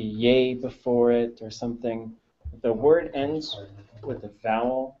might be yay before it or something. If the word ends with a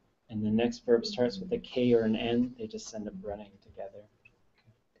vowel and the next verb starts with a K or an N, they just end up running together.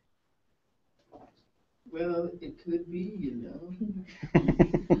 Well, it could be,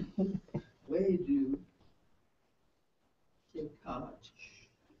 Way do.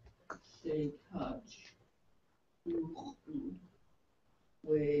 Say catch.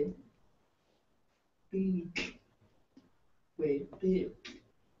 Way big. Way big.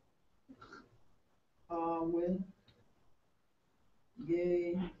 When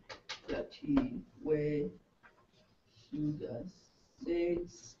Ye Yati We Shuda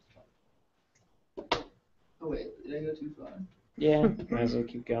Says. Oh wait, did I go too far? Yeah, might as well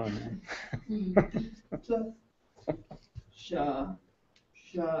keep going, man. Sha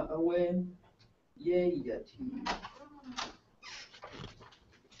Away Ye Yati.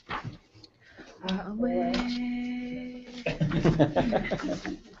 Away.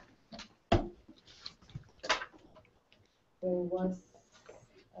 There was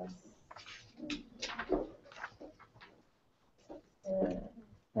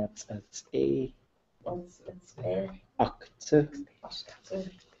That's a it's a aktı.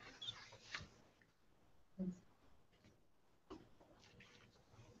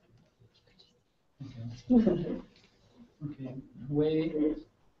 Okay. Way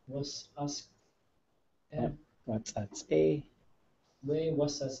was us. That's a Way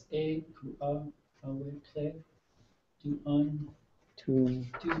was as a ku we play do to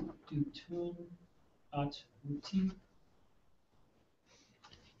tun at uti.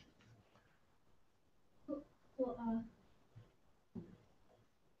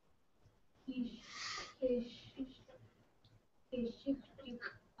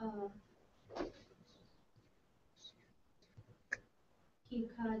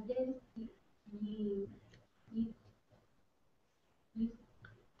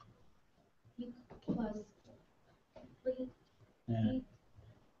 Well,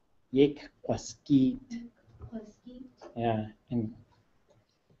 yek kwaskit. Yeah, and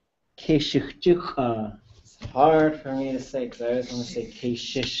keshikchuk. It's hard for me to say because I always want to say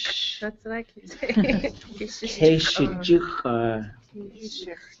keshish. That's what I keep saying. Keshikchuk.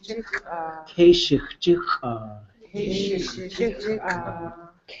 Keshikchuk.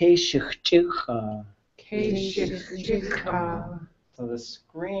 Keshikchuk. So the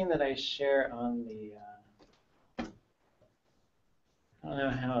screen that I share on the, I don't know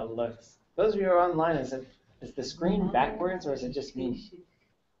how it looks. Those of you who are online, is the screen backwards or is it just me?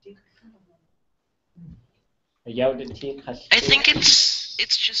 I think it's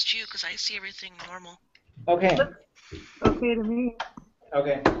just you because I see everything normal. Okay. Okay to me.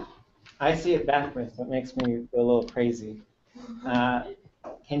 Okay. I see it backwards. That makes me a little crazy.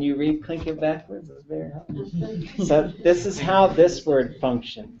 Can you read Tlingit backwards? That's very helpful. So this is how this word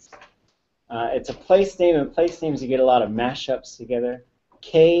functions. It's a place name, and place names you get a lot of mashups together.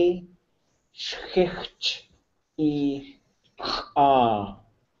 K, shich, e, ah.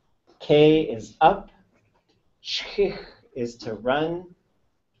 K is up. Shich is to run.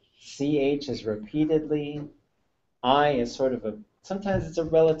 CH is repeatedly. I is sort of sometimes it's a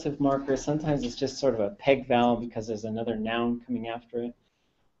relative marker, sometimes it's just sort of a peg vowel because there's another noun coming after it.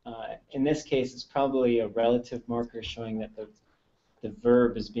 In this case, it's probably a relative marker showing that the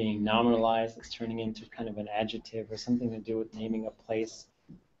verb is being nominalized. It's turning into kind of an adjective or something to do with naming a place.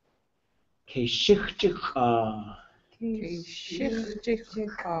 Keshichika.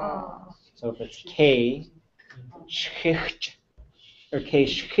 So if it's K, shich, or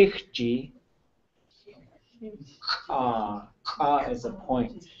Keshichji, ka is a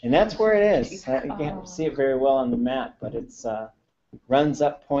point. And that's where it is. You can't see it very well on the map, but it's runs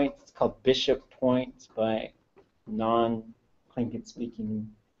up point. It's called Bishop Point by non-Tlingit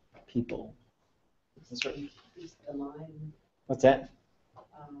speaking people. Is this right? It's the line. What's that?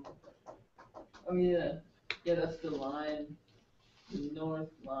 Oh yeah, that's the line, the north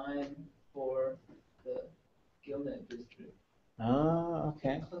line for the Gilnet district. Oh,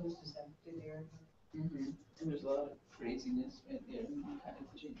 okay. Closes after there. And there's a lot of craziness right there. Kind of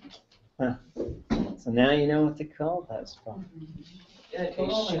change. Huh. So now you know what to call that spot. Yeah, I told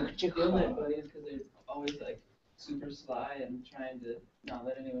all my Gilnet buddies because they're always like super sly and trying to not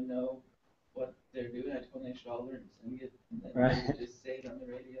let anyone know what they're doing. I told them they should all learn Tlingit and then Right. they would just say it on the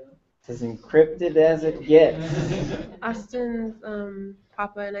radio. It's as encrypted as it gets. Austin's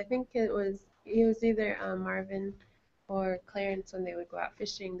papa, and I think he was either Marvin or Clarence when they would go out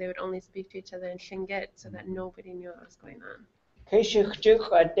fishing. They would only speak to each other in Tlingit so that nobody knew what was going on. They still do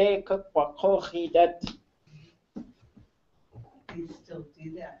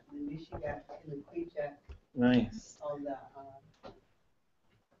that in the Michigan, in the Queechak, Nice. on the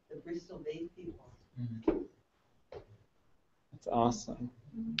Bristol Bay people. That's awesome.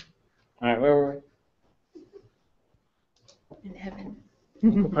 All right, where were we? In heaven.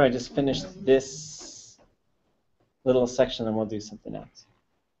 We'll probably just finish this little section and we'll do something else.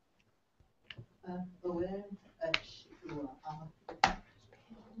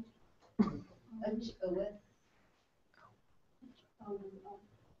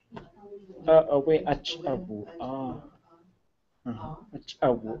 Wait,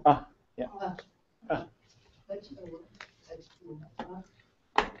 yeah.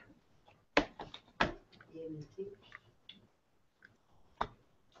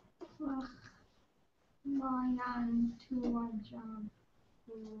 Mayan tuajab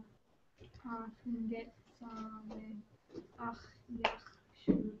Tlingit sabe ach yach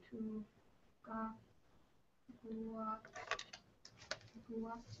shutu ga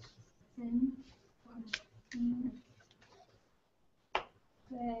guaksin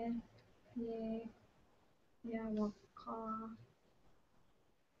se ye yawaka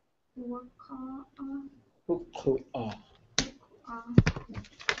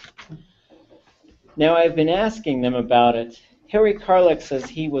Now I've been asking them about it. Harry Carlick says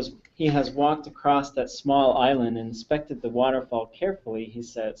he has walked across that small island and inspected the waterfall carefully, he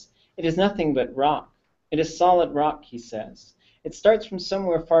says. It is nothing but rock. It is solid rock, he says. It starts from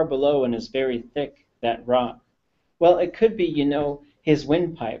somewhere far below and is very thick, that rock. Well, it could be, his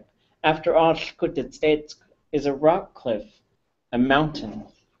windpipe. After all, Tlingit is a rock cliff, a mountain.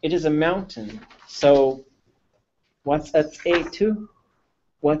 It is a mountain. So, what's at stake too?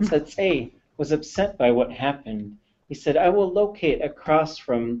 What's at stake? Was upset by what happened. He said, I will locate across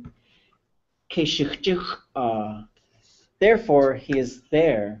from Keshichuk. Therefore, he is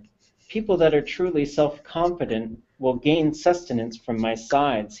there. People that are truly self-confident will gain sustenance from my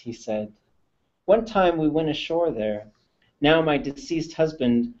sides, he said. One time we went ashore there. Now my deceased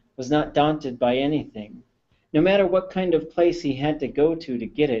husband was not daunted by anything. No matter what kind of place he had to go to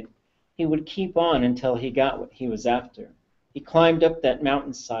get it, he would keep on until he got what he was after. He climbed up that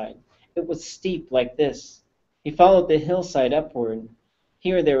mountainside. It was steep like this. He followed the hillside upward.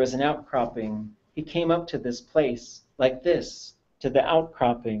 Here there was an outcropping. He came up to this place, like this, to the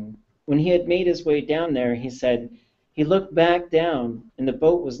outcropping. When he had made his way down there, he said, he looked back down, and the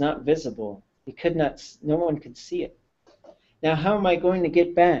boat was not visible. No one could see it. Now how am I going to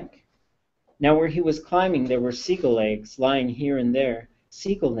get back? Now where he was climbing, there were seagull eggs lying here and there,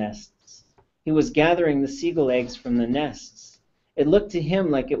 seagull nests. He was gathering the seagull eggs from the nests. It looked to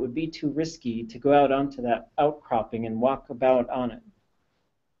him like it would be too risky to go out onto that outcropping and walk about on it.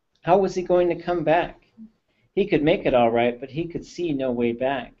 How was he going to come back? He could make it all right, but he could see no way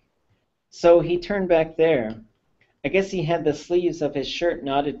back. So he turned back there. I guess he had the sleeves of his shirt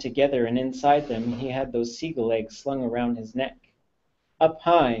knotted together, and inside them he had those seagull eggs slung around his neck. Up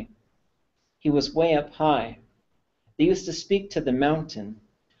high. He was way up high. They used to speak to the mountain.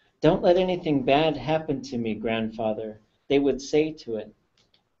 Don't let anything bad happen to me, grandfather, they would say to it.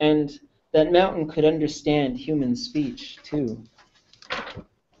 And that mountain could understand human speech, too.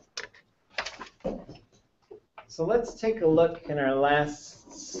 So let's take a look in our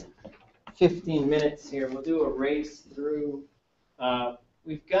last 15 minutes here. We'll do a race through.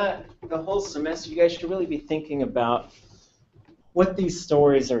 We've got the whole semester. You guys should really be thinking about what these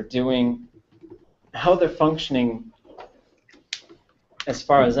stories are doing, how they're functioning as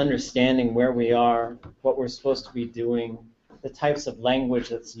far as understanding where we are, what we're supposed to be doing, the types of language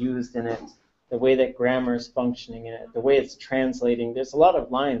that's used in it, the way that grammar is functioning in it, the way it's translating. There's a lot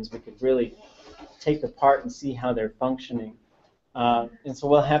of lines we could really take apart and see how they're functioning. And so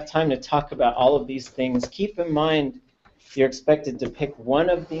we'll have time to talk about all of these things. Keep in mind, you're expected to pick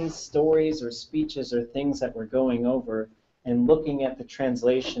one of these stories or speeches or things that we're going over and looking at the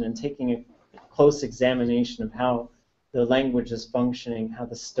translation and taking a close examination of how the language is functioning, how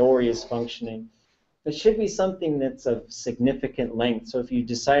the story is functioning. It should be something that's of significant length. So if you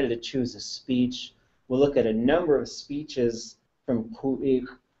decided to choose a speech, we'll look at a number of speeches from Pu'ik.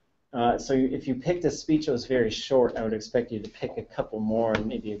 So if you picked a speech that was very short, I would expect you to pick a couple more and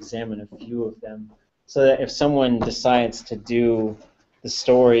maybe examine a few of them. So that if someone decides to do the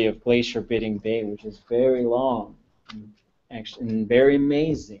story of Glacier Bidding Bay, which is very long and very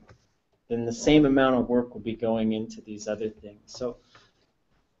amazing, then the same amount of work will be going into these other things. So,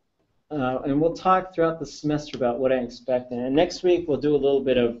 and we'll talk throughout the semester about what I expect. And next week we'll do a little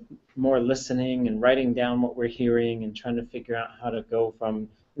bit of more listening and writing down what we're hearing and trying to figure out how to go from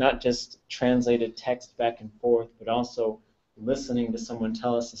not just translated text back and forth, but also listening to someone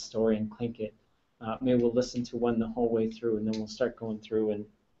tell us a story in Tlingit. Maybe we'll listen to one the whole way through, and then we'll start going through and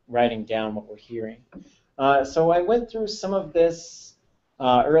writing down what we're hearing. So I went through some of this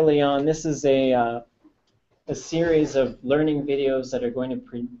early on. This is a series of learning videos that are going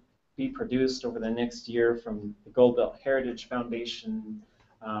to be produced over the next year from the Gold Belt Heritage Foundation.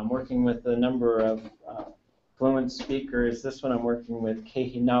 Working with a number of fluent speakers. This one I'm working with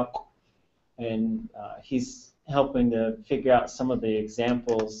Kehi Nauk, and he's helping to figure out some of the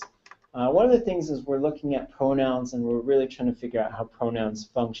examples. One of the things is we're looking at pronouns, and we're really trying to figure out how pronouns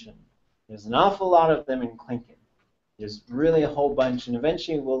function. There's an awful lot of them in Tlingit. There's really a whole bunch, and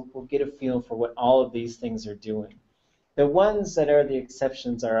eventually we'll get a feel for what all of these things are doing. The ones that are the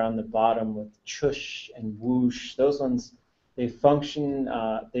exceptions are on the bottom with chush and whoosh. Those ones, they function,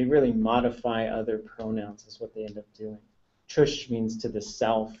 they really modify other pronouns is what they end up doing. Chush means to the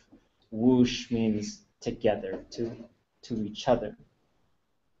self. Whoosh means together, to each other.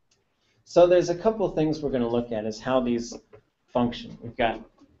 So there's a couple things we're going to look at is how these function. We've got,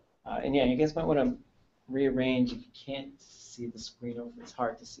 and yeah, you guys might want to rearrange if you can't see the screen or if it's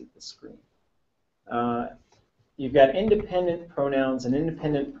hard to see the screen. You've got independent pronouns, and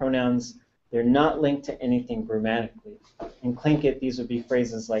independent pronouns, they're not linked to anything grammatically. In Tlingit, these would be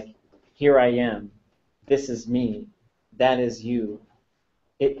phrases like, here I am, this is me, that is you,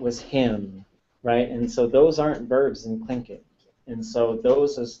 it was him, right? And so those aren't verbs in Tlingit. And so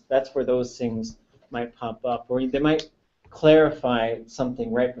that's where those things might pop up. Or they might clarify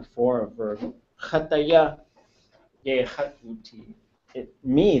something right before a verb. Khataya ye khatuti.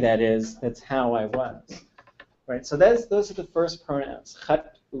 Me, that is, that's how I was. Right, so those are the first pronouns.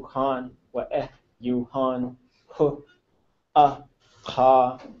 Khat, uhan, wa'eh, yuhan, hu,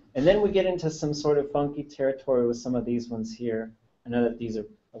 ha. And then we get into some sort of funky territory with some of these ones here. I know that these are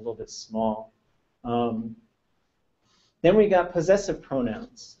a little bit small. Then we got possessive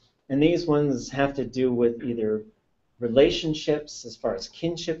pronouns. And these ones have to do with either relationships as far as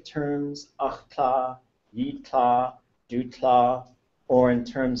kinship terms, achtla, yitla, dutla, or in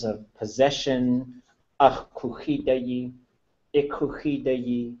terms of possession, achkuchidayi,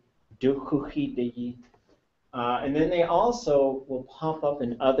 ikuchidayi, dukuchidayi. And then they also will pop up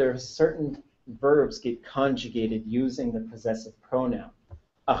in other certain verbs get conjugated using the possessive pronoun.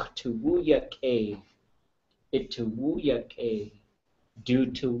 Achtuwuyake, ituwuyake,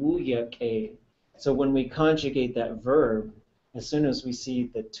 dutuwuyake. So when we conjugate that verb, as soon as we see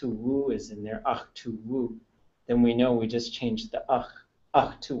the tuwu is in there, achtuwu, then we know we just changed the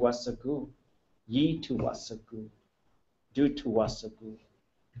achtuwasagu, yituwasagu, dutuwasagu.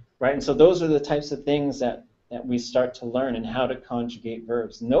 Right? And so those are the types of things that we start to learn and how to conjugate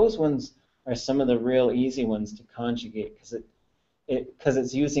verbs. And those ones are some of the real easy ones to conjugate because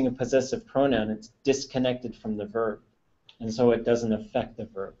it's using a possessive pronoun. It's disconnected from the verb. And so it doesn't affect the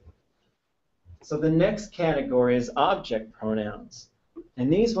verb. So the next category is object pronouns.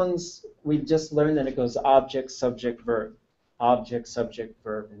 And these ones, we just learned that it goes object, subject, verb. Object, subject,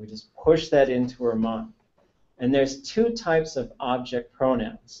 verb. And we just push that into our mind. And there's two types of object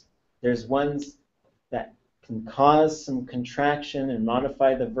pronouns. There's ones that can cause some contraction and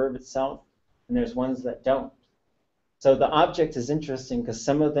modify the verb itself, and there's ones that don't. So the object is interesting because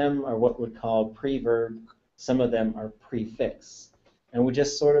some of them are what we'd call preverb, some of them are prefix. And we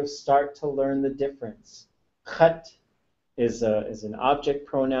just sort of start to learn the difference. Khat is an object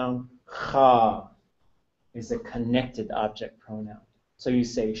pronoun. Kha is a connected object pronoun. So you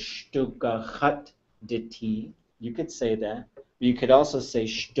say shtuka khat diti. You could say that. But you could also say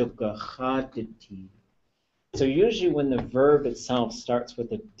shtuka khatiti. So usually when the verb itself starts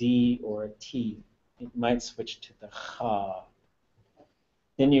with a D or a T, it might switch to the ha.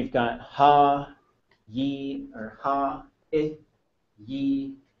 Then you've got ha, yi, or ha, I,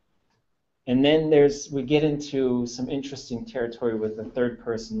 yi. And then we get into some interesting territory with the third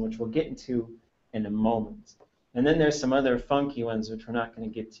person, which we'll get into in a moment. And then there's some other funky ones which we're not going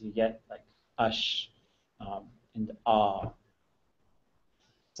to get to yet, like ush and ah.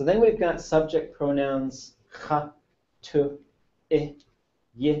 So then we've got subject pronouns, cha, tu, I,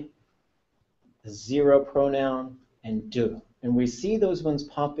 yi, the zero pronoun, and du. And we see those ones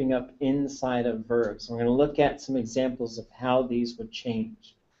popping up inside of verbs. We're going to look at some examples of how these would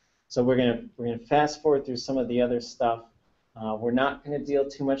change. So we're going to fast forward through some of the other stuff. We're not going to deal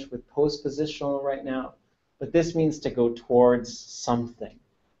too much with postpositional right now, but this means to go towards something.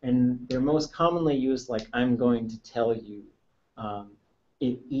 And they're most commonly used like I'm going to tell you.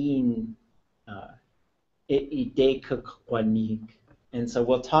 And so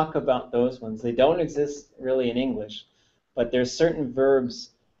we'll talk about those ones. They don't exist really in English, but there's certain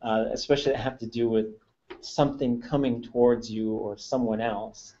verbs, especially that have to do with something coming towards you or someone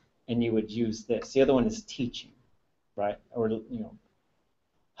else, and you would use this. The other one is teaching, right? Or, you know,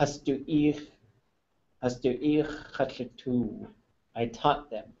 I taught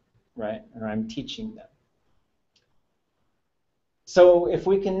them, right? Or I'm teaching them. So if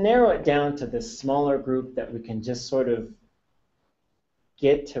we can narrow it down to this smaller group that we can just sort of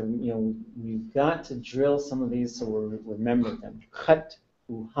get to, you know, we've got to drill some of these so we remember them. Khat,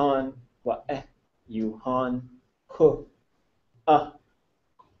 uhan, wa'eh, yuhan, hu,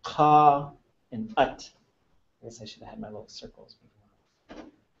 ka, and ut. I guess I should have had my little circles before.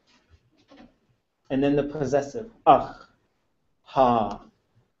 And then the possessive, ha,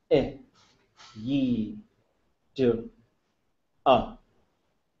 yi, du.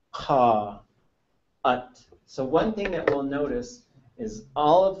 ka, ut. So one thing that we'll notice is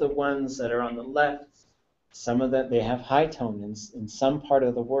all of the ones that are on the left, some of them, they have high tone in some part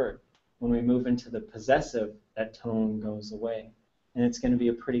of the word. When we move into the possessive, that tone goes away. And it's going to be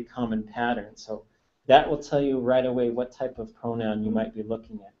a pretty common pattern. So that will tell you right away what type of pronoun you might be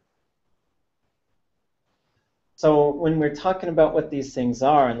looking at. So when we're talking about what these things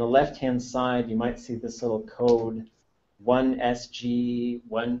are, on the left-hand side, you might see this little code, 1 SG,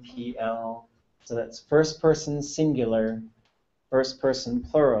 1 PL. So that's first person singular, first person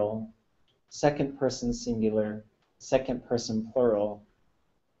plural, second person singular, second person plural,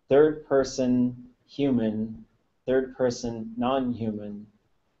 third person human, third person non-human,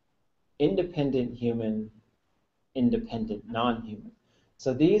 independent human, independent non-human.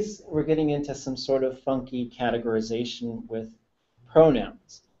 So these, we're getting into some sort of funky categorization with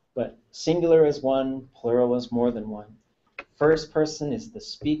pronouns. But singular is one, plural is more than one. First person is the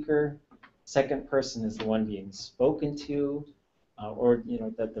speaker, second person is the one being spoken to, or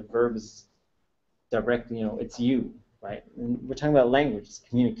that the verb is directly, it's you, right? And we're talking about language, it's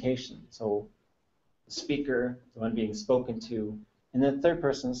communication. So the speaker, the one being spoken to, and then third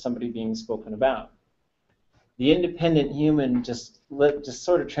person is somebody being spoken about. The independent human just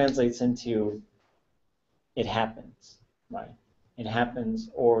sort of translates into it happens, right? It happens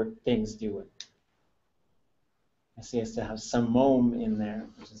or things do it. I see us to have some mom in there,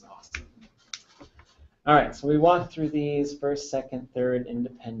 which is awesome. All right, so we walked through these first, second, third,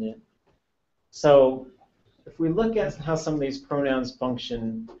 independent. So if we look at how some of these pronouns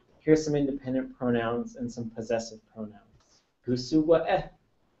function, here's some independent pronouns and some possessive pronouns. Gusuwa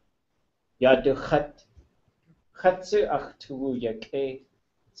yadu khat, khatsu achtu yake.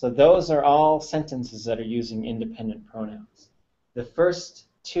 So those are all sentences that are using independent pronouns. The first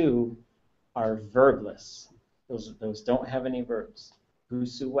two are verbless. Those don't have any verbs.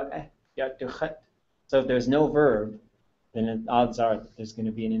 Gusuwa yadu khat. So if there's no verb, then odds are that there's going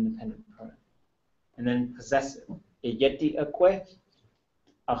to be an independent pronoun. And then possessive. Yeti akwe,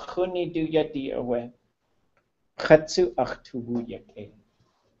 achuni du yeti awe, khatsu achtubu yake.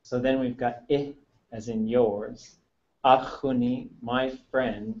 So then we've got as in yours, achuni, my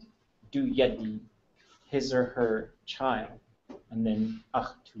friend, du yeti, his or her child, and then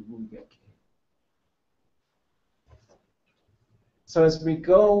achtubu yake. So as we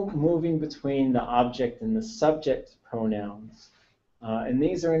go moving between the object and the subject pronouns, and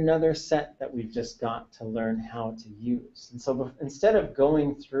these are another set that we've just got to learn how to use. And so instead of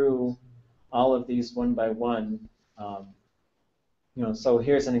going through all of these one by one, so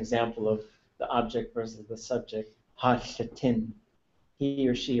here's an example of the object versus the subject. Ha-shatin, he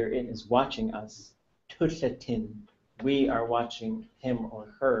or she or it is watching us. Tu-shatin, we are watching him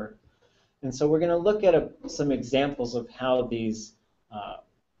or her. And so we're going to look at some examples of how these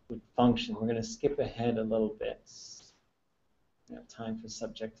would function. We're going to skip ahead a little bit. We have time for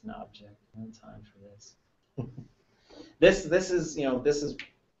subject and object. No time for this. This is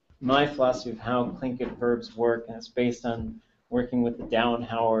my philosophy of how Tlingit verbs work, and it's based on working with the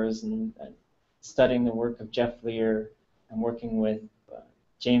Downhauers and studying the work of Jeff Lear and working with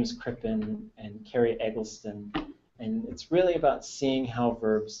James Crippen and Carrie Eggleston. And it's really about seeing how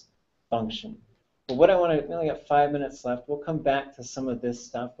verbs function. But what I want to, we only got 5 minutes left. We'll come back to some of this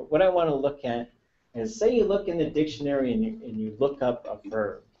stuff. But what I want to look at is, say you look in the dictionary and you look up a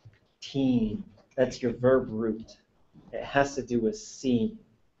verb, teen. That's your verb root. It has to do with seeing,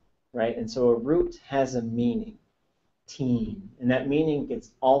 right? And so a root has a meaning, teen. And that meaning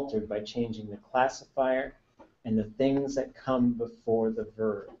gets altered by changing the classifier and the things that come before the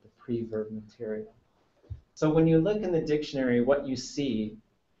verb, the pre-verb material. So when you look in the dictionary, what you see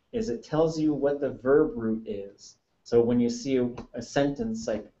is it tells you what the verb root is. So when you see a sentence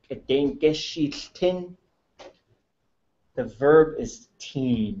like tin, the verb is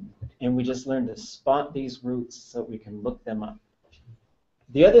teen. And we just learned to spot these roots so we can look them up.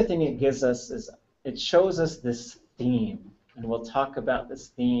 The other thing it gives us is it shows us this theme. And we'll talk about this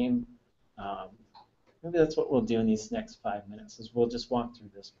theme. Maybe that's what we'll do in these next 5 minutes, is we'll just walk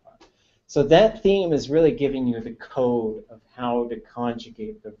through this part. So that theme is really giving you the code of how to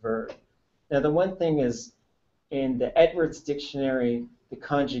conjugate the verb. Now the one thing is, in the Edwards Dictionary, the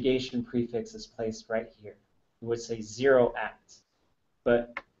conjugation prefix is placed right here. It would say 0 at.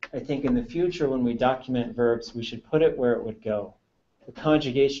 But I think in the future when we document verbs, we should put it where it would go. The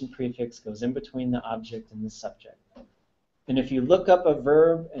conjugation prefix goes in between the object and the subject. And if you look up a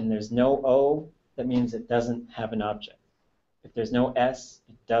verb and there's no O, that means it doesn't have an object. If there's no S,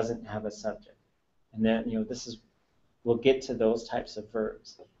 it doesn't have a subject. And then, this is we'll get to those types of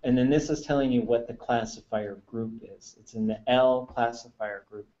verbs. And then this is telling you what the classifier group is. It's in the L classifier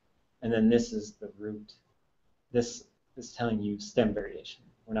group. And then this is the root. This is telling you stem variation.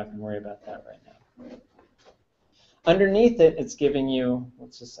 We're not going to worry about that right now. Underneath it, it's giving you, I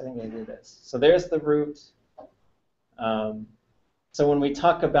think I do this. So there's the root. So when we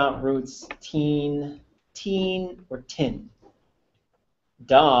talk about roots, teen, or tin.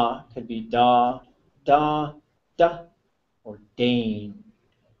 Da could be da, da, or dane.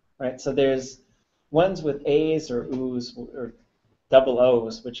 Right? So there's ones with A's or U's or double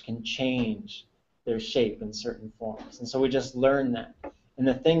O's which can change their shape in certain forms. And so we just learn that. And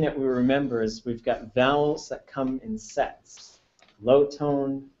the thing that we remember is we've got vowels that come in sets. Low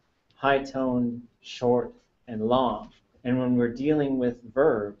tone, high tone, short, and long. And when we're dealing with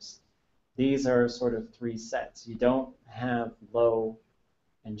verbs, these are sort of three sets. You don't have low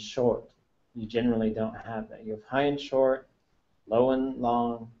and short. You generally don't have that. You have high and short, low and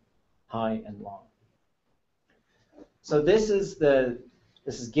long, high and long. So this is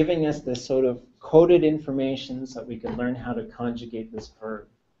giving us this sort of coded information so that we can learn how to conjugate this verb.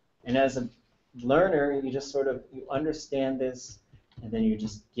 And as a learner, you just you understand this, and then you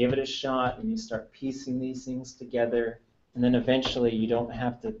just give it a shot, and you start piecing these things together. And then eventually you don't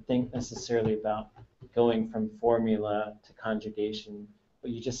have to think necessarily about going from formula to conjugation, but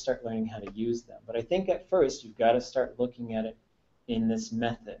you just start learning how to use them. But I think at first you've got to start looking at it in this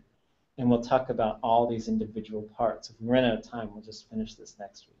method. And we'll talk about all these individual parts. If we run out of time, we'll just finish this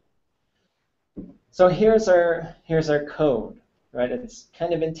next week. So here's our code, right? It's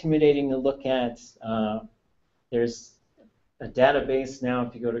kind of intimidating to look at. There's a database now.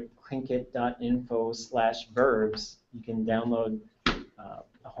 If you go to tlingit.info/verbs, you can download a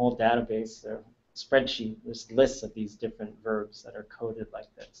whole database, a spreadsheet. There's lists of these different verbs that are coded like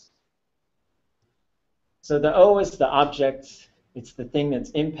this. So the O is the object. It's the thing that's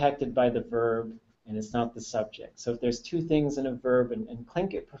impacted by the verb, and it's not the subject. So if there's two things in a verb, and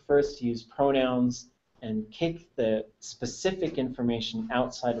Tlingit prefers to use pronouns and kick the specific information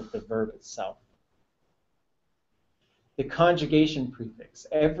outside of the verb itself. The conjugation prefix.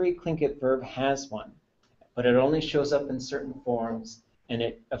 Every Tlingit verb has one, but it only shows up in certain forms, and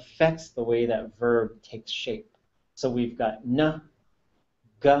it affects the way that verb takes shape. So we've got na,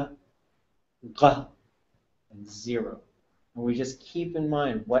 ga, ga, and zero. And we just keep in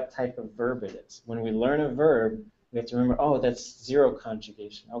mind what type of verb it is. When we learn a verb, we have to remember, oh, that's zero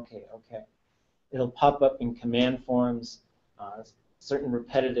conjugation. Okay. It'll pop up in command forms, certain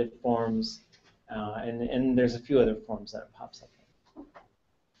repetitive forms, and there's a few other forms that it pops up in.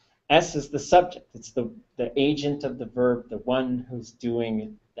 S is the subject. It's the agent of the verb, the one who's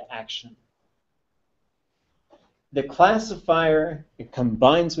doing the action. The classifier, it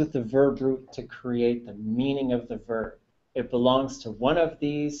combines with the verb root to create the meaning of the verb. It belongs to one of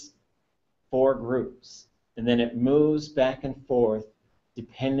these four groups, and then it moves back and forth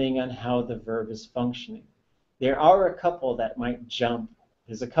depending on how the verb is functioning. There are a couple that might jump.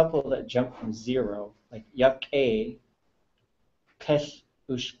 There's a couple that jump from zero, like yak-a,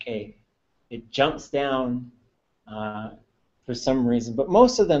 pesh-ushke. It jumps down for some reason, but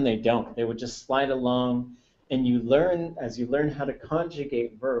most of them they don't. They would just slide along, and you learn, as you learn how to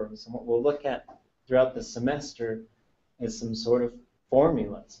conjugate verbs, and what we'll look at throughout the semester is some sort of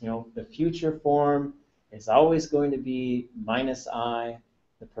formulas. You know, the future form is always going to be minus I.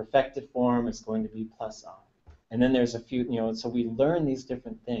 The perfected form is going to be plus I. And then there's a few, so we learn these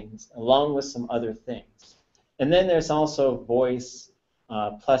different things along with some other things. And then there's also voice,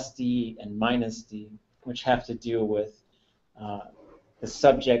 plus D and minus D, which have to do with the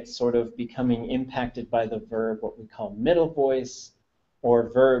subject sort of becoming impacted by the verb, what we call middle voice, or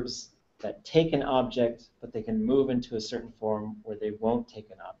verbs that take an object, but they can move into a certain form where they won't take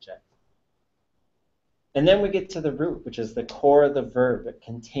an object. And then we get to the root, which is the core of the verb. It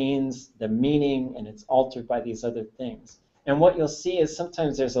contains the meaning, and it's altered by these other things. And what you'll see is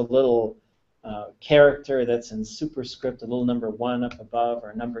sometimes there's a little character that's in superscript, a little number 1 up above,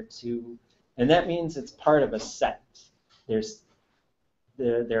 or number 2, and that means it's part of a set.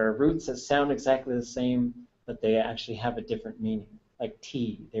 There are roots that sound exactly the same, but they actually have a different meaning. Like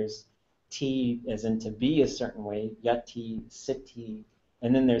T, there's T as in to be a certain way, yati, siti,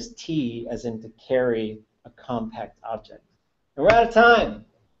 and then there's T as in to carry a compact object. And we're out of time.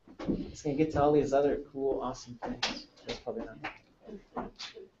 It's going to get to all these other cool, awesome things. That's probably not.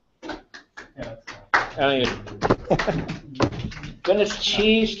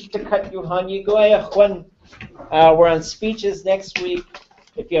 We're on speeches next week.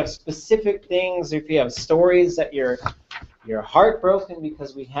 If you have specific things, or if you have stories that you're heartbroken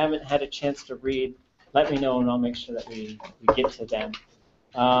because we haven't had a chance to read, let me know and I'll make sure that we get to them.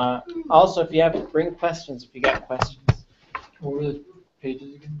 Also, if you have to bring questions, if you got questions. What were the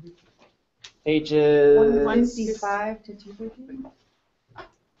pages again? Pages 155 to 213?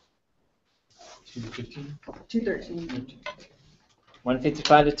 215? 213.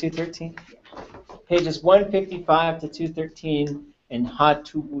 155 to 213? Pages 155 to 213 and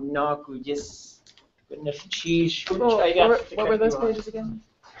Hatubunaku, yes. Goodness, cheese. What were those pages again?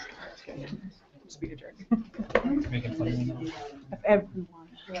 Speed adjourned. Making fun of me now. Of everyone.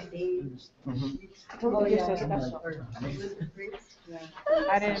 Mhm. Oh, You're yeah. so special.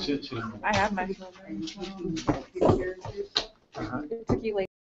 I have my children. So. Uh-huh. It took you like